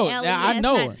 Yeah, I know. T-A-L-E-S, I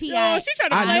know. not T-I- Oh, she trying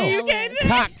to play you, KJ.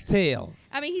 Cocktails.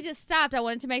 I mean, he just stopped. I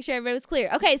wanted to make sure everybody was clear.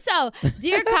 Okay, so,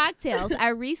 dear Cocktails, I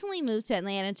recently moved to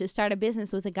Atlanta to start a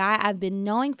business with a guy I've been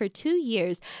knowing for 2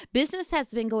 years. Business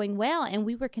has been going well, and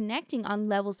we were connecting on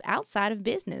levels outside of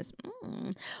business.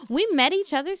 We met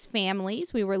each other's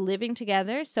families. We were living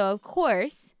together, so of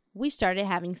course, we started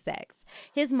having sex.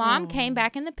 His mom came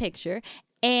back in the picture.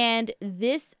 And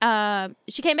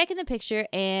she came back in the picture,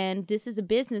 and this is a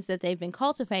business that they've been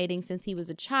cultivating since he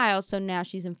was a child, so now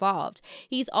she's involved.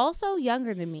 He's also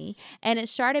younger than me, and it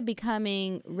started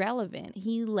becoming relevant.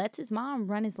 He lets his mom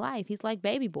run his life. He's like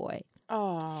baby boy.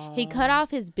 Oh. He cut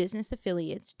off his business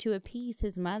affiliates to appease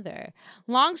his mother.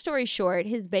 Long story short,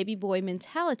 his baby boy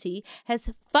mentality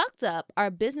has fucked up our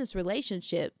business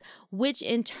relationship, which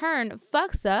in turn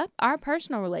fucks up our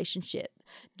personal relationship.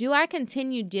 Do I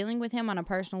continue dealing with him on a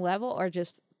personal level or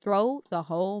just throw the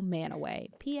whole man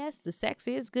away? P.S. The sex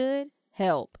is good.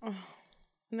 Help. Oh,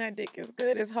 that dick is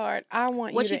good. It's hard. I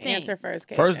want you to answer first,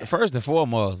 KJ. First and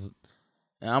foremost,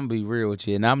 I'm gonna be real with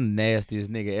you, and I'm the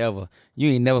nastiest nigga ever. You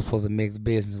ain't never supposed to mix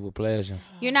business with pleasure.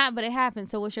 You're not, but it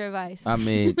happened. So what's your advice? I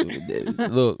mean,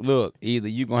 look. Either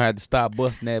you gonna have to stop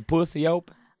busting that pussy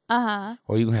open,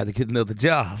 or you gonna have to get another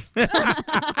job.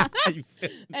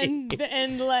 and like you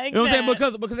know what I'm saying?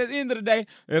 Because at the end of the day,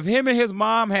 if him and his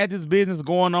mom had this business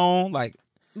going on, like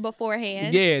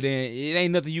beforehand, yeah, then it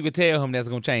ain't nothing you can tell him that's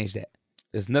gonna change that.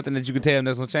 There's nothing that you can tell him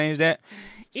that's gonna change that.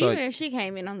 So, Even if she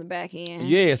came in on the back end.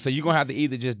 yeah, so you're gonna have to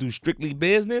either just do strictly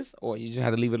business or you just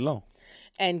have to leave it alone.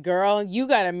 And girl, you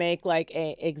gotta make like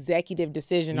a executive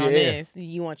decision on this.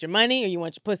 You want your money or you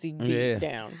want your pussy beat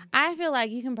down? I feel like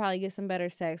you can probably get some better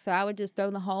sex, so I would just throw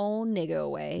the whole nigga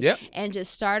away. Yep. And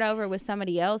just start over with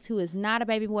somebody else who is not a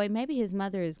baby boy. Maybe his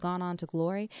mother has gone on to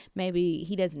glory. Maybe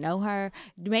he doesn't know her.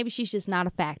 Maybe she's just not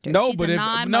a factor. No, she's but a if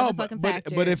non-motherfucking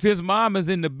factor. but if his mom is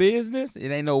in the business, it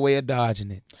ain't no way of dodging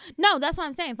it. No, that's what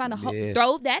I'm saying. Find a Yeah.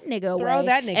 throw that nigga away. Throw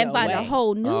that nigga and find a away.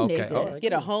 whole new Okay. nigga. All right.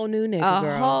 Get a whole new nigga, A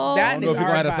girl. whole- I That don't know is if you're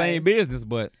our gonna have the same advice. business,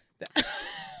 but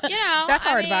You know, That's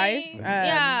our I mean, advice.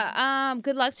 Yeah.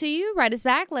 Good luck to you. Write us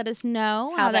back. Let us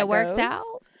know how that works goes.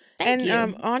 out. Thank you.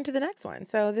 And on to the next one.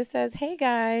 So this says, "Hey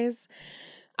guys,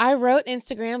 I wrote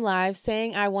Instagram Live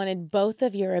saying I wanted both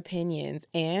of your opinions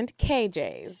and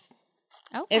KJ's.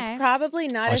 Okay. It's probably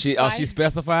not as she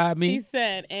specified me. She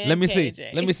said, and Let me KJ. see.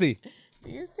 Let me see.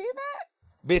 Do you see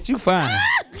that? Bitch, you fine.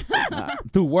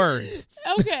 Through words.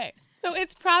 Okay. So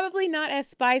it's probably not as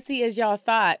spicy as y'all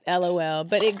thought, LOL,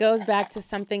 but it goes back to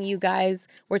something you guys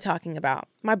were talking about.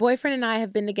 My boyfriend and I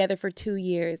have been together for 2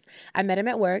 years. I met him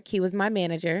at work. He was my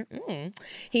manager.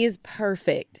 He is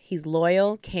perfect. He's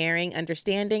loyal, caring,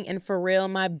 understanding, and for real,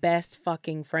 my best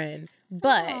fucking friend.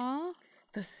 But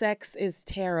the sex is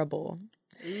terrible.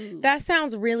 That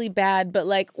sounds really bad, but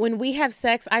like when we have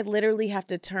sex, I literally have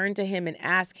to turn to him and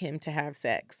ask him to have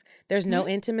sex. There's no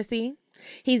intimacy.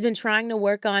 He's been trying to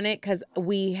work on it because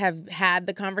we have had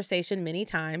the conversation many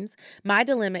times. My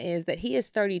dilemma is that he is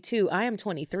 32. I am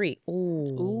 23.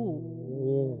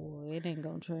 Ooh. It ain't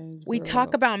gonna change. We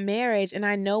talk about marriage, and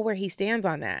I know where he stands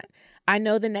on that. I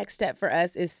know the next step for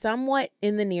us is somewhat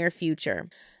in the near future.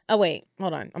 Oh, wait,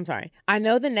 hold on. I'm sorry. I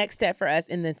know the next step for us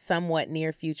in the somewhat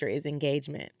near future is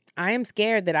engagement. I am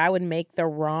scared that I would make the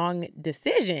wrong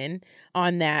decision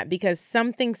on that because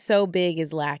something so big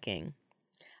is lacking.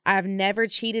 I've never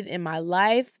cheated in my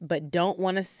life, but don't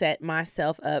want to set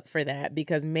myself up for that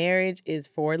because marriage is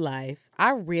for life.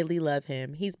 I really love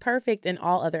him. He's perfect in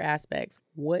all other aspects.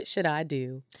 What should I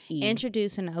do?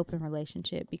 Introduce an open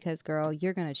relationship because, girl,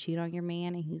 you're going to cheat on your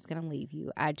man and he's going to leave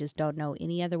you. I just don't know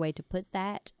any other way to put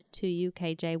that to you.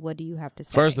 KJ, what do you have to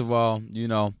say? First of all,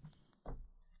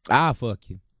 I'll fuck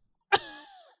you.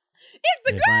 It's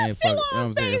the girl still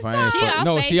on FaceTime.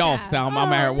 No, she off. So I'm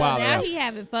at her wild. Now he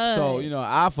having fun. So,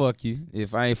 I'll fuck you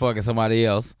if I ain't fucking somebody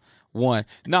else. One.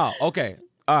 No, okay.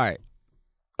 All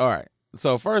right.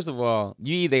 So, first of all,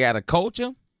 you either got to coach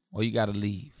him or you got to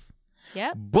leave.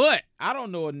 Yep. But I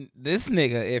don't know this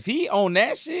nigga. If he on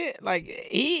that shit, like,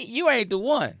 you ain't the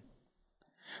one.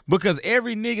 Because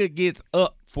every nigga gets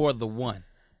up for the one.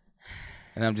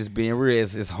 And I'm just being real.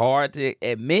 It's hard to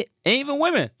admit. And even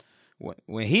women.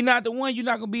 When he not the one, you're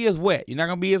not going to be as wet. You're not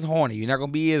going to be as horny. You're not going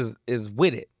to be as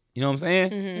with it. You know what I'm saying?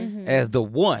 Mm-hmm. As the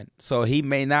one. So he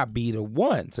may not be the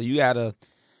one. So you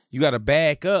gotta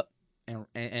back up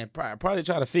and probably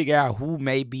try to figure out who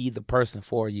may be the person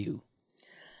for you.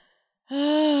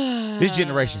 This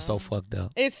generation's so fucked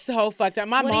up. It's so fucked up.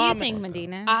 My what mom. do you think,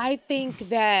 Medina? I think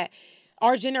that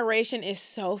our generation is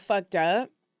so fucked up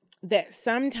that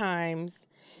sometimes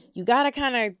you gotta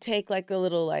kind of take a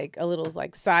little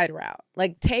side route.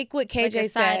 Like take what KJ like a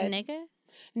side said. nigga?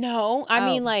 No, I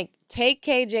mean take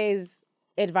KJ's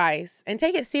advice and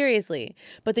take it seriously.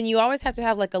 But then you always have to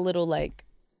have a little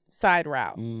side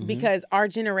route because our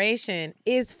generation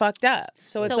is fucked up.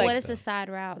 So it's what is the side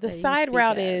route? The side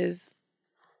route is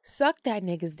suck that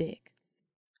nigga's dick.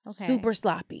 Okay. Super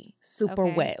sloppy, super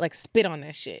wet, spit on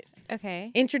that shit.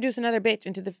 Okay. Introduce another bitch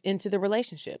into the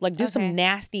relationship. Do some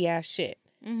nasty ass shit.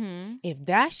 Mm-hmm. If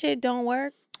that shit don't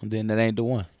work, then that ain't the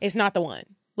one. it's not the one.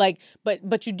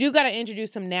 But you do gotta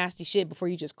introduce some nasty shit before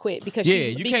you just quit because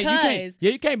You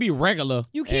can't be regular.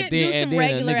 You can't and then- do some and then a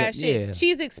regular nigga- ass shit. yeah.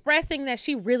 She's expressing that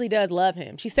she really does love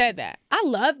him. She said that. I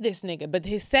love this nigga, but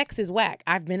his sex is whack.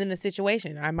 I've been in the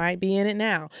situation. I might be in it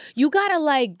now. You gotta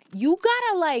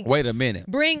Wait a minute.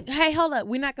 hey, hold up.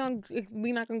 We're not gonna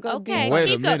go. Okay. Wait a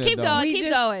keep minute, keep though. going. Keep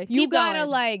going. You Keep gotta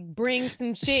going. bring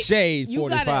some shit. Shade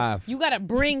 45. You gotta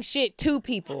bring shit to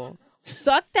people.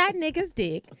 Suck that nigga's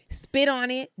dick, spit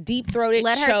on it, deep throat it,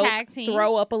 Let her choke, tag team.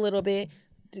 throw up a little bit,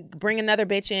 bring another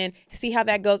bitch in, see how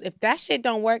that goes. If that shit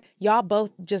don't work, y'all both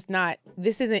just not.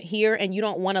 This isn't here, and you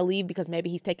don't want to leave because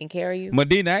maybe he's taking care of you.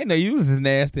 Medina, I didn't know you was this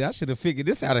nasty. I should have figured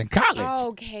this out in college.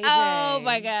 Okay. Oh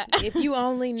my God. If you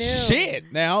only knew.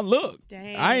 Shit. Now look.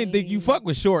 Dang. I didn't think you fuck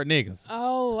with short niggas.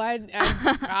 Oh,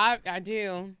 I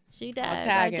do. She does. I'll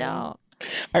tag I him. don't.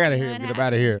 I gotta hear him get up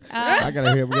out of here. I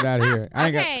gotta hear him get out of here. I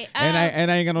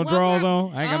ain't got no drawers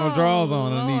on. I ain't got no drawers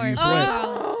on underneath these sweats.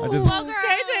 I just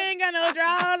KJ ain't got no drawers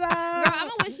I'm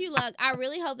gonna wish you luck. I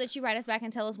really hope that you write us back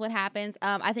and tell us what happens.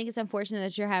 I think it's unfortunate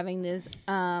that you're having this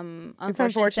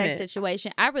unfortunate sex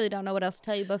situation. I really don't know what else to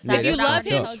tell you. But if you love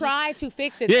him, try to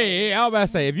fix it. Yeah. I was about to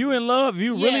say, if you in love, if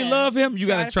you really love him, you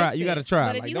gotta try. You gotta try.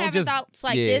 But if you having thoughts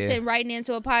like this and writing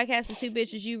into a podcast with two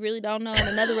bitches you really don't know and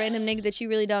another random nigga that you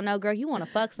really don't know, girl, you want to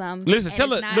fuck some. Listen,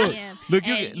 tell her. You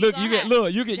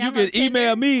can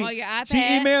email me. She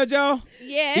emailed y'all.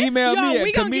 Yes. Email me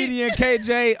at comedian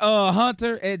KJ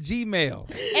Hunter at Gmail.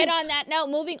 And on that note,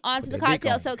 moving on to the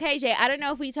cocktail. So KJ, I don't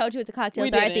know if we told you what the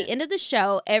cocktails are. At the end of the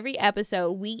show, every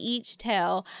episode, we each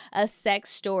tell a sex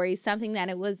story, something that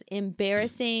it was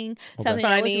embarrassing, something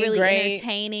that was really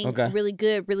entertaining, really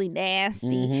good, really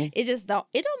nasty. It don't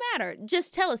matter.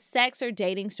 Just tell a sex or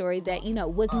dating story that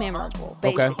was memorable,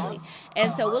 basically.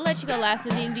 And so we'll let you go last.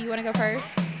 Nadine, do you want to go first?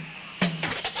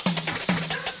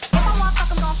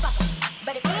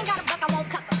 But if you ain't got a buck, I won't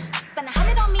cup em. Spend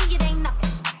 100 on me, it ain't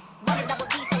nothing. Want a double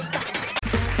D, so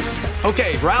stuff.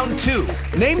 Okay, round 2.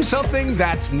 Name something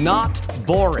that's not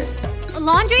boring. A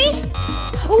laundry?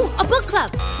 Ooh, a book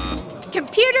club.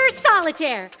 Computer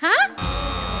solitaire, huh?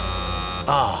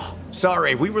 Ah,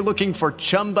 sorry, we were looking for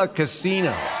Chumba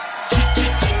Casino.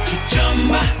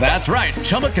 That's right.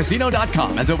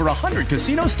 ChumbaCasino.com has over 100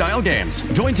 casino-style games.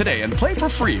 Join today and play for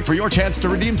free for your chance to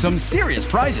redeem some serious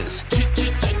prizes.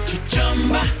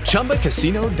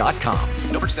 ChumbaCasino.com.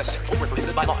 No purchase necessary. Void where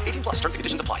prohibited by law. 18 plus. Terms and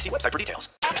conditions apply. See website for details.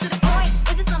 Back to the point.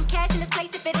 Is it some cash in this place?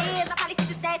 If it is, I'll probably stick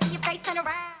the stats in your face. Turn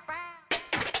around.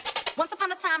 Once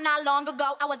upon a time, not long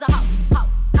ago, I was a hoe.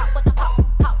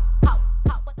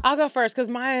 I'll go first because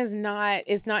mine is not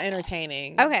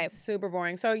entertaining. Okay. It's super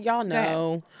boring. So y'all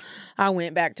know I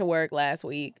went back to work last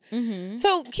week.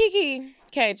 So Kiki,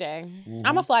 KJ,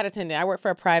 I'm a flight attendant. I work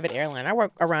for a private airline. I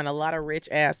work around a lot of rich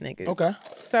ass niggas. Okay.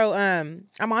 So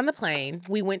I'm on the plane.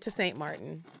 We went to St.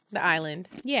 Martin, the island.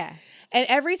 Yeah. And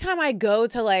every time I go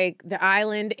to like the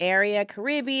island area,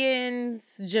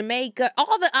 Caribbeans, Jamaica,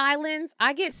 all the islands,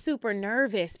 I get super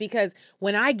nervous because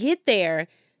when I get there,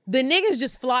 the niggas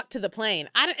just flock to the plane.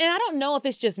 I don't know if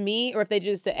it's just me or if they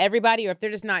just to everybody or if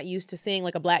they're just not used to seeing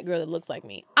like a black girl that looks like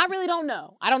me. I really don't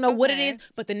know. I don't know what it is,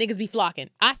 but the niggas be flocking.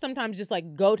 I sometimes just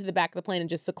like go to the back of the plane and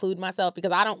just seclude myself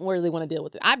because I don't really want to deal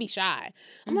with it. I be shy.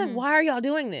 I'm like, why are y'all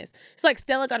doing this? It's like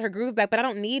Stella got her groove back, but I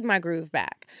don't need my groove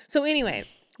back. So anyways,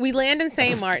 we land in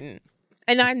St. Martin.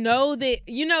 And I know that,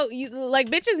 like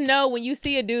bitches know when you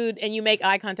see a dude and you make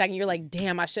eye contact and you're like,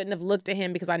 damn, I shouldn't have looked at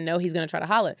him because I know he's going to try to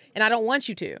holler. And I don't want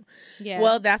you to. Yeah.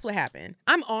 Well, that's what happened.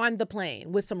 I'm on the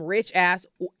plane with some rich ass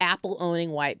apple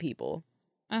owning white people.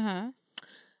 Uh-huh.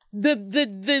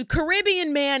 The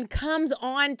Caribbean man comes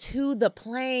onto the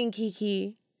plane,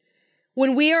 Kiki.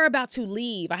 When we are about to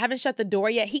leave, I haven't shut the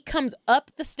door yet. He comes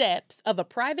up the steps of a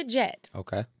private jet.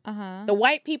 Okay. Uh-huh. The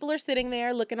white people are sitting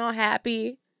there looking all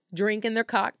happy, drinking their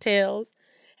cocktails,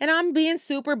 and I'm being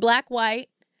super black-white,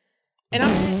 and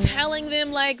I'm telling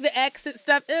them, like, the exit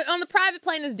stuff. On the private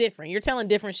plane is different. You're telling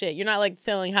different shit. You're not, like,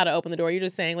 telling how to open the door. You're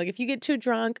just saying, like, if you get too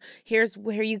drunk, here's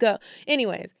where you go.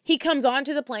 Anyways, he comes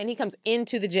onto the plane. He comes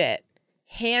into the jet,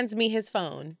 hands me his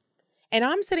phone, and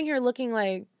I'm sitting here looking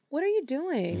like, what are you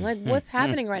doing? Like, what's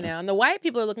happening right now? And the white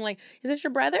people are looking like, is this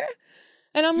your brother?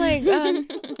 And I'm like,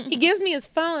 he gives me his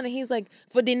phone, and he's like,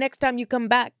 for the next time you come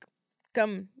back,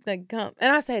 come. And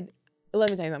I said, let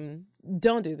me tell you something.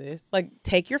 Don't do this. Like,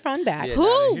 take your phone back. Yeah,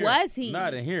 Who was he?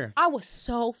 Not in here. I was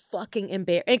so fucking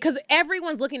embarrassed. Because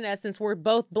everyone's looking at us since we're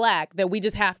both black that we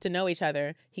just have to know each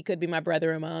other. He could be my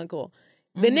brother or my uncle.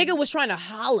 The nigga was trying to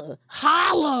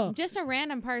holla. Just a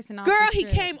random person. Girl, he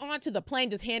came onto the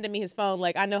plane, just handed me his phone.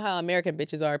 Like, I know how American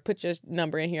bitches are. Put your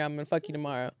number in here. I'm going to fuck you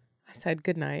tomorrow. I said,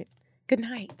 good night. Good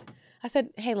night. I said,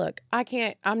 hey, look, I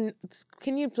can't,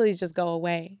 can you please just go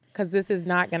away? Because this is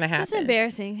not going to happen. It's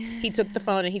embarrassing. He took the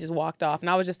phone and he just walked off. And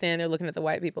I was just standing there looking at the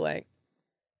white people like,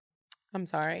 I'm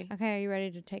sorry. Okay, are you ready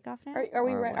to take off now? Are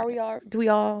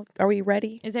we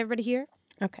ready? Is everybody here?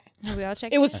 Okay. Have we all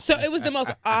checked? It was the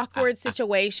most awkward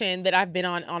situation that I've been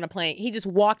on a plane. He just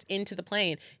walked into the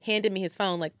plane, handed me his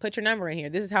phone, like, put your number in here.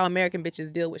 This is how American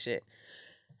bitches deal with shit.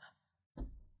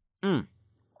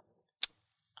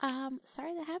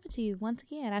 Sorry that happened to you once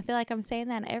again. I feel like I'm saying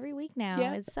that every week now.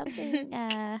 Yeah. It's something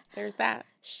There's that.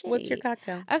 shitty. What's your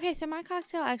cocktail? Okay, so my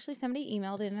cocktail, actually somebody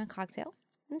emailed in a cocktail.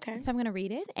 Okay. So I'm going to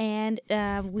read it, and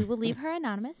we will leave her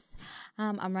anonymous.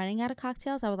 I'm running out of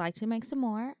cocktails. I would like to make some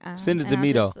more. Send it to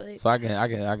me though, so I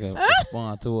can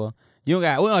respond to her. You don't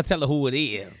got. We don't tell her who it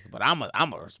is, but I'm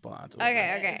a respond to her.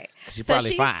 Okay. She's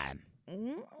probably fine.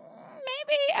 Maybe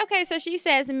baby. Okay, so she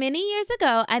says, many years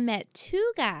ago, I met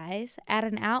two guys at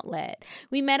an outlet.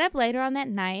 We met up later on that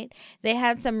night. They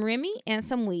had some Remy and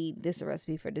some weed. This is a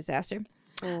recipe for disaster.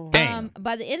 Damn.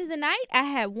 By the end of the night, I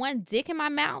had one dick in my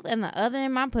mouth and the other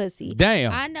in my pussy.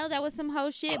 Damn. I know that was some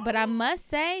hoe shit, but I must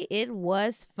say it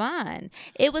was fun.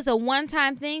 It was a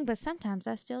one-time thing, but sometimes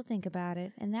I still think about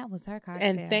it, and that was her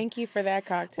cocktail. And thank you for that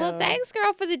cocktail. Well, thanks,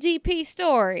 girl, for the DP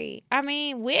story. I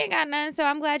mean, we ain't got none, so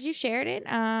I'm glad you shared it.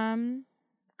 Girl,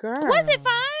 was it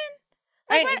fun?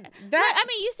 Like, that, I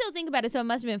mean, you still think about it, so it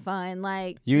must have been fun.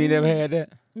 Like, You ain't never had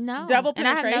that? no, double and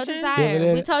I have no penetration?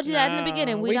 desire. We told you that in the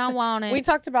beginning. We don't want it. We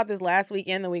talked about this last week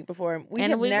and the week before. We And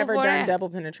the have week never before done that. double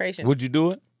penetration. Would you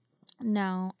do it?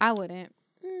 No, I wouldn't.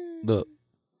 Look.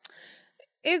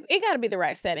 It got to be the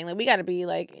right setting. Like we got to be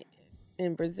like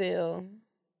in Brazil.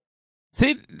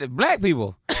 See, the black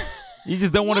people, you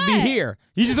just don't want to be here.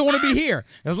 You just don't want to be here.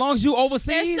 As long as you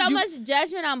overseas. There's so much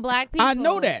judgment on black people. I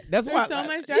know that. That's why. There's so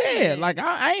much judgment. Yeah, like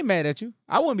I ain't mad at you.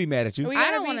 I wouldn't be mad at you.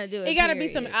 I don't want to do it. It got to be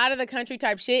some out of the country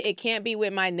type shit. It can't be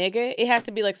with my nigga. It has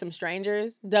to be like some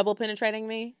strangers double penetrating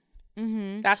me.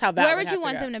 Mm-hmm. That's how that. Where would you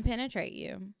want them to penetrate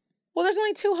you? Well, there's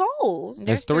only 2 holes.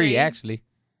 There's three actually.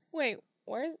 Wait,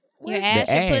 where's Your the ass,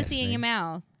 your ass, pussy, and man. your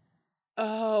mouth.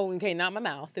 Oh, okay, not my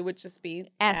mouth. It would just be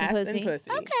Ass and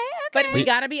pussy. Okay. But we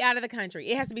gotta be out of the country.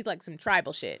 It has to be like some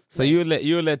tribal shit. So you let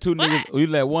two niggas, you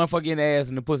let one fucking ass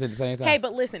and the pussy at the same time. Hey,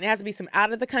 but listen, it has to be some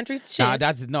out of the country shit. Nah,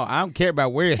 that's no. I don't care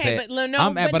about where it's Okay, at. but no,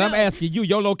 I'm but I'm no. asking you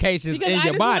your locations Because in I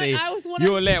your just body. want- I just wanna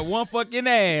You'll s- let one fucking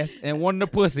ass and one of the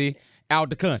pussy out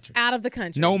the country. Out of the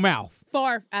country. No mouth.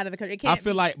 Far out of the country. It I can't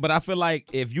feel like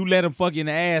if you let them fuck you in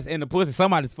the ass and the pussy,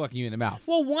 somebody's fucking you in the mouth.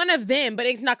 Well, one of them, but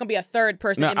it's not gonna be a third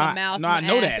person in my mouth. No, I my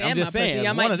know ass, that. I'm and just my saying. pussy. I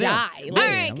one might of them. die. Yeah. All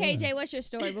right, KJ, what's your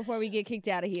story before we get kicked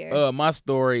out of here? My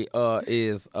story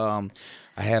is I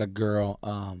had a girl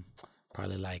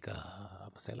probably like I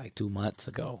would say like 2 months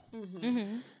ago.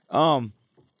 Mm-hmm.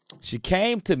 She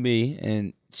came to me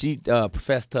and she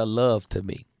professed her love to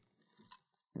me.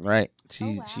 Right?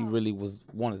 She really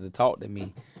wanted to talk to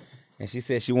me. And she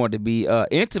said she wanted to be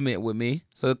intimate with me.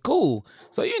 So cool.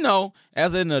 So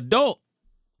as an adult,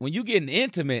 when you getting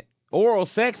intimate, oral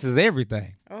sex is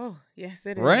everything. Oh, yes,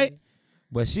 it is. Right?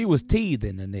 But she was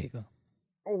teething the nigga.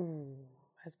 Oh,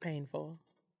 that's painful.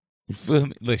 You feel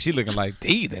me? Look, she looking like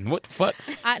teething. What the fuck?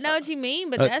 I know what you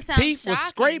mean, but that sounds teeth was shocking.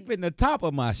 scraping the top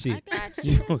of my shit. I got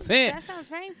You know what I'm saying? That sounds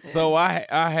painful. So I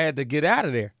had to get out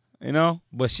of there,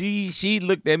 But she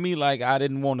looked at me like I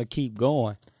didn't want to keep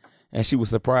going. And she was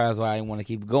surprised why I didn't want to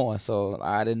keep going. So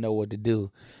I didn't know what to do.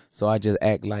 So I just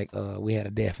act like we had a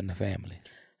death in the family.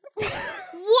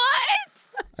 What?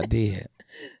 I did.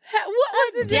 What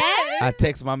was the death? I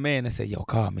text my man and said, yo,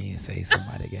 call me and say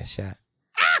somebody got shot.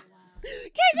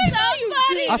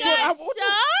 Somebody got shot?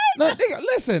 No, nigga,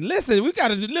 listen. We got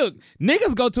to look.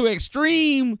 Niggas go to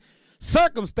extreme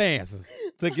circumstances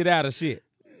to get out of shit.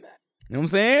 You know what I'm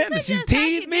saying? She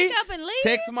teased me.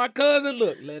 Text my cousin.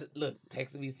 Look.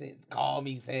 Text me. Call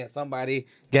me saying somebody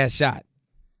got shot.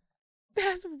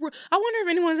 I wonder if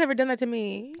anyone's ever done that to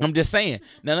me. I'm just saying.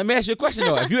 Now let me ask you a question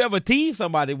though. If you ever teased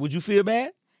somebody, would you feel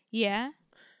bad? Yeah.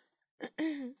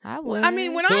 I would. I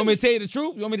mean, when So you want me to tell you the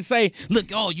truth? You want me to say, look,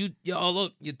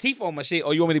 look, your teeth on my shit,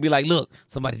 or you want me to be like, look,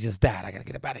 somebody just died. I gotta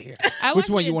get up out of here. Which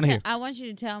one you want to hear? I want you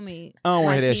to tell me. I don't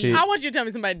want to hear that shit. I want you to tell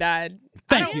me somebody died.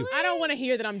 Thank you. I don't want to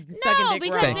hear that I'm sucking dick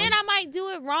because wrong. then I might do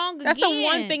it wrong again. That's the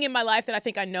one thing in my life that I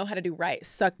think I know how to do right.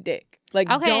 Suck dick. Like,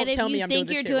 Okay, don't and if tell me you I'm think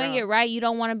doing you're this shit doing wrong. it right, you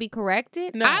don't want to be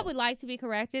corrected. No. I would like to be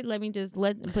corrected. Let me just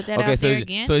put that Okay, out so there is,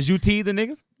 again. so is you teasing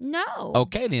niggas? No.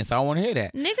 Okay, then. So I want to hear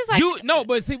that. Niggas like you no,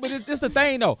 but see, but this the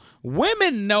thing though.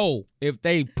 Women know if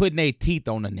they putting their teeth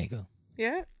on a nigga.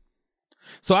 Yeah.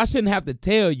 So I shouldn't have to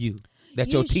tell you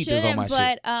that your teeth is on my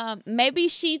shit. But maybe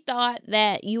she thought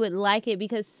that you would like it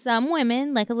because some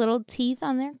women like a little teeth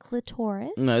on their clitoris.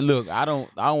 No, look, I don't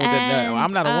want that. No,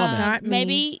 I'm not a woman. Not me.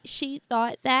 Maybe she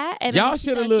thought that. And Y'all maybe she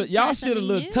should have thought looked. she Y'all tried should have something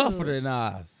looked new. tougher than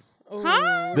ours.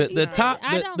 Huh? The top,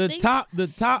 I don't the think top, the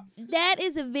top. That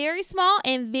is a very small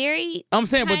and very. I'm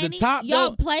saying, tiny. but the top. Y'all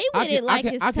though, play with it like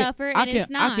it's tougher, and it's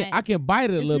not. I can bite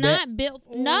it a It's little not bit. built.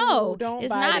 No, don't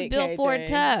it's bite not it, built for KJ. a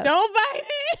tub. Don't bite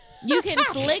it. You can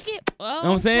flick it. Oh, You know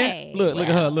what I'm saying? Look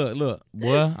at her. Look.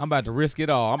 Boy, I'm about to risk it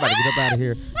all. I'm about to get up out of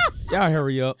here. Y'all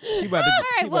hurry up. She about to. All she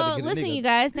right, about well, to get a listen, nigga. you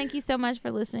guys. Thank you so much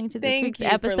for listening to this Thank week's you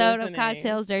for episode of listening.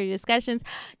 Cocktails, Dirty Discussions.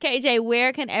 KJ,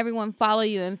 where can everyone follow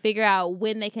you and figure out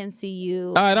when they can see you?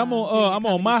 All right, I'm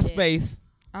on MySpace.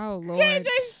 Oh Lord. KJ,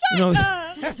 You know shut what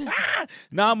up. I'm saying?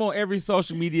 Now I'm on every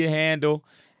social media handle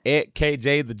at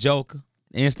KJ the Joker,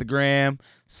 Instagram,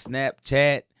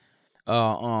 Snapchat,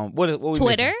 what we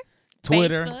Twitter? missing?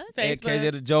 Twitter, Facebook. at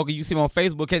KJ the Joker. You see me on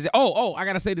Facebook, KJ. Oh, I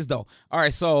gotta say this though. All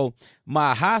right, so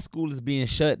my high school is being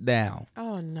shut down.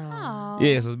 Oh no.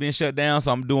 Yeah, so it's being shut down.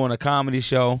 So I'm doing a comedy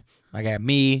show. I got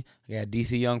me. I got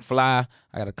DC Young Fly.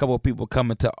 I got a couple of people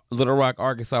coming to Little Rock,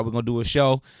 Arkansas. We're gonna do a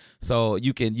show. So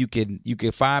you can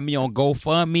find me on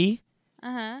GoFundMe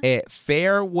at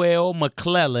Farewell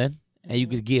McClellan, and you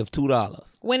can give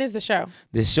 $2. When is the show?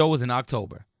 This show is in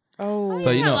October. Oh, so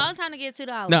you know, a long time to get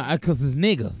 $2. No, because it's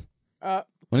niggas.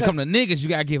 When it comes to niggas, you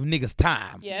gotta give niggas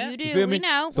time. Yeah, you do. feel me? We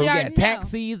know. So we you already got tax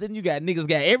season, you got niggas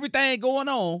got everything going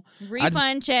on.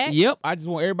 Refund checks. Yep. I just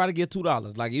want everybody to get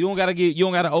 $2. Like you don't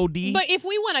gotta OD. But if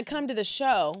we want to come to the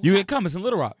show, You can come. It's in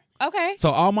Little Rock. Okay. So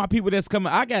all my people that's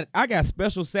coming, I got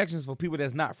special sections for people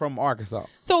that's not from Arkansas.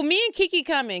 So me and Kiki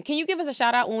coming. Can you give us a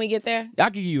shout out when we get there? I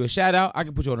can give you a shout out. I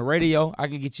can put you on the radio. I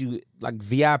can get you like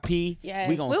VIP. Yes.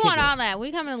 We want all that.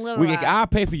 We coming to Little Rock. I'll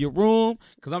pay for your room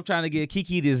because I'm trying to get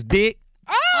Kiki this dick.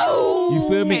 Oh, you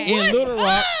feel me? In Little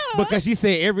Rock because she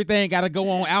said everything got to go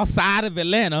on outside of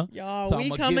Atlanta. Y'all, so we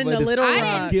I'ma coming give her to this- Little Rock.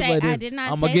 I did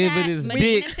not I'ma say give that. her this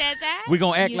Medina dick. said that. We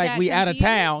gonna act You like got we out of confused?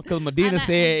 town because Medina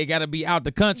said it got to be out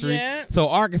the country. Yeah. So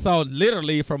Arkansas,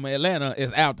 literally from Atlanta,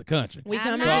 is out the country. We I'm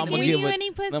coming. not I'ma giving give you it-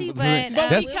 any pussy, I'ma- but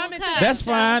that's- we coming to come. That's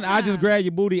fine. I just grab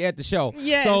your booty at the show.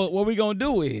 Yes. So what we gonna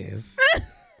do is.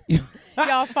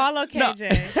 Y'all follow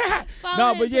KJ.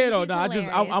 No, but yeah, though,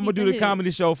 I'm gonna do the comedy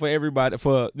show for everybody.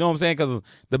 For you know what I'm saying? Because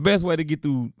the best way to get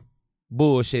through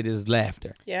bullshit is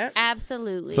laughter. Yeah,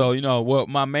 absolutely. So you know what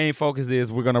my main focus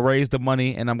is? We're gonna raise the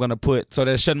money, and I'm gonna put so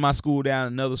they're shutting my school down,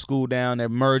 another school down. They're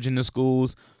merging the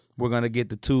schools. We're gonna get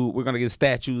We're gonna get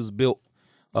statues built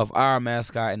of our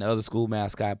mascot and the other school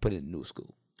mascot. Put it in the new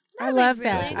school. I love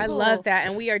that. really I cool. love that.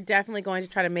 And we are definitely going to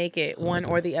try to make it one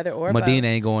or the other or Medina both.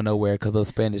 ain't going nowhere because her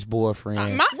Spanish boyfriend.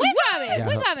 We coming. Yeah.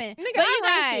 We coming. Nigga, But I you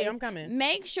like shit. guys, I'm coming.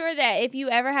 make sure that if you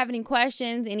ever have any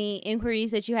questions, any inquiries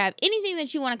that you have, anything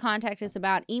that you want to contact us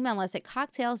about, email us at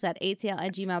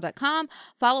cocktails@atl@gmail.com.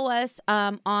 Follow us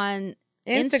on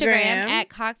Instagram at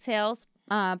cocktails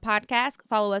podcast.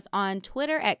 Follow us on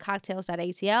Twitter at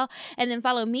cocktails.atl. And then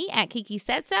follow me at Kiki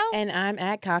Said So. And I'm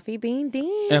at Coffee Bean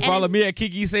Dean. And follow me at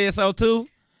Kiki Said So too.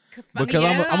 Because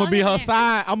I'm gonna be her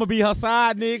side. I'm gonna be her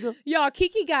side, nigga. Y'all,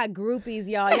 Kiki got groupies,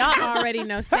 y'all. Y'all already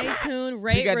know. Stay tuned.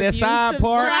 Rate, She got that review, side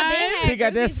part. subscribe. She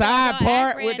got that side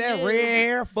part with that red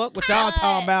hair. Fuck what y'all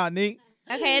talking about, nigga.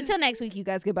 Okay, until next week, you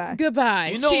guys. Goodbye. Goodbye.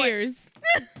 You know what? Cheers.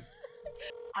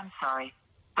 I'm sorry,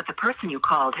 but the person you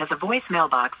called has a voicemail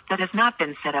box that has not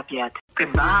been set up yet.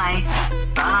 Goodbye.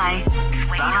 Bye.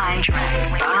 Bye. Bye.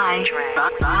 Bye.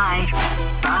 Bye.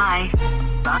 Bye.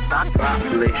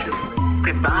 Population.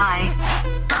 Goodbye.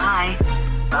 Bye.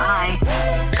 Bye.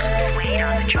 Wait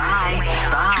on the track.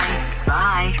 Bye.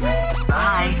 Bye.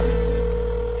 Bye.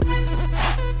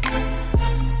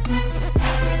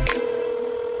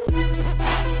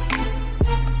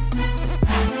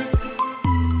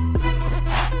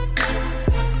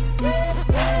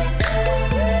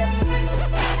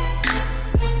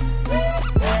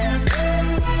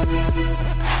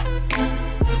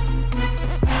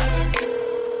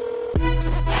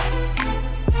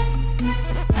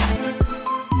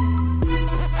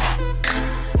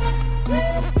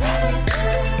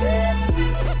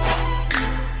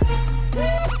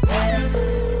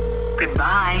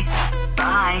 Goodbye.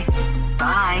 Bye.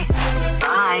 Bye. Bye.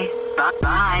 Bye.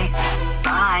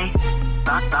 Bye.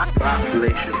 Bye.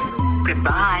 Population.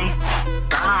 Goodbye.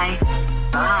 Bye.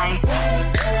 Bye.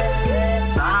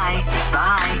 Bye.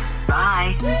 Bye.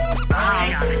 Bye. Bye.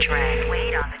 Wait on the track.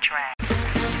 Wait on the track.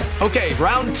 Okay,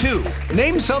 round two.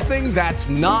 Name something that's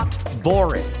not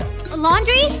boring. A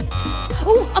laundry?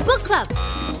 Ooh, a book club.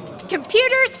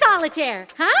 Computer solitaire,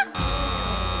 huh?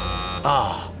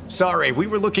 Ah, sorry, we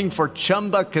were looking for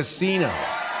Chumba Casino.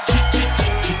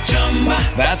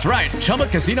 That's right.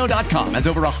 ChumbaCasino.com has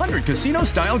over 100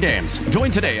 casino-style games.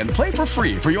 Join today and play for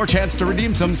free for your chance to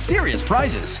redeem some serious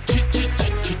prizes.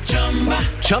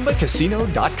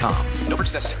 ChumbaCasino.com. No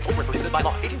purchase necessary. Void where prohibited by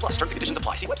law. 18+ terms and conditions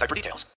apply. See website for details.